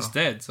 So. Well, he's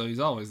dead, so he's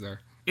always there.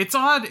 It's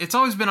odd. It's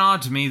always been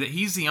odd to me that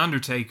he's the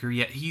Undertaker,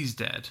 yet he's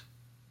dead.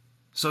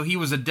 So he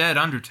was a dead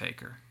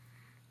Undertaker.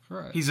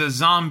 Correct. He's a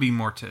zombie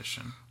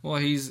mortician. Well,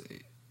 he's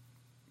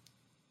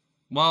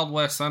Wild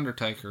West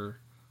Undertaker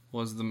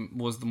was the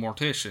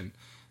mortician,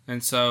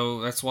 and so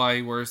that's why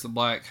he wears the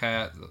black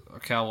hat, the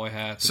cowboy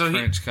hat, the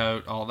trench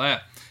coat, all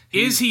that.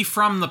 Is he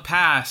from the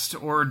past,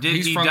 or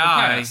did he from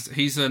die? The past.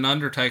 He's an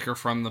Undertaker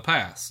from the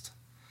past.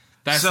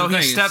 That's so the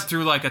thing. He stepped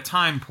through like a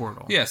time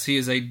portal. Yes, he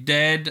is a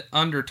dead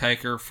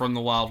Undertaker from the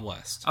Wild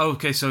West.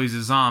 Okay, so he's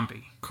a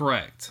zombie.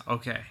 Correct.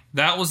 Okay.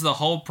 That was the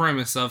whole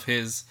premise of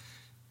his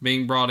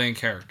being brought in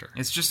character.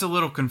 It's just a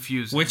little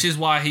confusing. Which is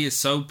why he is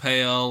so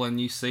pale, and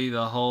you see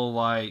the whole,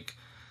 like,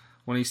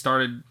 when he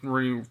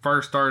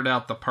first started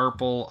out, the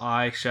purple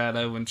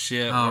eyeshadow and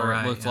shit, where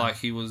it looked like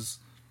he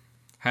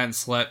hadn't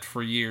slept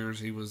for years.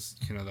 He was,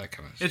 that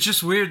kind of shit. It's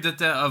just weird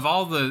that of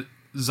all the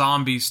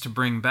zombies to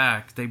bring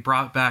back, they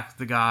brought back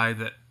the guy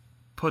that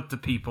put the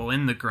people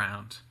in the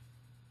ground.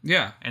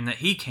 Yeah. And that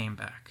he came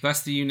back.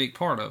 That's the unique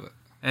part of it.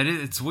 And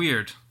it's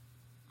weird.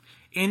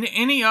 In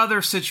any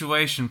other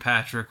situation,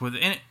 Patrick,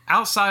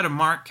 outside of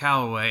Mark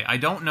Calloway, I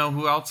don't know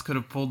who else could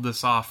have pulled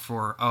this off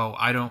for,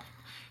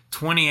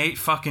 28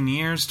 fucking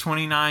years,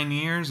 29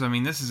 years? I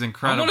mean, this is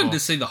incredible. I wanted to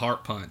see the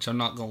heart punch, I'm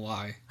not gonna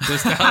lie.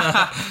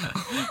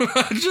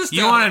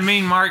 You wanted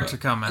Mean Mark to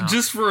come out.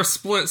 Just for a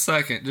split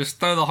second, just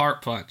throw the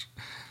heart punch.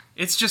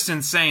 It's just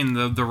insane,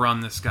 the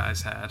run this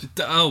guy's had.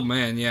 Oh,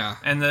 man, yeah.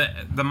 And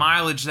the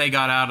mileage they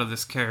got out of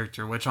this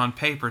character, which on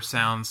paper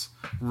sounds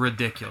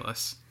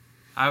ridiculous.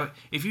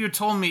 If you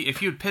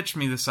had pitched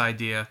me this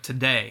idea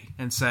today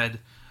and said,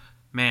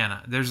 man,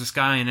 there's this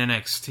guy in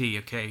NXT,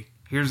 okay,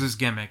 here's his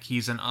gimmick.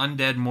 He's an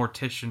undead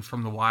mortician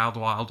from the Wild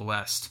Wild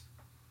West.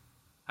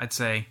 I'd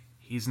say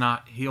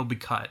he'll be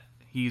cut.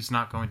 He's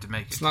not going to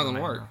make it. It's not going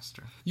to work.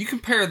 Roster. You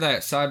compare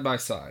that side by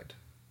side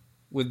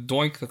with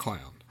Doink the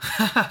Clown.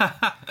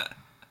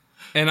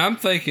 And I'm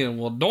thinking,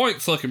 well,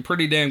 Doink's looking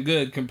pretty damn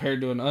good compared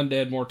to an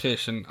undead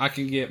mortician. I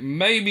can get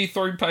maybe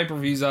 3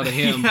 pay-per-views out of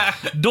him. Yeah.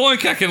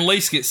 Doink, I can at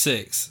least get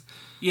 6.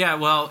 Yeah,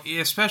 well,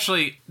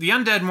 especially the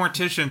undead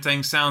mortician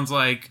thing sounds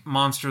like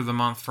Monster of the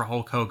Month for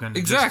Hulk Hogan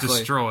to just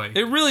destroy.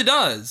 It really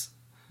does.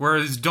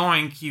 Whereas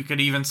Doink, you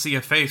could even see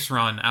a face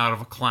run out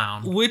of a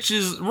clown. Which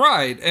is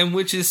right, and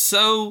which is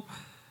so,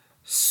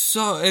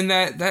 and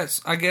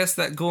that's, I guess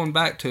that going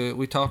back to it,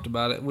 we talked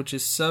about it, which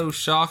is so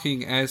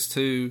shocking as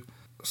to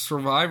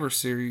Survivor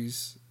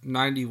Series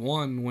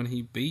 91 when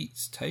he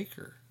beats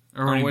Taker.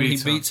 Or when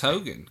he beats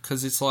Hogan.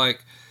 Because it's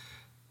like,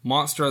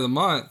 Monster of the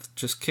Month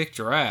just kicked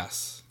your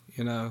ass,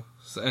 Well,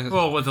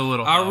 with a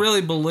little help. I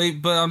really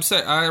believe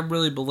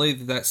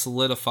that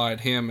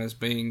solidified him as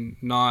being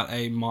not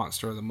a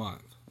Monster of the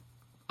Month.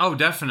 Oh,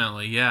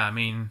 definitely, yeah. I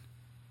mean,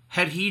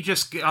 had he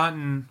just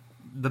gotten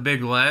the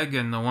big leg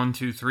and the 1,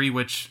 2, 3,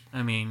 which,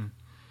 I mean...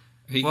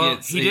 He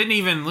didn't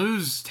even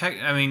lose.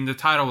 The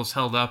title was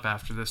held up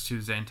after this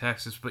Tuesday in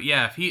Texas. But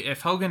yeah,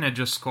 if Hogan had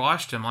just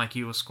squashed him like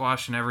he was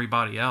squashing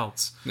everybody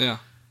else, then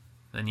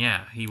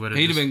he would have.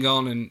 He'd have been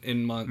gone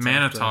in months.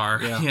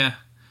 Manitar, yeah.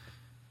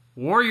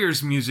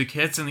 Warriors music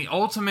hits and the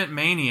Ultimate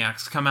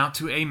Maniacs come out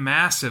to a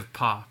massive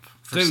pop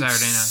for Saturday night.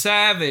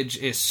 Savage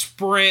is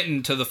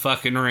sprinting to the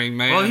fucking ring,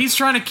 man. Well, he's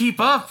trying to keep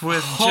up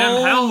with Jim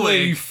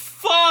Hellwig.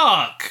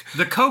 Fuck!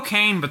 The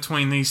cocaine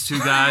between these two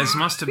guys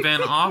must have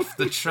been off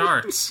the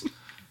charts.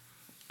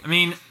 I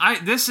mean,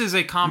 this is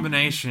a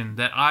combination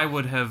that I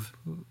would have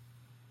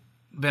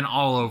been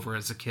all over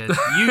as a kid.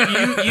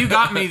 You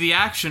got me the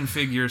action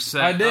figure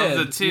set of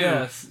the two,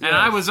 yes. And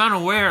I was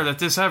unaware that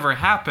this ever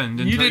happened.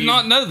 You did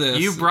not know this.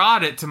 You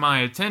brought it to my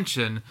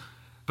attention,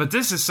 but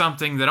this is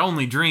something that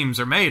only dreams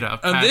are made of.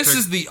 And this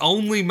is the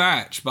only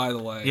match, by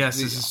the way. Yes,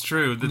 this is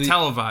true. The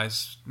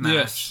televised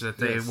match that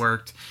they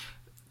worked.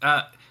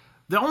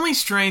 The only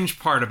strange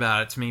part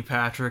about it to me,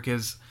 Patrick,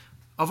 is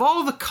of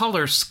all the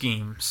color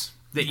schemes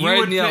that you red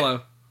would and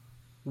yellow.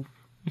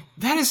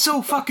 That is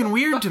so fucking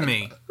weird to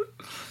me.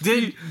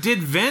 Did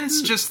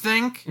Vince just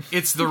think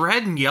it's the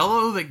red and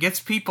yellow that gets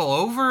people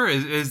over?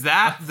 Is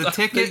that the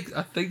ticket?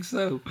 I think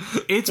so.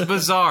 It's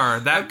bizarre,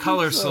 that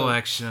color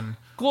selection.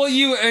 Well,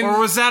 or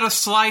was that a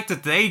slight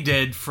that they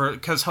did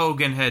because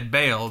Hogan had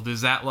bailed?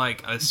 Is that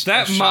like a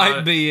that a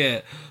might be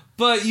it?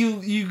 But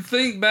you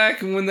think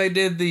back when they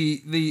did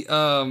the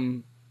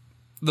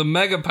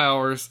Mega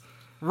Powers,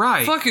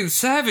 right? Fucking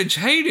Savage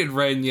hated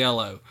red and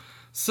yellow.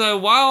 So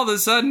why all of a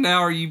sudden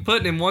now are you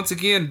putting him once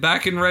again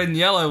back in red and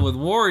yellow with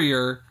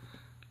Warrior?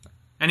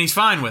 And he's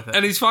fine with it.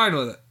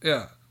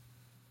 Yeah.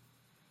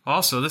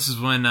 Also, this is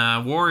when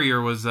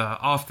Warrior was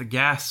off the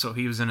gas, so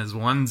he was in his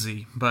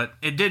onesie. But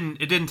it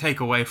didn't take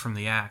away from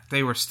the act.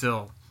 They were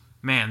still,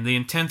 man, the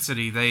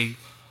intensity.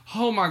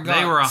 Oh my God,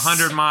 they were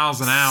 100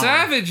 miles an hour.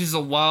 Savage is a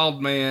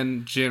wild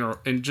man,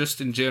 in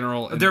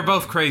general. They're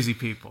both crazy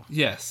people.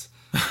 Yes,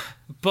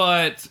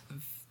 but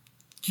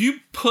you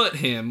put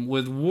him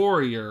with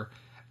Warrior,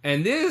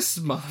 and this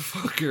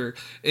motherfucker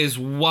is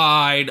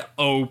wide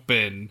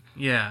open.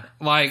 Yeah,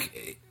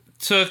 like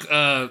took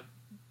a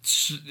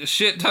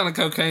shit ton of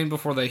cocaine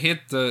before they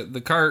hit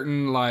the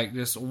curtain, like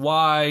just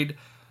wide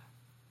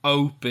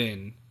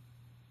open.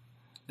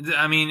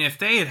 I mean, if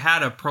they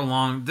had a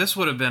prolonged, this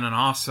would have been an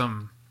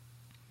awesome,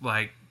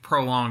 like,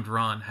 prolonged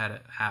run had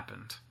it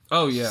happened.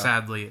 Oh yeah.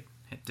 Sadly,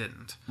 it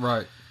didn't.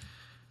 Right.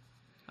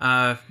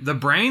 The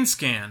brain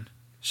scan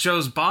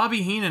shows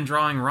Bobby Heenan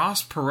drawing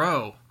Ross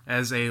Perot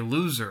as a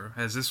loser,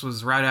 as this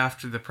was right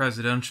after the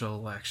presidential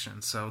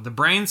election. So the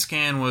brain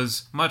scan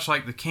was much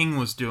like the King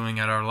was doing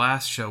at our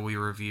last show we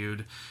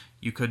reviewed.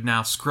 You could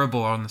now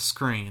scribble on the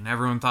screen.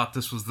 Everyone thought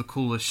this was the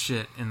coolest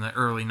shit in the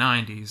early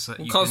 90s.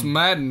 Because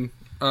Madden...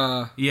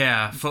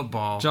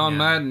 football. John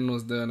Madden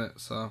was doing it,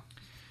 so...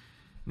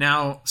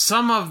 Now,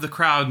 some of the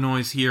crowd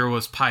noise here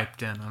was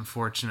piped in,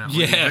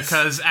 unfortunately. Yes.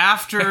 Because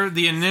after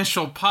the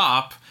initial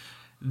pop,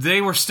 they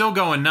were still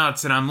going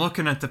nuts, and I'm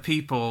looking at the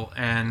people,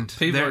 and...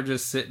 People are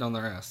just sitting on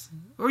their ass.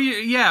 Or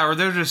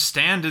they're just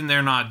standing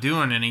there not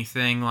doing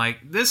anything.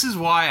 Like, this is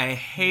why I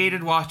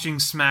hated watching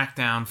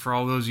SmackDown for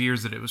all those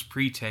years that it was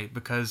pre-taped,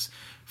 because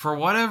for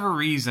whatever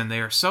reason, they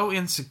are so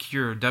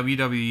insecure,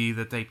 WWE,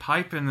 that they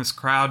pipe in this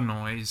crowd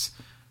noise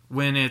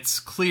when it's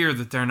clear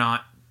that they're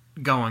not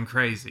going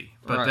crazy.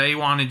 But right. They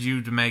wanted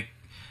you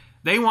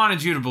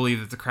to believe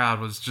that the crowd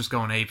was just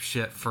going ape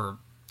shit for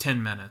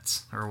 10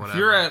 minutes or whatever. If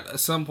you're at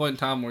some point in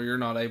time where you're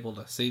not able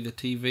to see the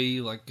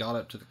TV, like got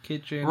up to the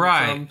kitchen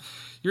right. or something,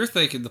 you're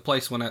thinking the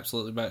place went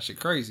absolutely batshit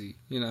crazy,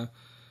 you know.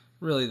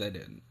 Really, they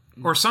didn't.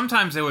 Or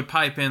sometimes they would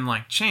pipe in,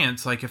 like,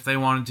 chants, like if they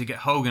wanted to get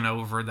Hogan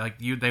over, like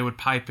they would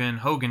pipe in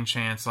Hogan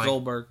chants. Like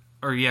Goldberg.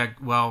 Or,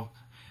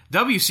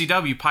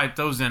 WCW piped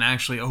those in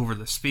actually over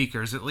the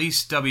speakers. At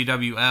least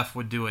WWF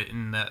would do it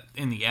in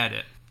the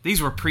edit.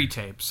 These were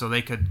pre-taped, so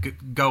they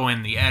could go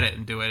in the edit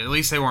and do it. At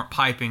least they weren't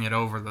piping it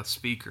over the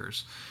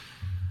speakers.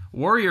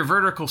 Warrior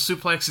vertical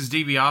suplexes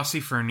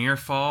DiBiase for a near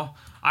fall.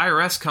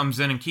 IRS comes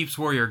in and keeps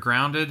Warrior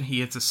grounded. He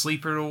hits a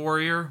sleeper to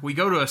Warrior. We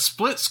go to a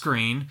split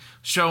screen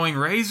showing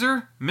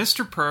Razor,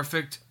 Mr.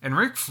 Perfect, and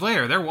Ric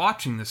Flair. They're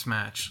watching this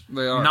match.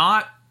 They are.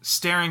 Not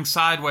staring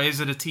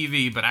sideways at a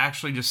TV, but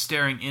actually just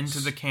staring into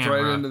the camera.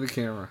 Straight into the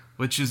camera.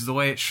 Which is the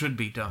way it should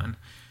be done.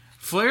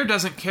 Flair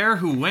doesn't care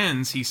who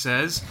wins, he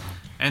says.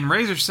 And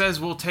Razor says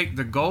we'll take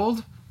the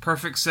gold.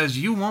 Perfect says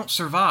you won't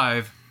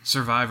survive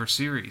Survivor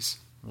Series.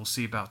 We'll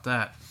see about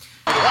that.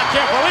 I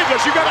can't believe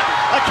this. You got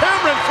a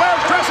camera in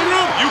Flair's dressing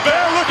room. You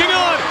better looking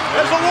on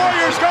as the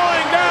Warrior's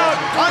going down.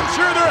 I'm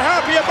sure they're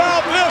happy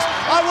about this.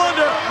 I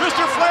wonder,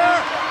 Mr.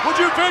 Flair,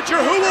 would you venture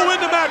who will win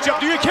the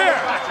matchup? Do you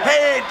care?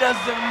 Hey, it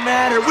doesn't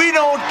matter. We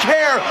don't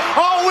care.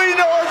 All we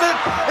know is that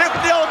if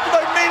the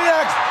Ultimate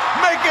Maniacs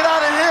make it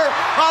out of here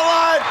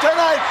alive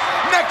tonight,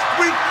 next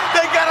week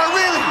they gotta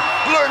really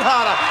learn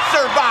how to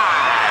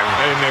survive.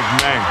 Hey,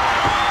 McMahon.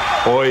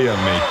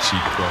 Óyeme,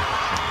 chico.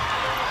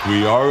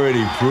 We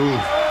already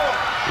proved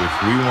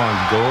if we want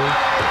gold,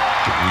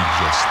 we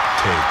just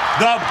take.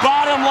 The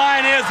bottom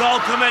line is,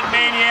 Ultimate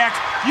Maniacs,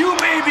 you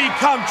may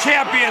become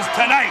champions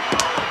tonight,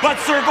 but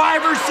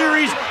Survivor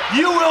Series,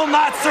 you will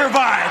not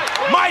survive.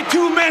 My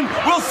two men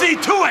will see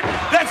to it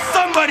that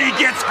somebody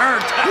gets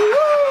hurt.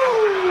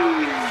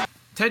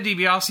 Ted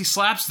DiBiase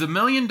slaps the $1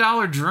 Million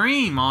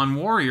Dream on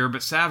Warrior,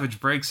 but Savage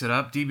breaks it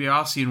up.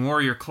 DiBiase and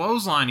Warrior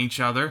clothesline each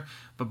other,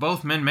 but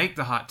both men make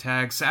the hot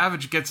tag.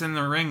 Savage gets in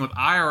the ring with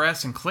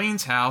IRS and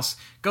cleans house,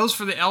 goes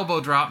for the elbow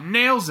drop,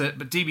 nails it,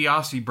 but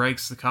DiBiase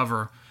breaks the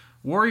cover.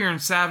 Warrior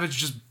and Savage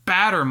just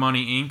batter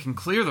Money Inc. and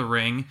clear the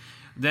ring.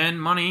 Then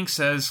Money Inc.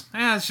 says,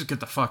 let's just get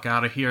the fuck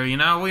out of here. You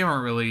know, we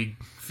weren't really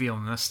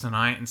feeling this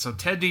tonight. And so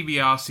Ted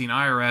DiBiase and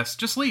IRS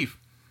just leave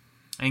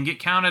and get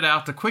counted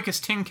out. The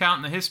quickest 10 count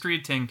in the history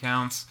of 10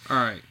 counts. All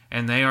right.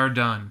 And they are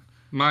done.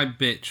 My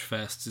bitch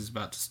fest is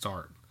about to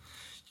start.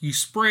 You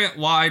sprint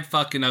wide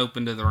fucking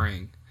open to the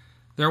ring.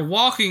 They're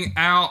walking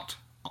out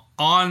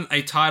on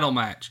a title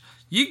match.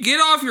 You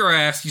get off your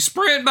ass, you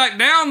sprint back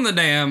down the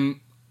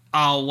damn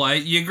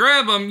aisleway, you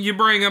grab them, you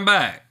bring them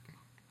back.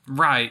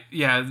 Right,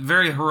 yeah,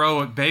 very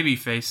heroic baby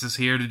faces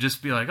here to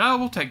just be like, oh,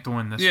 we'll take the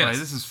win this way,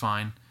 this is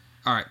fine.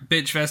 Alright,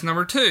 bitch fest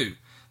number 2.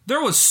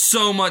 There was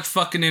so much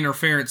fucking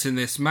interference in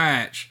this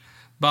match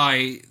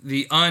by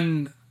the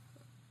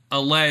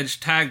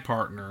unalleged tag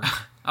partner.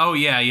 Oh,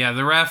 yeah,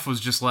 the ref was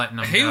just letting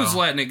them go. He was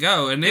letting it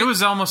go. And it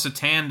was almost a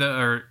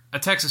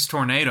Texas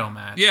Tornado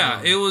match.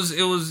 Yeah, really.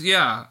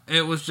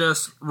 It was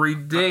just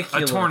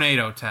ridiculous. A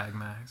tornado tag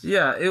match.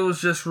 Yeah, it was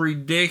just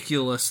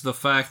ridiculous, the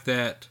fact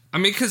that... I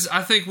mean, because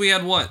I think we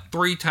had,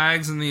 3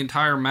 tags in the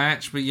entire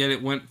match, but yet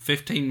it went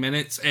 15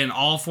 minutes, and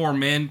all 4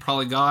 men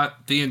probably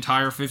got the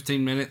entire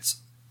 15 minutes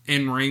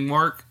in ring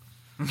work.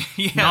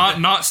 Yeah,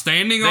 not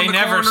standing on the they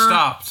corner. never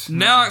stopped.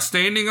 Not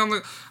standing on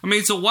the... I mean,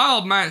 it's a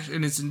wild match,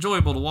 and it's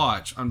enjoyable to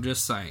watch. I'm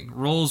just saying.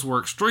 Rules were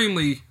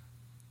extremely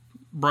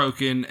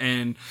broken,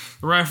 and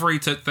the referee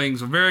took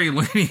things very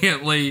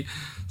leniently,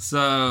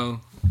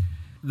 so...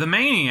 The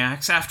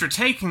Maniacs, after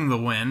taking the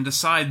win,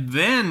 decide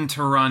then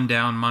to run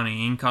down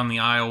Money Inc. on the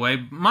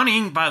aisleway. Money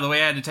Inc., by the way,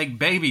 had to take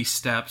baby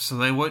steps so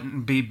they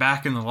wouldn't be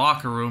back in the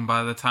locker room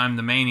by the time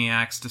the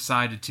Maniacs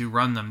decided to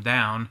run them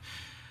down.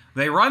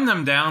 They run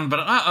them down,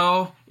 but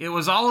it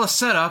was all a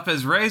setup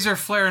as Razor,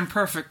 Flair, and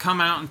Perfect come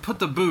out and put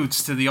the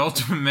boots to the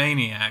Ultimate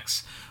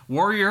Maniacs.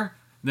 Warrior,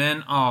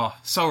 then,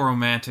 so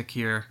romantic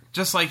here,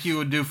 just like you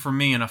would do for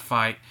me in a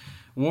fight.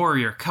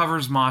 Warrior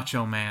covers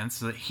Macho Man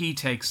so that he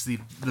takes the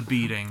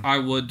beating. I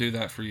would do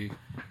that for you.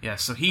 Yeah,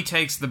 so he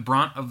takes the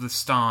brunt of the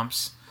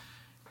stomps,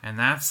 and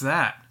that's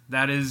that.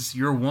 That is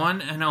your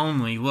one and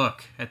only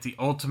look at the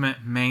Ultimate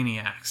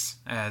Maniacs.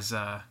 As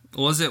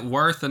Was it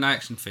worth an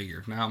action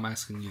figure? Now I'm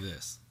asking you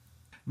this.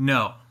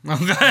 No.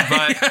 Okay.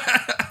 But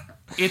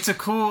it's a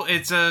cool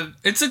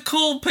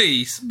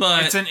piece,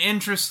 but it's an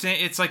interesting,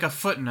 it's like a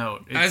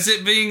footnote. As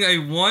it being a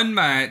one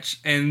match,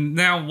 and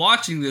now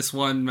watching this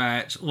one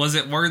match, was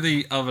it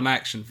worthy of an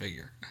action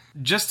figure?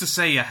 Just to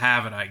say you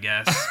have it, I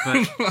guess,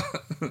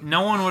 but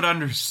no one would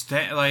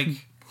understand, like,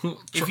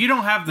 if you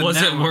don't have the Was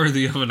network, it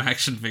worthy of an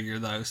action figure,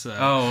 though? So.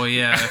 Oh,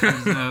 yeah.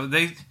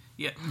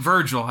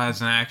 Virgil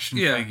has an action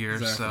figure,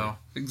 exactly. So.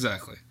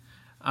 Exactly.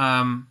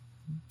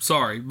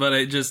 Sorry, but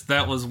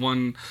that was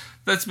one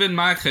that's been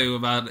my coup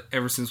about it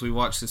ever since we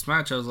watched this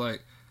match. I was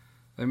like,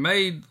 they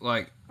made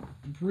like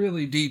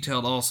really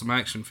detailed, awesome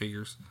action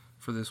figures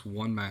for this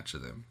one match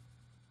of them.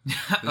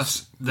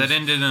 That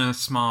ended in a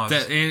small.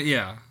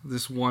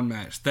 This one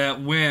match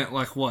that went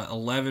like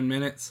 11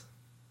 minutes.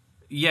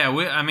 Yeah,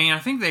 I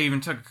think they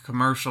even took a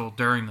commercial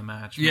during the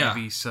match.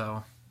 Maybe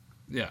so.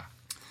 Yeah.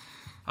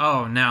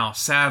 Oh, now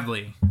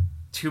sadly,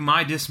 to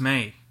my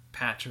dismay,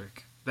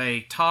 Patrick.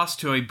 They tossed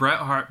to a Bret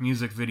Hart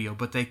music video,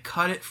 but they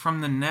cut it from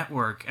the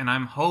network, and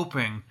I'm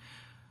hoping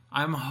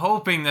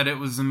that it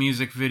was the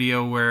music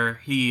video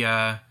where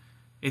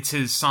it's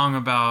his song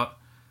about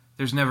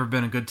there's never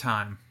been a good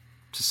time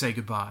to say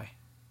goodbye.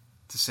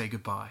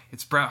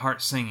 It's Bret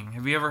Hart singing.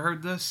 Have you ever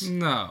heard this?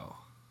 No.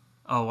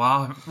 Oh,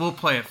 well, we'll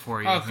play it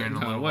for you. Okay, here in a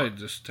little wait,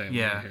 just stand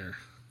right here.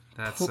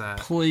 That's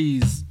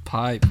Please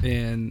pipe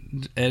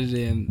and edit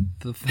in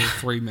the full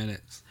 3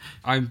 minutes.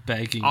 I'm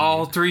begging.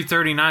 All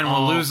 339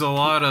 will lose a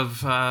lot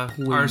of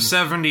our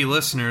 70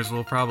 listeners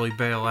will probably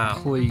bail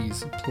out.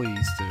 Please do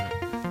it.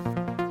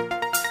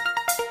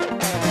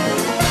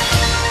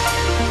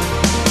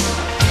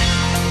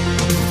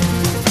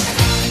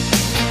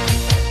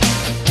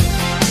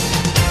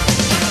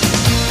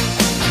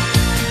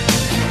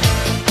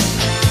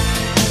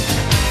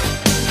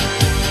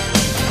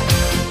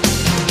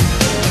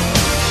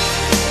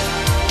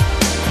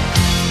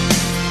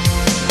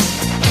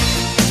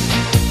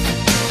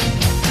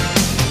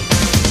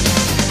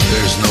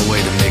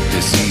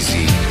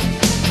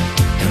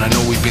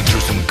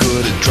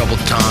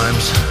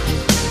 Times.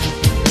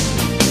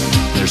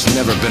 There's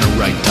never been a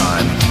right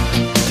time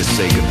to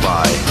say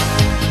goodbye.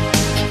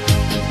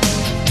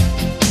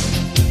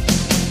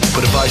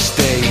 But if I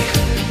stay,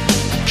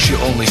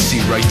 she'll only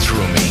see right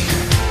through me.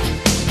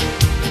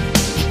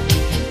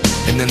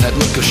 And then that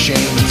look of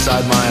shame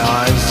inside my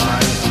eyes.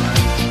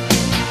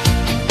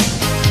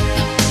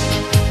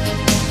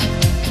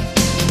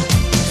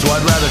 So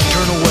I'd rather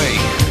turn away,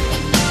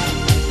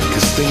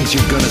 'cause things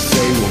you're gonna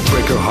say will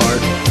break her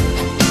heart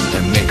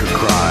and make her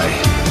cry.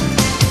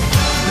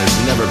 There's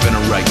never been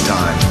a right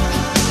time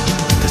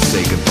to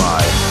say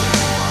goodbye.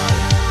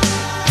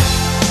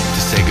 To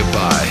say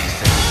goodbye.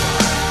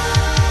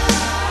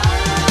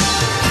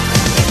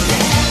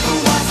 There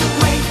was a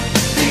way,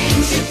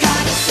 things you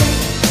gotta say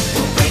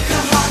will break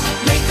her heart,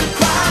 make her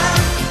cry.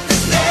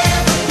 There's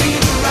never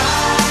been a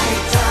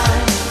right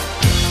time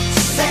to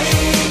say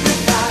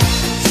goodbye,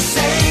 to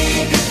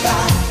say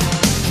goodbye.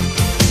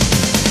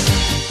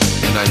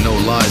 And I know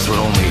lies would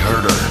only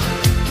hurt her.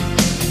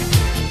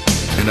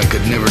 And I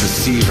could never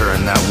deceive her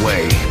in that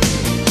way.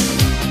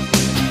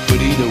 But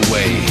either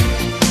way,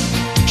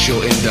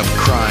 she'll end up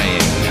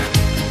crying.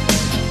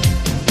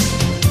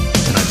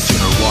 And I'd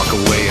sooner walk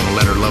away and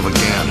let her love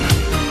again.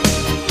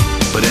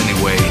 But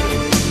anyway,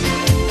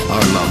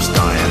 our love's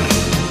dying.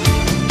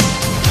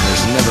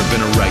 There's never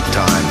been a right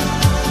time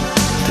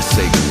to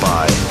say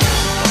goodbye.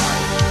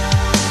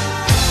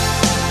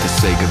 To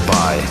say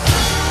goodbye.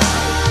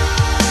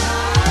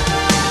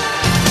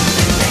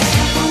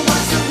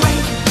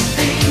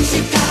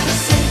 You gotta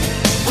say,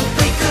 will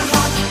break her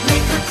heart,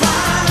 make her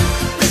cry.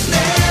 There's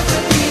never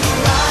been a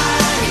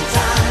right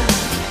time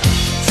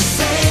to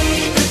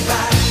say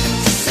goodbye,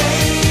 to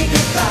say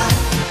goodbye.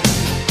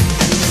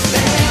 And there's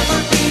never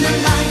been a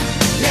night,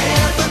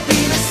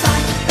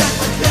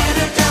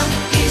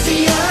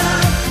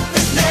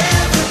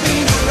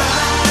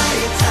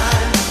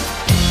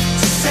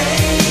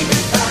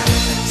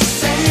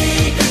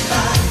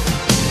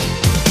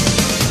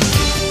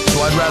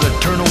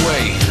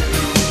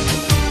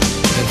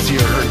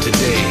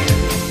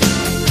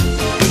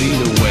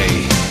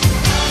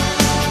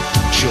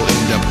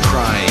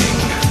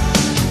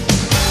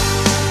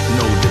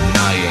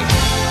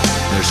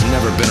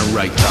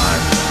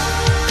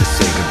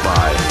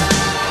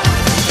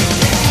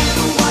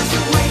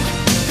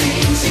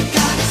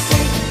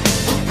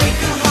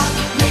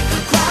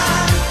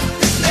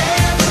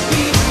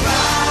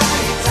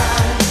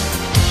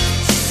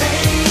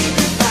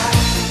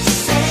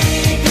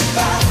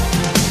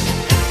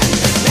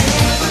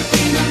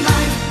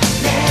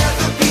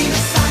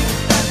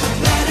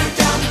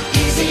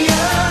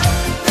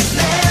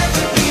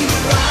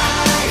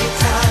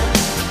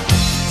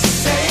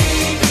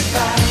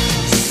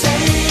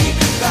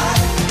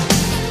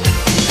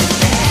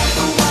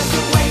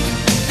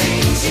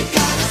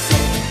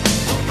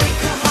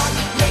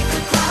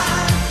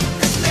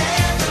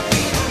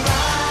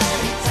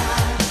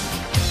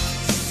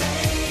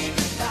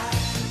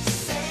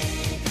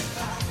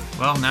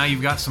 now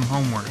you've got some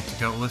homework to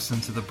go listen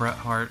to the Bret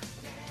Hart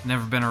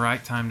Never Been a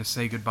Right Time to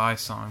Say Goodbye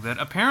song that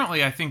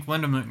apparently I think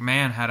Linda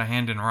McMahon had a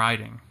hand in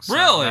writing. So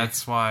really?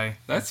 That's why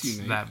that's it's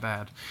unique. that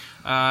bad.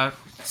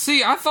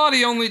 See, I thought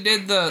he only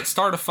did the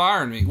Start a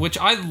Fire in Me, which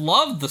I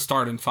loved the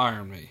Start and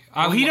Fire in Me.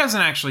 Well, he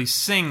doesn't actually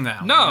sing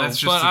that one. No, That's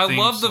just but the I theme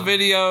love the song.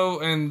 video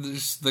and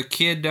the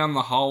kid down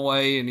the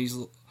hallway, and he's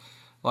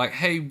like,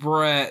 "Hey,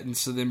 Brett," and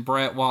so then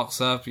Brett walks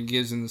up and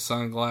gives him the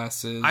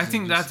sunglasses. I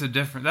think that's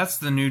that's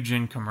the New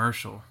Gen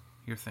commercial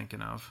you're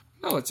thinking of.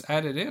 No, it's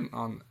added in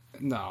on...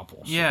 No,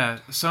 bullshit. Yeah,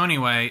 so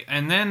anyway,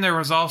 and then there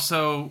was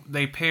also,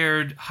 they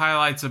paired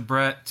highlights of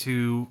Brett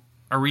to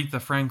Aretha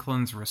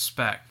Franklin's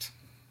Respect.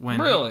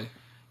 Really?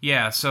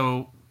 Yeah,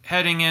 so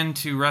heading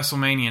into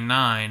WrestleMania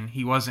 9,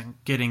 he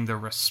wasn't getting the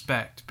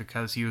respect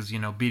because he was,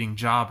 beating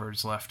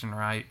jobbers left and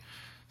right.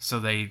 So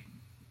they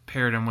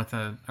paired him with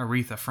a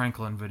Aretha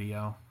Franklin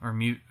video, or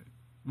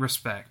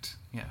Respect.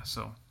 Yeah,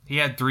 so he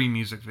had 3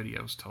 music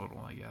videos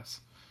total, I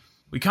guess.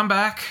 We come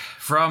back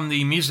from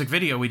the music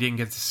video we didn't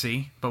get to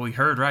see, but we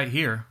heard right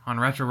here on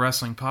Retro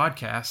Wrestling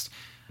Podcast.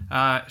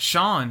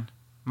 Shawn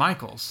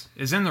Michaels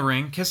is in the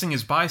ring kissing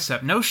his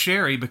bicep. No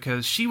Sherry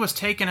because she was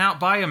taken out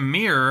by a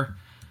mirror.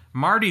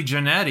 Marty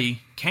Jannetty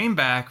came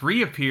back,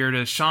 reappeared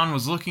as Shawn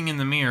was looking in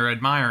the mirror,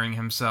 admiring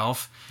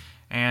himself,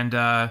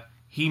 and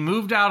he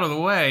moved out of the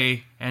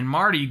way, and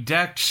Marty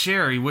decked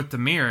Sherry with the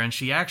mirror, and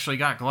she actually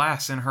got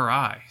glass in her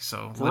eye.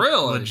 So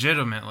really?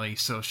 Legitimately,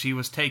 so she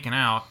was taken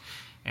out.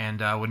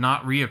 And would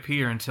not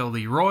reappear until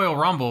the Royal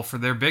Rumble for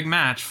their big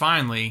match,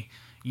 finally.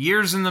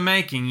 Years in the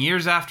making,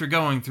 years after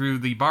going through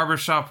the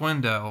barbershop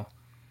window,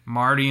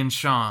 Marty and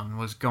Shawn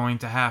was going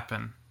to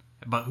happen.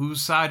 But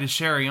whose side is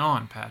Sherry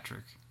on,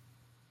 Patrick?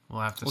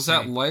 We'll have to see. Was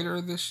that later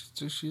this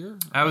year?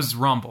 That was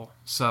Rumble,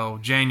 so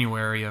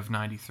January of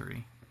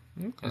 93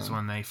 Okay. is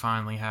when they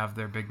finally have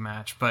their big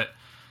match. But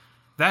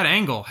that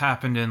angle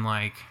happened in,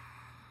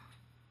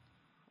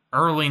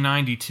 early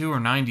 92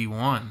 or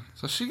 91.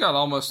 So she got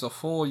almost a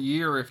full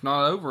year, if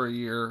not over a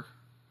year,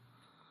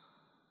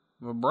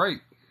 of a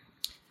break.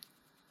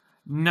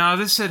 No,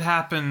 this had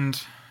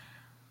happened...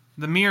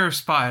 The mirror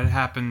spot had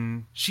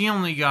happened... She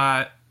only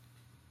got,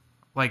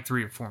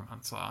 3 or 4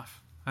 months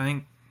off. I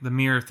think the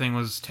mirror thing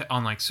was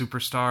on,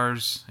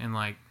 Superstars in,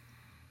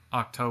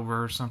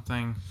 October or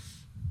something.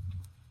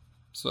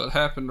 So it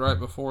happened right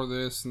before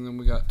this, and then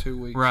we got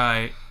 2 weeks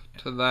right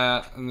to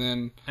that,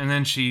 and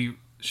then she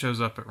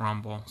shows up at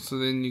Rumble. So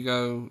then you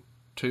go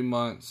 2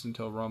 months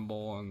until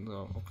Rumble, and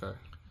okay.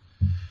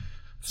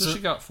 So she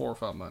got 4 or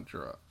 5 months.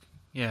 You're up.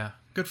 Yeah,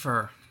 good for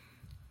her.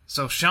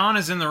 So Shawn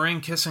is in the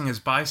ring kissing his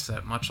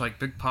bicep, much like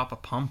Big Papa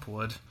Pump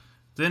would.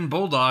 Then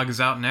Bulldog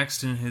is out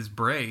next in his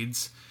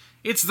braids.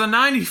 It's the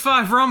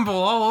 95 Rumble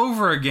all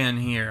over again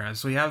here,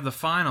 as we have the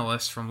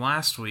finalists from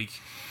last week.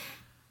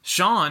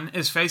 Shawn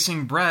is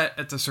facing Brett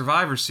at the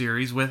Survivor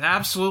Series with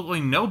absolutely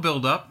no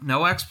build-up,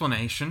 no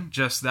explanation,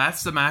 just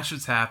that's the match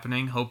that's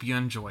happening, hope you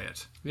enjoy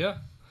it. Yeah.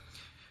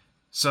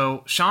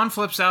 So, Shawn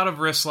flips out of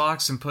wrist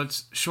locks and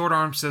puts short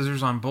arm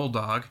scissors on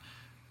Bulldog.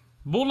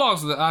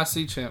 Bulldog's the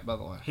IC champ, by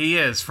the way. He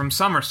is, from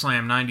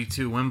SummerSlam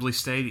 92, Wembley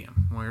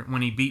Stadium,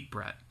 when he beat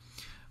Brett.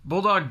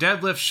 Bulldog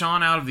deadlifts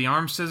Shawn out of the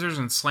arm scissors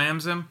and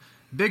slams him.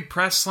 Big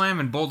press slam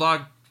and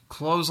Bulldog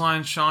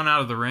clotheslines Shawn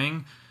out of the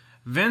ring.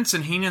 Vince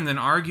and Heenan then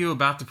argue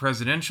about the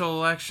presidential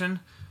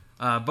election.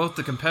 Both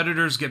the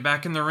competitors get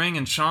back in the ring,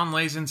 and Shawn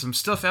lays in some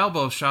stiff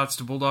elbow shots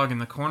to Bulldog in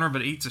the corner,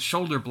 but eats a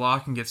shoulder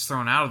block and gets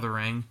thrown out of the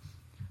ring.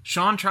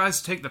 Shawn tries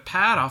to take the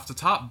pad off the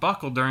top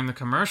buckle during the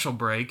commercial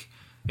break.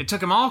 It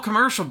took him all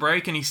commercial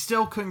break, and he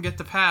still couldn't get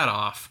the pad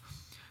off.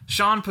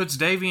 Shawn puts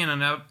Davey in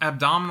an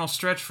abdominal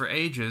stretch for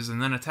ages,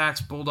 and then attacks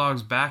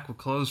Bulldog's back with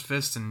closed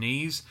fists and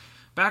knees.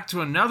 Back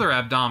to another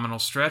abdominal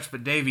stretch,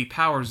 but Davey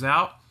powers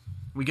out.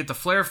 We get the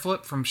flare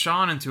flip from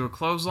Shawn into a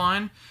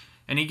clothesline,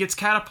 and he gets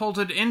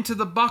catapulted into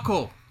the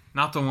buckle.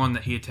 Not the one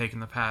that he had taken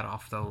the pad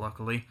off, though,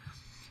 luckily.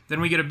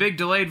 Then we get a big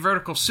delayed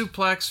vertical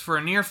suplex for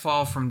a near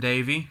fall from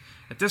Davey.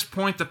 At this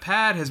point, the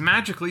pad has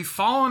magically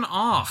fallen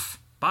off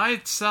by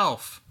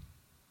itself.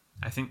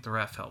 I think the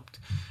ref helped.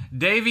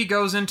 Davey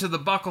goes into the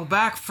buckle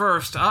back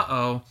first.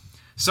 Uh-oh.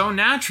 So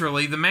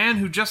naturally, the man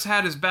who just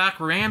had his back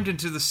rammed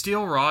into the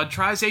steel rod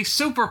tries a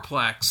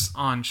superplex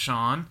on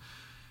Shawn,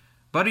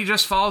 but he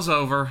just falls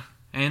over.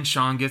 And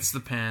Shawn gets the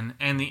pin,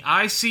 and the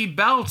IC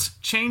belt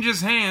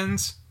changes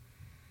hands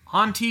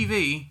on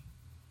TV,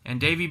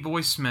 and Davey Boy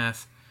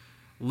Smith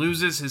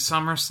loses his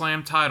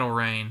SummerSlam title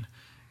reign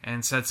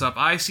and sets up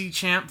IC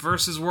Champ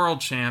versus World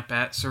Champ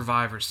at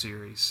Survivor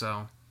Series.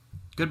 So,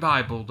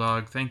 goodbye,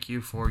 Bulldog. Thank you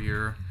for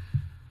your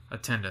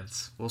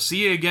attendance. We'll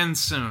see you again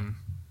soon,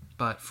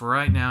 but for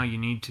right now, you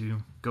need to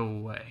go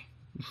away.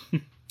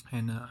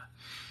 And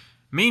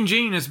Mean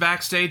Gene is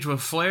backstage with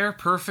Flair,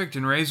 Perfect,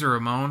 and Razor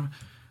Ramon.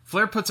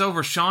 Flair puts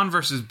over Shawn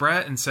versus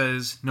Brett and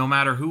says, no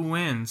matter who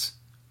wins,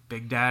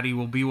 Big Daddy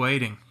will be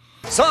waiting.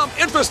 Some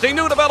interesting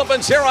new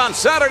developments here on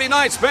Saturday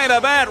night's main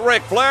event,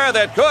 Ric Flair,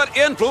 that could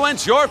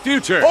influence your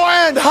future.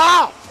 Oh, and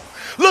how?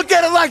 Look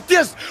at it like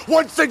this.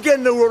 Once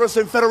again, the World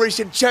Wrestling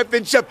Federation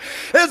Championship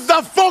is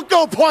the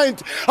focal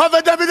point of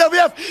the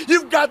WWF.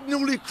 You've got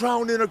newly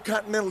crowned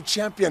Intercontinental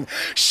Champion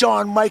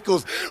Shawn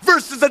Michaels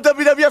versus the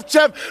WWF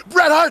champ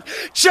Bret Hart.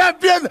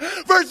 Champion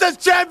versus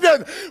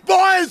champion.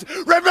 Boys,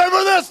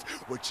 remember this.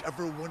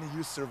 Whichever one of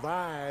you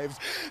survives,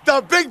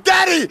 the Big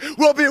Daddy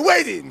will be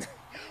waiting.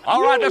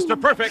 All right, Mr.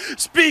 Perfect.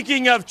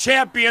 Speaking of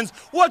champions,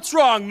 what's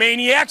wrong,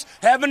 Maniacs?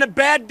 Having a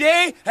bad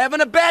day? Having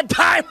a bad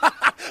time?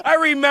 I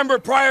remember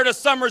prior to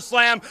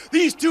SummerSlam,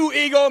 these two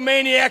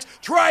egomaniacs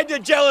tried to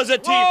gel as a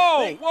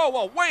team.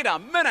 Whoa, wait a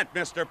minute,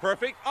 Mr.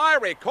 Perfect. I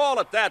recall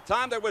at that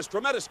time there was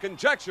tremendous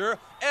conjecture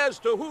as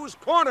to whose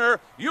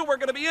corner you were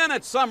going to be in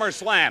at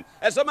SummerSlam.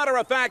 As a matter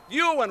of fact,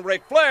 you and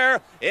Ric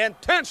Flair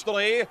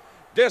intentionally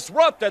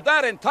disrupted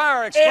that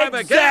entire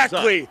extravaganza.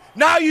 Exactly.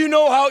 Now you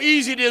know how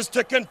easy it is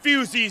to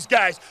confuse these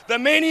guys. The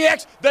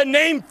Maniacs, the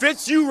name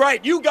fits you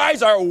right. You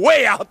guys are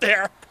way out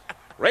there.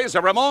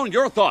 Razor Ramon,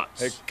 your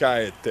thoughts? Hey,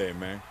 cállate,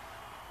 man.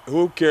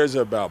 Who cares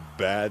about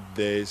bad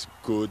days,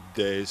 good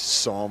days,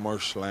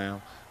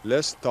 SummerSlam?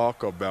 Let's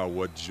talk about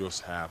what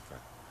just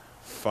happened.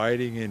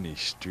 Fighting in the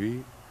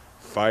street,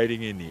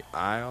 fighting in the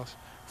aisles,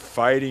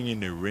 fighting in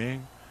the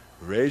ring.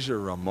 Razor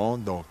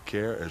Ramon don't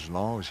care as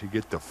long as he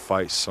get to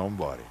fight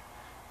somebody.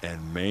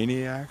 And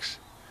Maniacs,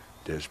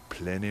 there's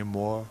plenty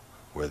more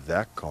where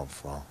that come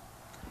from.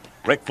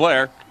 Ric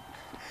Flair,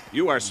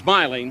 you are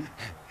smiling.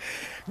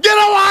 Get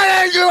a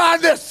wide angle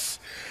on this.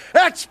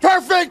 It's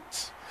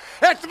perfect.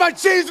 It's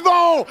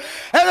machismo.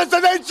 And it's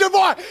a nature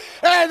boy.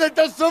 And at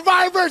the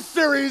Survivor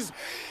Series,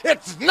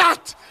 it's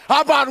not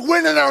about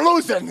winning or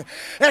losing.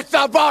 It's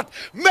about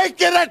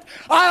making it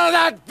out of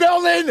that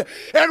building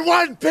in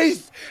one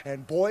piece.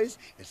 And boys,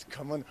 it's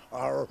coming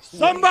our way.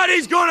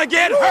 Somebody's gonna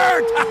get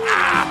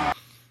hurt.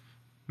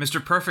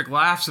 Mr. Perfect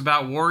laughs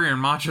about Warrior and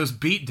Macho's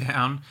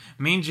beatdown.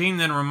 Mean Gene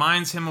then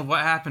reminds him of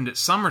what happened at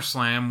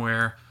SummerSlam,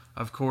 where,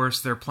 of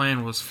course, their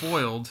plan was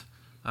foiled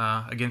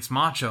against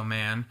Macho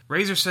Man.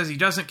 Razor says he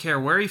doesn't care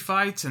where he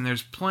fights, and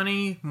there's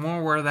plenty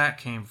more where that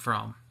came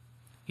from.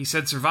 He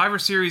said Survivor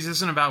Series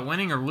isn't about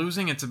winning or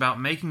losing, it's about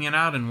making it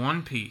out in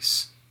one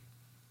piece.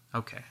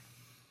 Okay,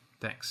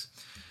 thanks.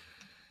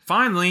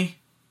 Finally,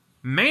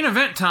 main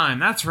event time.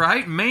 That's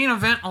right, main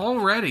event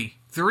already.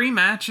 3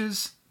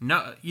 matches.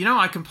 No, you know,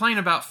 I complain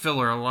about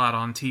filler a lot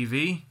on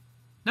TV.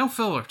 No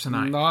filler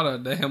tonight. Not a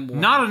damn one.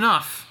 Not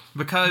enough,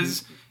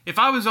 because if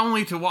I was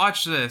only to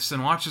watch this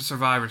and watch the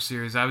Survivor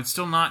Series, I would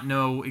still not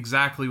know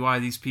exactly why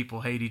these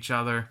people hate each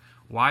other,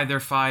 why they're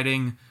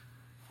fighting.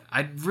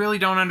 I really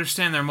don't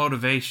understand their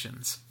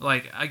motivations.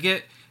 Like, I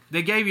get,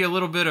 they gave you a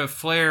little bit of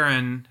Flair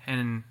and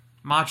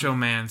Macho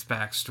Man's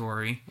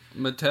backstory.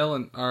 Mattel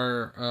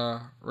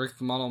and Rick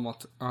the Model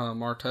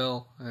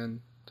Martel and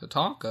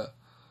Tatanka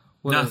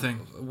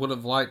would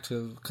have liked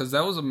to, because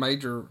that was a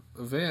major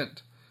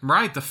event.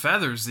 Right, the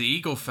feathers, the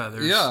eagle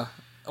feathers. Yeah,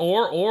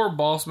 or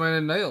Boss Man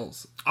and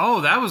Nails. Oh,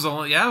 that was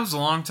a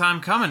long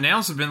time coming.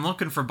 Nails have been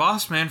looking for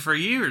Boss Man for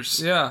years.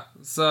 Yeah,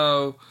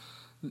 so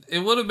it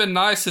would have been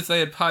nice if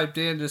they had piped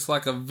in just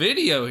like a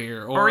video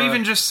here, or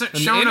even just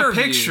showing a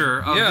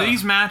picture of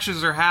these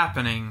matches are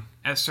happening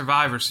at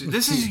Survivor Series.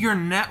 This is your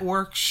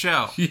network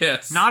show.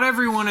 Yes, not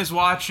everyone is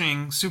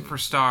watching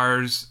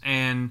Superstars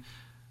and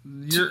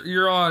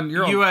you're on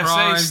USA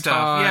prime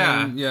stuff.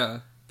 Time. Yeah.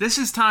 This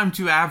is time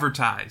to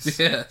advertise.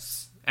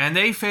 Yes. And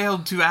they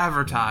failed to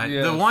advertise.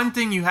 Yes. The one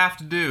thing you have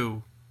to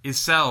do is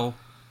sell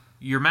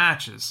your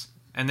matches.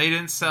 And they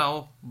didn't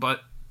sell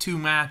but 2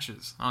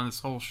 matches on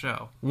this whole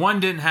show. One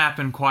didn't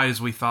happen quite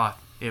as we thought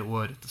it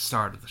would at the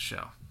start of the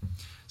show.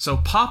 So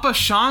Papa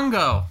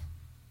Shango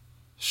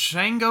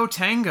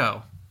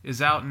Tango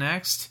is out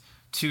next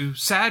to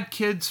sad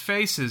kids'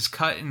 faces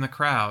cut in the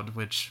crowd,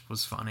 which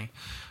was funny.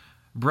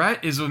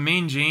 Bret is with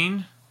Mean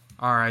Gene,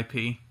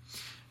 R.I.P.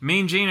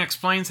 Mean Gene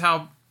explains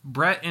how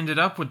Bret ended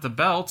up with the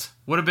belt.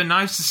 Would have been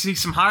nice to see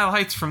some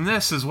highlights from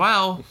this as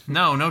well.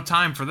 No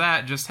time for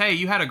that. Just, hey,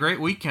 you had a great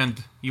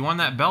weekend. You won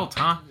that belt,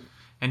 huh?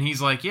 And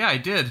he's like, yeah, I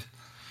did.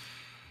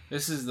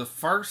 This is the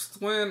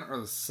first win or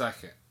the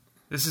second?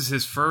 This is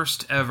his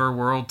first ever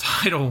world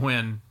title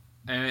win.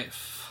 And it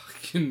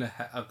fucking...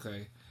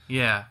 Okay.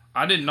 Yeah.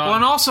 I did not... Well,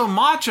 and also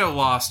Macho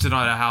lost it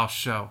on a house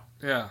show.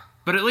 Yeah.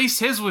 But at least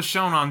his was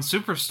shown on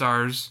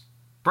Superstars.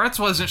 Bret's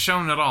wasn't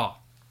shown at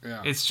all.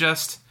 Yeah. It's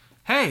just,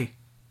 hey,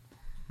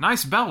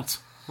 nice belt.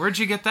 Where'd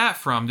you get that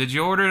from? Did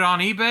you order it on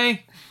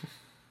eBay?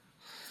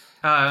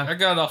 I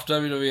got it off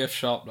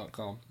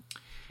WWFshop.com.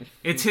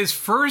 It's his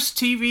first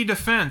TV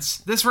defense.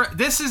 This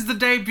is the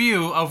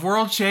debut of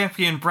world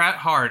champion Bret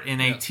Hart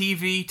in a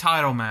TV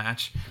title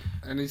match.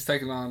 And he's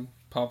taking on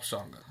Papa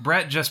Shango.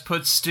 Bret just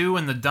puts Stu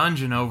in the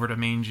dungeon over to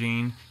Mean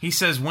Gene. He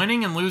says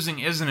winning and losing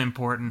isn't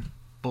important.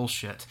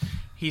 Bullshit.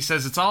 He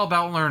says it's all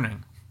about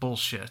learning.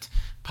 Bullshit.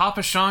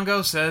 Papa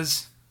Shango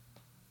says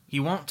he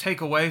won't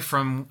take away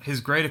from his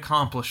great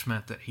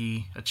accomplishment that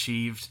he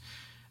achieved.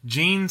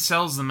 Gene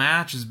sells the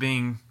match as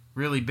being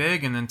really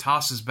big and then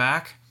tosses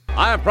back.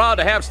 I am proud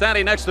to have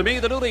standing next to me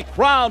the newly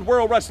crowned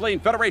World Wrestling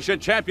Federation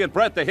champion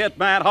Bret the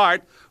Hitman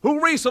Hart,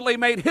 who recently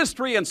made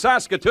history in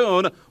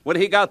Saskatoon when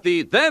he got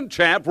the then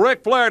champ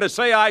Ric Flair to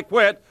say I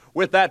quit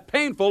with that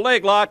painful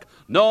leg lock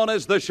known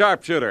as the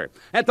sharpshooter.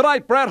 And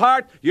tonight, Bret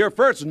Hart, your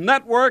first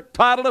network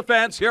title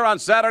defense here on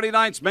Saturday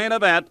night's main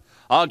event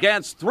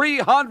against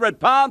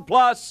 300-pound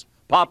plus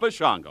Papa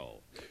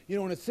Shango. You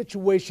know, in a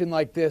situation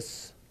like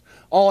this,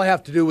 all I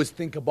have to do is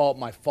think about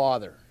my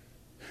father.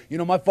 You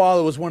know, my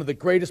father was one of the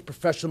greatest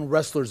professional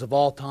wrestlers of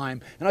all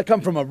time, and I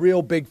come from a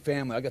real big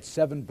family. I got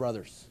 7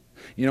 brothers.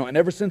 You know, and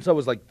ever since I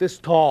was like this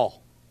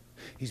tall,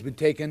 he's been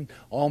taking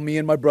all me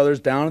and my brothers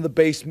down in the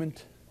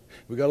basement.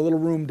 We got a little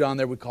room down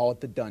there, we call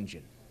it the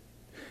dungeon.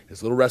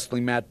 There's a little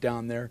wrestling mat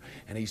down there,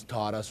 and he's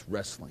taught us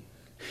wrestling.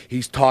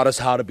 He's taught us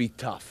how to be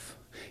tough.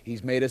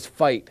 He's made us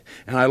fight,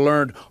 and I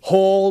learned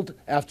hold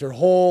after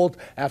hold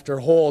after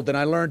hold, and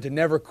I learned to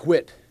never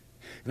quit.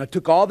 And I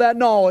took all that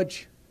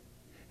knowledge,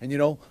 and you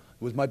know,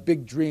 it was my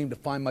big dream to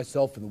find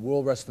myself in the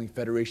World Wrestling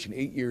Federation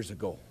 8 years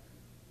ago.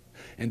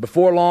 And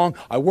before long,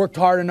 I worked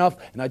hard enough,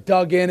 and I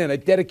dug in, and I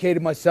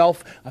dedicated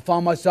myself. I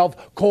found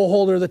myself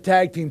co-holder of the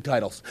tag team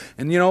titles.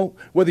 And you know,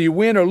 whether you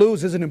win or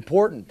lose isn't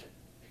important,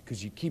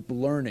 because you keep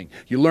learning.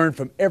 You learn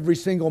from every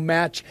single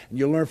match, and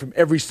you learn from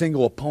every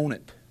single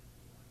opponent.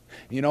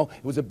 You know,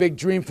 it was a big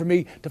dream for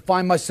me to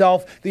find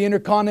myself the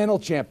Intercontinental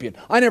Champion.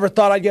 I never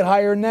thought I'd get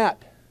higher than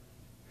that.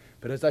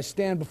 But as I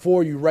stand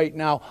before you right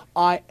now,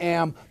 I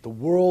am the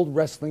World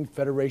Wrestling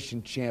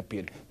Federation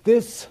Champion.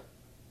 This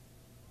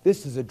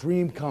is a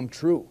dream come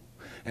true.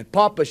 And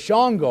Papa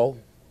Shango,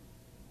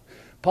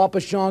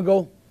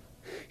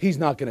 he's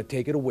not going to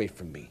take it away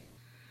from me.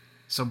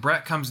 So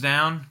Bret comes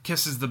down,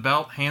 kisses the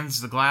belt,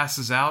 hands the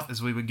glasses out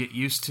as we would get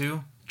used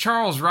to.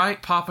 Charles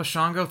Wright, Papa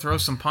Shango,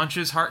 throws some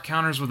punches. Hart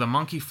counters with a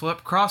monkey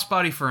flip.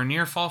 Crossbody for a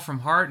near fall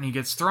from Hart, and he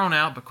gets thrown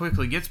out but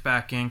quickly gets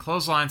back in.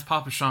 Clotheslines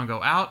Papa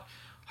Shango out.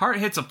 Hart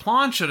hits a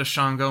plancha to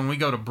Shango, and we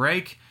go to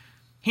break.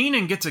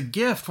 Heenan gets a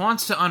gift,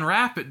 wants to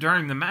unwrap it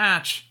during the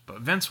match,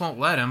 but Vince won't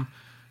let him.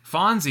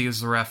 Fonzie is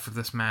the ref for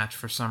this match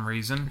for some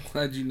reason.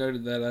 Glad you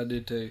noted that. I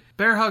did too.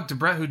 Bear hug to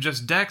Bret, who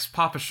just decks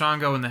Papa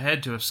Shango in the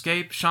head to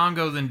escape.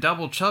 Shango then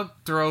double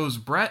chuck throws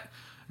Bret.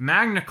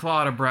 Magna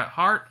Claw to Bret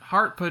Hart.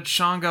 Hart puts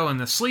Shango in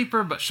the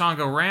sleeper, but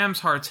Shango rams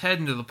Hart's head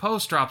into the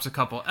post, drops a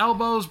couple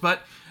elbows,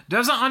 but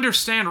doesn't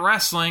understand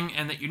wrestling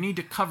and that you need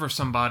to cover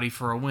somebody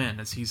for a win,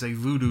 as he's a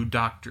voodoo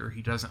doctor.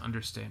 He doesn't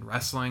understand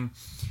wrestling.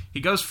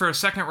 He goes for a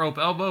second rope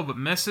elbow, but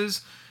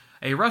misses.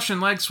 A Russian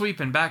leg sweep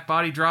and back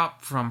body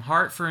drop from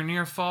Hart for a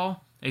near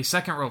fall. A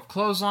second rope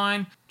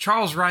clothesline.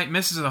 Charles Wright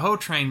misses a hoe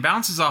train,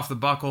 bounces off the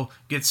buckle,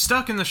 gets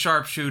stuck in the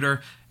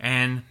sharpshooter,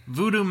 and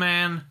Voodoo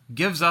Man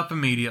gives up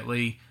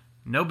immediately.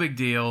 No big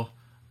deal.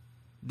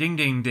 Ding,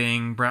 ding,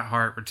 ding. Bret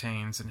Hart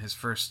retains in his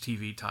first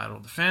TV title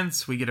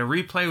defense. We get a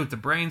replay with the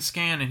brain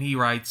scan, and he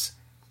writes,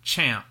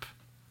 champ.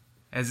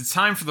 As it's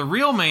time for the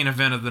real main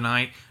event of the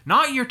night.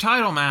 Not your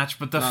title match,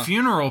 but the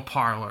funeral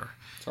parlor.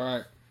 That's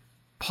right.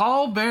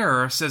 Paul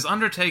Bearer says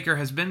Undertaker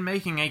has been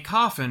making a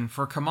coffin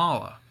for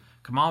Kamala.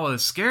 Kamala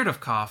is scared of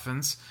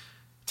coffins.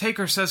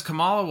 Taker says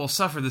Kamala will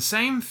suffer the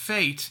same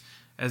fate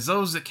as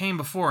those that came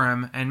before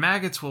him, and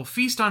maggots will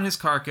feast on his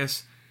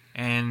carcass,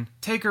 and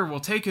Taker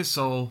will take his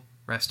soul.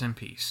 Rest in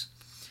peace.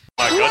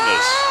 My goodness.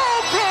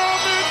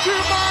 Welcome into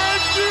my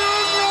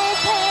funeral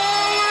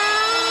parlor.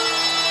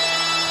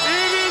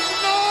 It is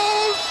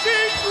no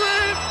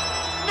secret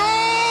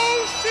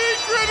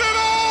at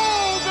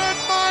all that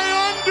my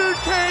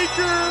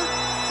Undertaker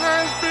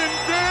has been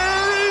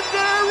very,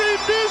 very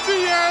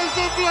busy as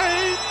of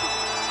late,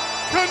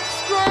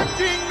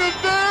 constructing the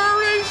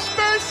very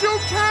special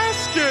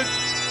casket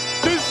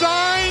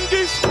designed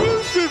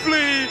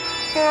exclusively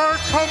for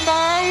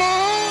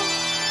Kamala.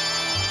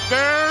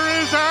 There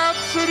is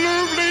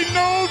absolutely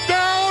no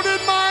doubt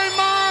in my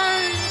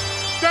mind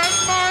that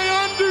my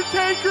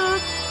Undertaker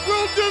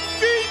will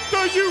defeat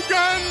the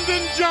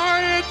Ugandan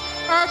giant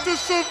at the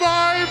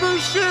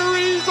Survivor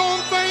Series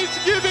on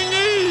Thanksgiving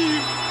Eve.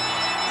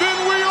 Then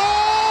we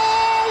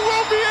all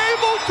will be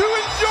able to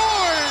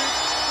enjoy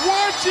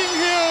watching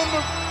him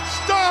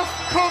stuff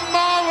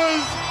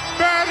Kamala's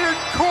battered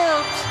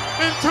corpse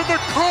into the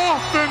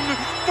coffin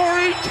for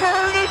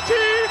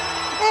eternity.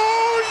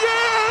 Oh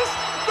yes!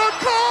 The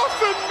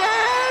coffin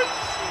match!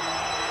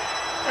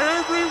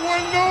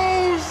 Everyone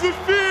knows the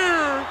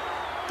fear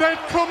that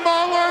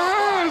Kamala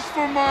has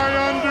for my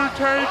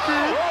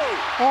Undertaker.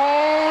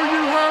 All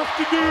you have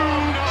to do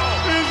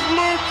is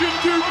look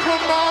into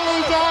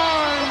Kamala's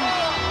eyes,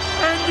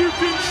 and you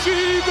can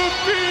see the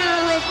fear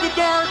of the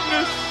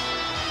darkness,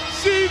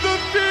 see the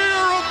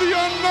fear of the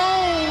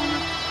unknown,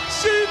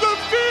 see the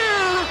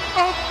fear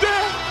of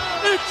death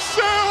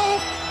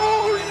itself.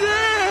 Oh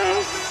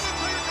yes!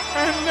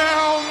 And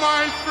now,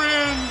 my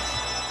friends,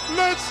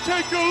 let's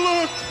take a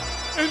look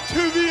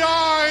into the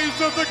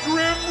eyes of the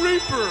Grim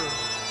Reaper.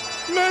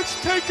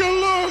 Let's take a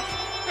look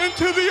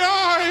into the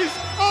eyes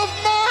of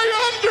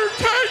my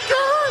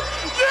Undertaker.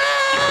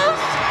 Yes!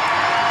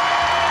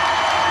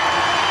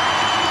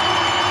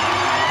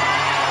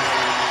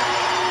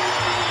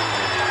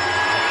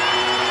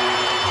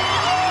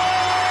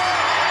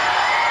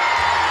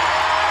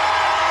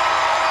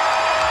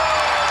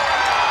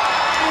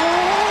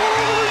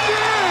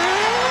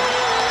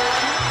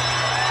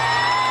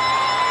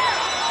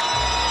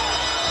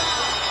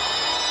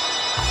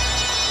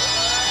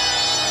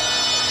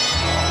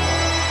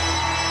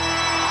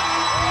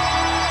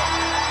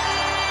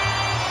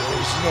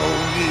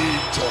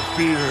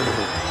 fear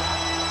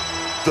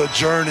the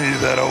journey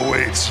that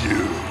awaits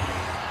you.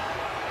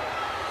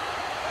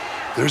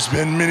 There's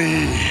been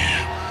many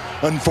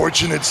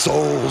unfortunate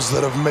souls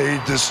that have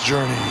made this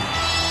journey.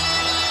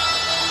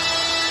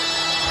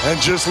 And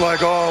just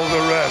like all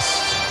the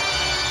rest,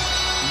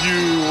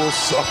 you will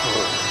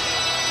suffer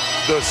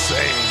the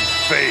same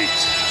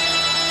fate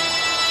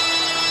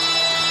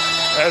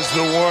as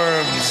the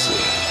worms,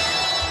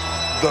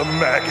 the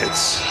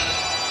maggots,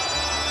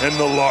 and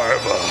the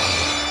larvae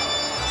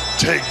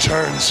take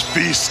turns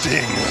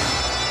feasting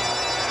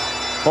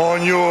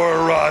on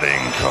your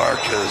rotting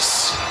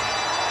carcass.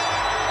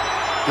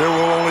 There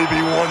will only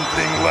be one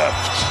thing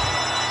left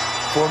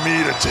for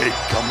me to take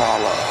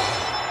Kamala,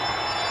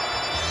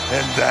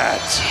 and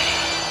that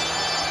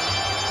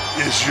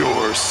is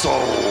your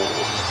soul.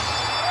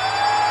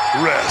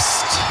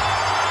 Rest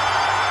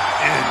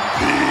in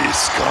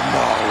peace,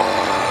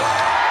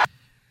 Kamala.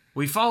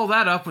 We follow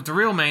that up with the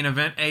real main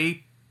event,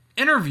 a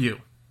interview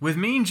with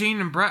Mean Gene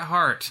and Bret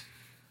Hart.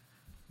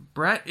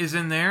 Bret is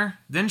in there,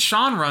 then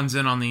Shawn runs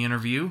in on the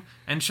interview,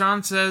 and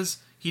Shawn says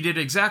he did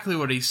exactly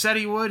what he said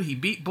he would. He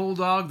beat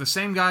Bulldog, the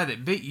same guy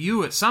that beat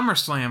you at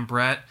SummerSlam,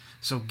 Bret.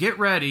 So get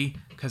ready,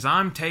 because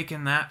I'm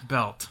taking that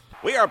belt.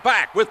 We are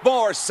back with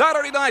more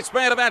Saturday Night's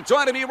Main Event.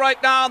 Joining me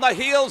right now on the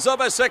heels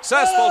of a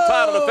successful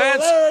title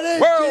defense,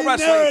 World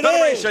Wrestling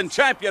Federation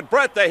champion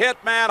Bret the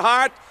Hitman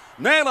Hart,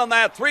 nailing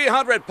that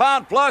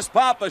 300-pound plus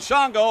Papa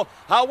Shango.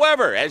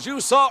 However, as you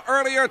saw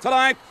earlier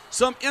tonight,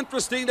 some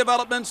interesting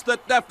developments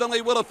that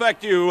definitely will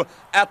affect you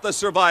at the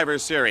Survivor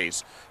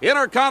Series.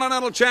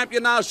 Intercontinental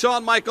champion now,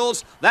 Shawn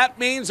Michaels. That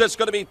means it's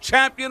going to be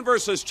champion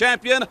versus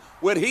champion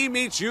when he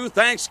meets you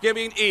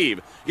Thanksgiving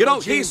Eve. You know,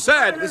 he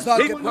said...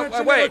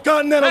 Wait,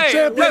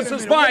 champion. This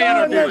is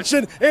my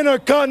interview.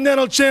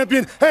 Intercontinental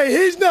champion. Hey,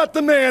 he's not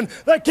the man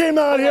that came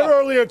out here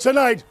earlier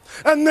tonight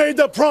and made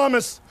the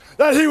promise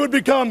that he would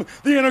become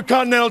the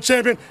Intercontinental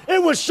champion.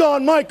 It was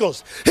Shawn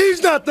Michaels.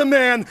 He's not the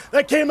man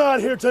that came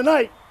out here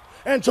tonight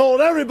and told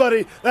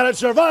everybody that at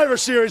Survivor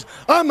Series,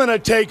 I'm going to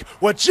take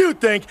what you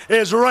think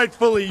is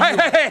rightfully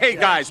yours. Hey,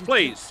 guys,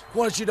 please.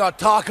 Why don't you not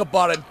talk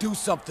about it and do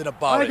something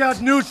about it? I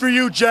got news for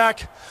you,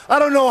 Jack. I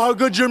don't know how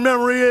good your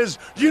memory is.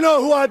 Do you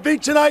know who I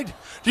beat tonight?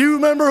 Do you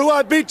remember who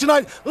I beat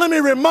tonight? Let me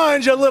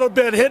remind you a little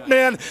bit,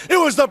 Hitman. It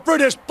was the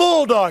British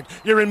Bulldog.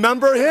 You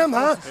remember him,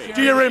 huh?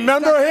 Do you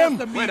remember him?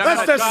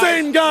 That's the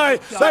same guy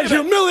that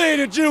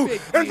humiliated you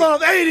in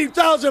front of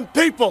 80,000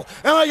 people.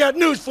 And I got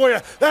news for you.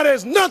 That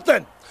is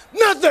nothing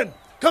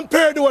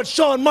compared to what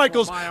Shawn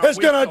Michaels is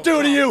going to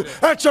do to you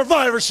at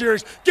Survivor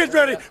Series. Get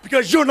ready,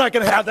 because you're not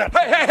going to have that.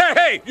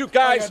 Hey, you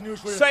guys,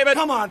 save it.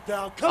 Come on,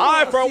 pal.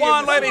 I, for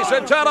one, ladies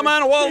and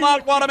gentlemen, will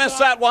not want to miss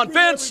that one.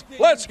 Vince,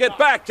 let's get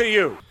back to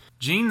you.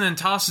 Gene then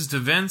tosses to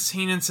Vince.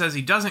 Heenan says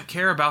he doesn't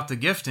care about the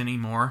gift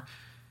anymore.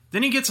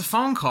 Then he gets a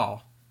phone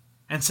call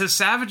and says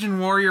Savage and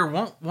Warrior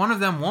one of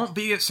them won't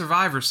be at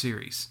Survivor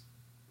Series.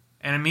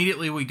 And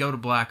immediately we go to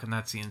black, and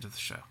that's the end of the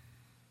show.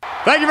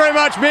 Thank you very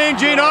much, Mean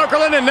Gene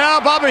Okerlund, and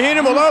now Bobby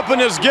Heenan will open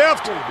his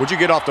gift. Would you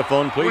get off the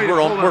phone, please?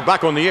 We're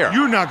back on the air.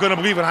 You're not going to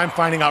believe what I'm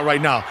finding out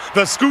right now.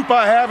 The scoop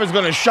I have is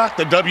going to shock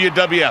the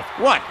WWF.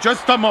 What?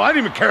 Just a moment. I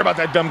didn't even care about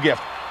that dumb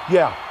gift.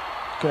 Yeah.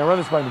 Can I run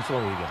this by me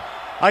slowly again?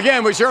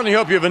 Again, we certainly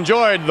hope you've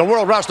enjoyed the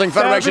World Wrestling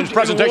Federation's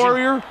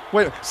presentation.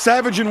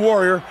 Savage and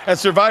Warrior at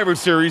Survivor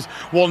Series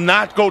will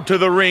not go to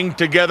the ring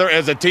together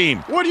as a team.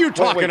 What are you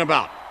talking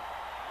about?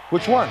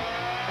 Which one?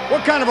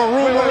 What kind of a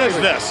rumor is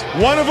this?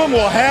 One of them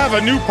will have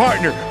a new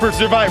partner for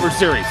Survivor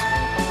Series.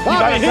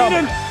 Bobby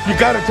Heenan? You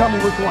got to tell me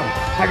which one.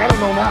 I got to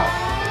know now.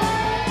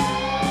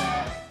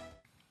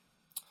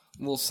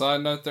 Little side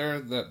note there,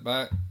 that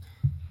back,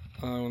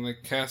 when they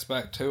cast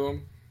back to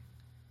him,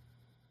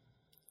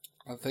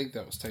 I think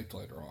that was taped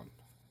later on.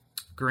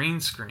 Green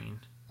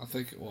screen. I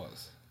think it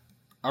was.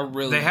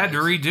 They had to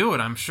redo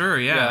it, I'm sure,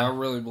 yeah. Yeah, I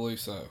really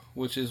believe so.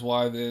 Which is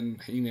why then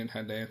Heenan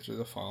had to answer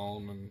the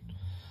phone and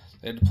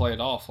they had to play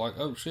it off like,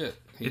 oh shit.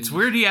 It's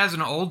weird he has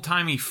an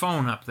old-timey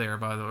phone up there,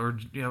 by the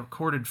way, or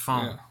corded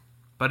phone. Yeah.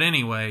 But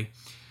anyway,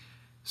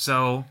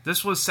 so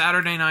this was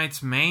Saturday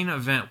night's main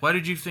event. What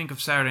did you think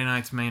of Saturday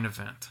night's main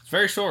event? It's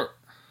very short.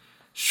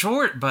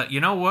 Short, but you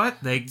know what?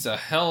 It's a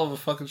hell of a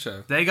fucking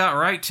show. They got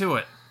right to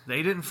it.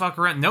 They didn't fuck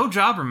around. No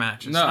jobber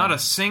matches. No, not a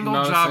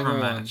single jobber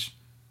match.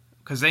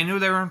 Because they knew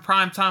they were in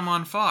prime time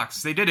on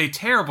Fox. They did a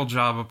terrible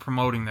job of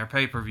promoting their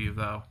pay-per-view,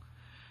 though.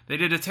 They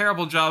did a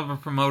terrible job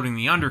of promoting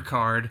the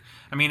undercard.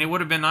 I mean, it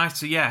would have been nice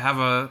to, have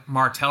a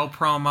Martel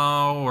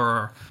promo,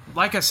 or,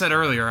 like I said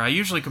earlier, I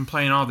usually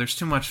complain, there's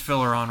too much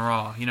filler on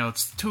Raw. You know,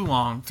 it's too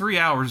long. 3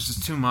 hours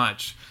is too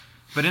much.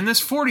 But in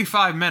this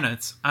 45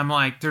 minutes, I'm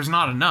like, there's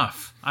not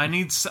enough. I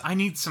need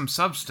some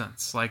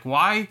substance. Like,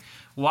 why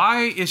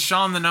is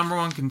Shawn the number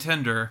one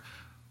contender?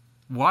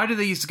 Why do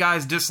these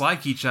guys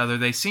dislike each other?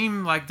 They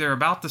seem like they're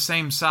about the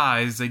same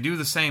size. They do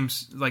the same,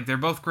 like, they're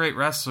both great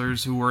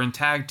wrestlers who were in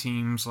tag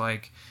teams,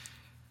 like...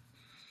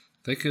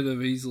 They could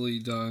have easily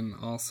done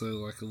also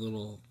like a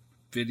little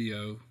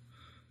video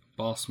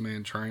boss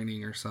man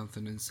training or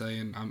something and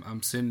saying,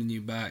 "I'm sending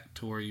you back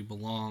to where you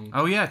belong."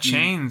 Oh yeah,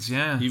 chains.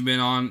 You've been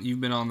on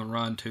the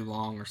run too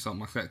long or something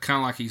like that. Kind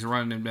of like he's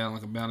running him down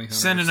like a bounty hunter.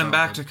 Sending him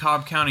back to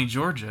Cobb County,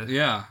 Georgia.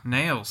 Yeah,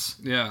 Nails.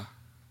 Yeah.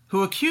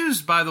 Who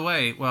accused, by the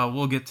way? Well,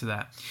 we'll get to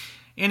that.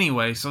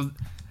 Anyway, so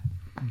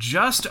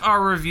just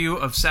our review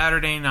of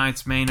Saturday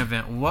night's main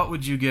event. What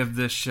would you give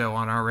this show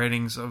on our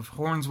ratings of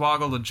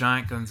Hornswoggle the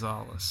Giant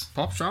Gonzalez?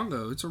 Pop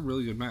Shango, it's a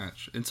really good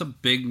match. It's a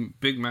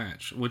big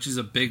match, which is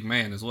a big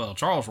man as well.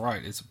 Charles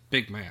Wright is a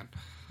big man.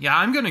 Yeah,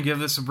 I'm going to give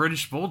this a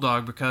British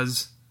Bulldog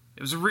because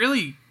it was a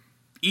really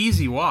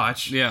easy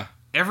watch. Yeah.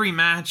 Every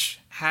match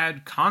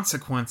had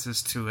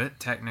consequences to it,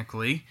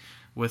 technically,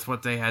 with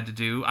what they had to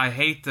do. I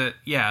hate that,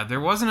 there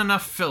wasn't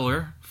enough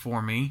filler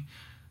for me,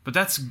 but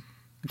that's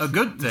a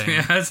good thing.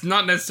 Yeah, it's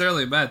not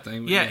necessarily a bad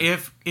thing. Yeah,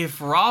 if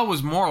Raw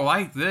was more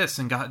like this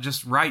and got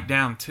just right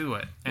down to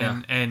it,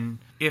 and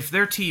if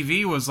their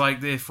TV was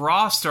like, if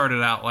Raw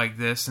started out like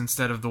this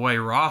instead of the way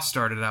Raw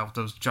started out with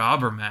those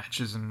jobber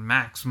matches and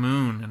Max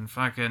Moon and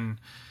fucking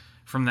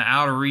from the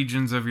outer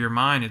regions of your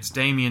mind, it's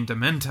Damien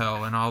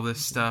Demento and all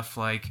this stuff,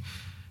 like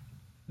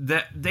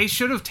that, they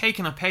should have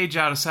taken a page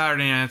out of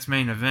Saturday Night's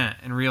main event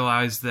and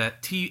realized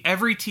that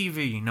every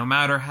TV, no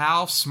matter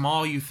how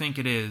small you think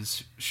it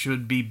is,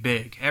 should be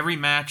big. Every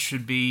match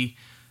should be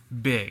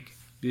big.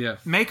 Yeah.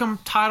 Make them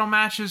title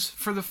matches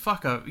for the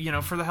fuck up,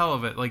 for the hell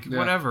of it. Like,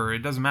 whatever, it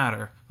doesn't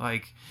matter.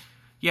 Like,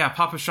 yeah,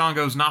 Papa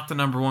Shango's not the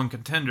number one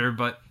contender,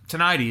 but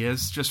tonight he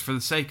is, just for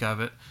the sake of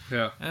it.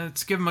 Yeah.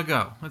 Let's give him a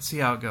go. Let's see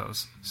how it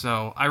goes.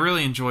 So, I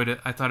really enjoyed it.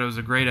 I thought it was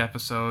a great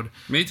episode.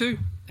 Me too.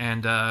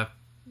 And,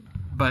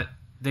 but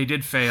they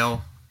did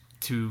fail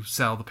to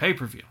sell the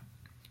pay-per-view.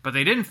 But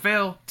they didn't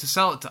fail to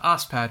sell it to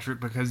us, Patrick,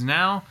 because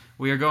now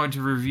we are going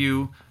to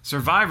review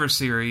Survivor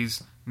Series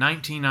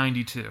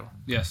 1992.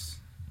 Yes.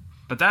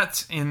 But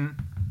that's in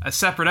a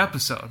separate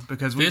episode,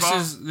 because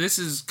this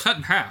is cut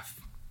in half,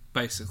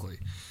 basically.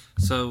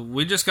 So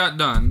we just got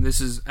done.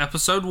 This is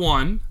episode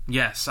 1.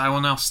 Yes, I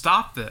will now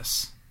stop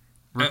this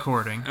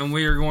recording. And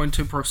we are going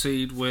to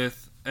proceed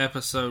with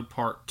episode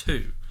part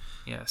 2.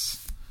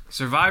 Yes.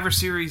 Survivor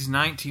Series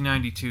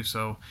 1992.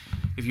 So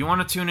if you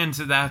want to tune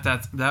into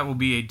that will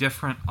be a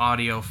different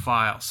audio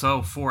file.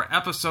 So for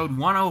episode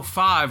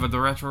 105 of the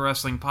Retro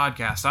Wrestling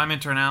Podcast, I'm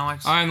intern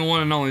Alex. I am the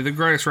one and only, the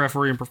greatest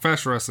referee in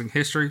professional wrestling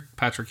history,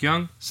 Patrick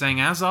Young. Saying,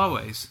 as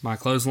always, my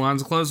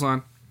clothesline's a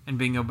clothesline. And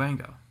bingo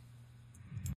bango.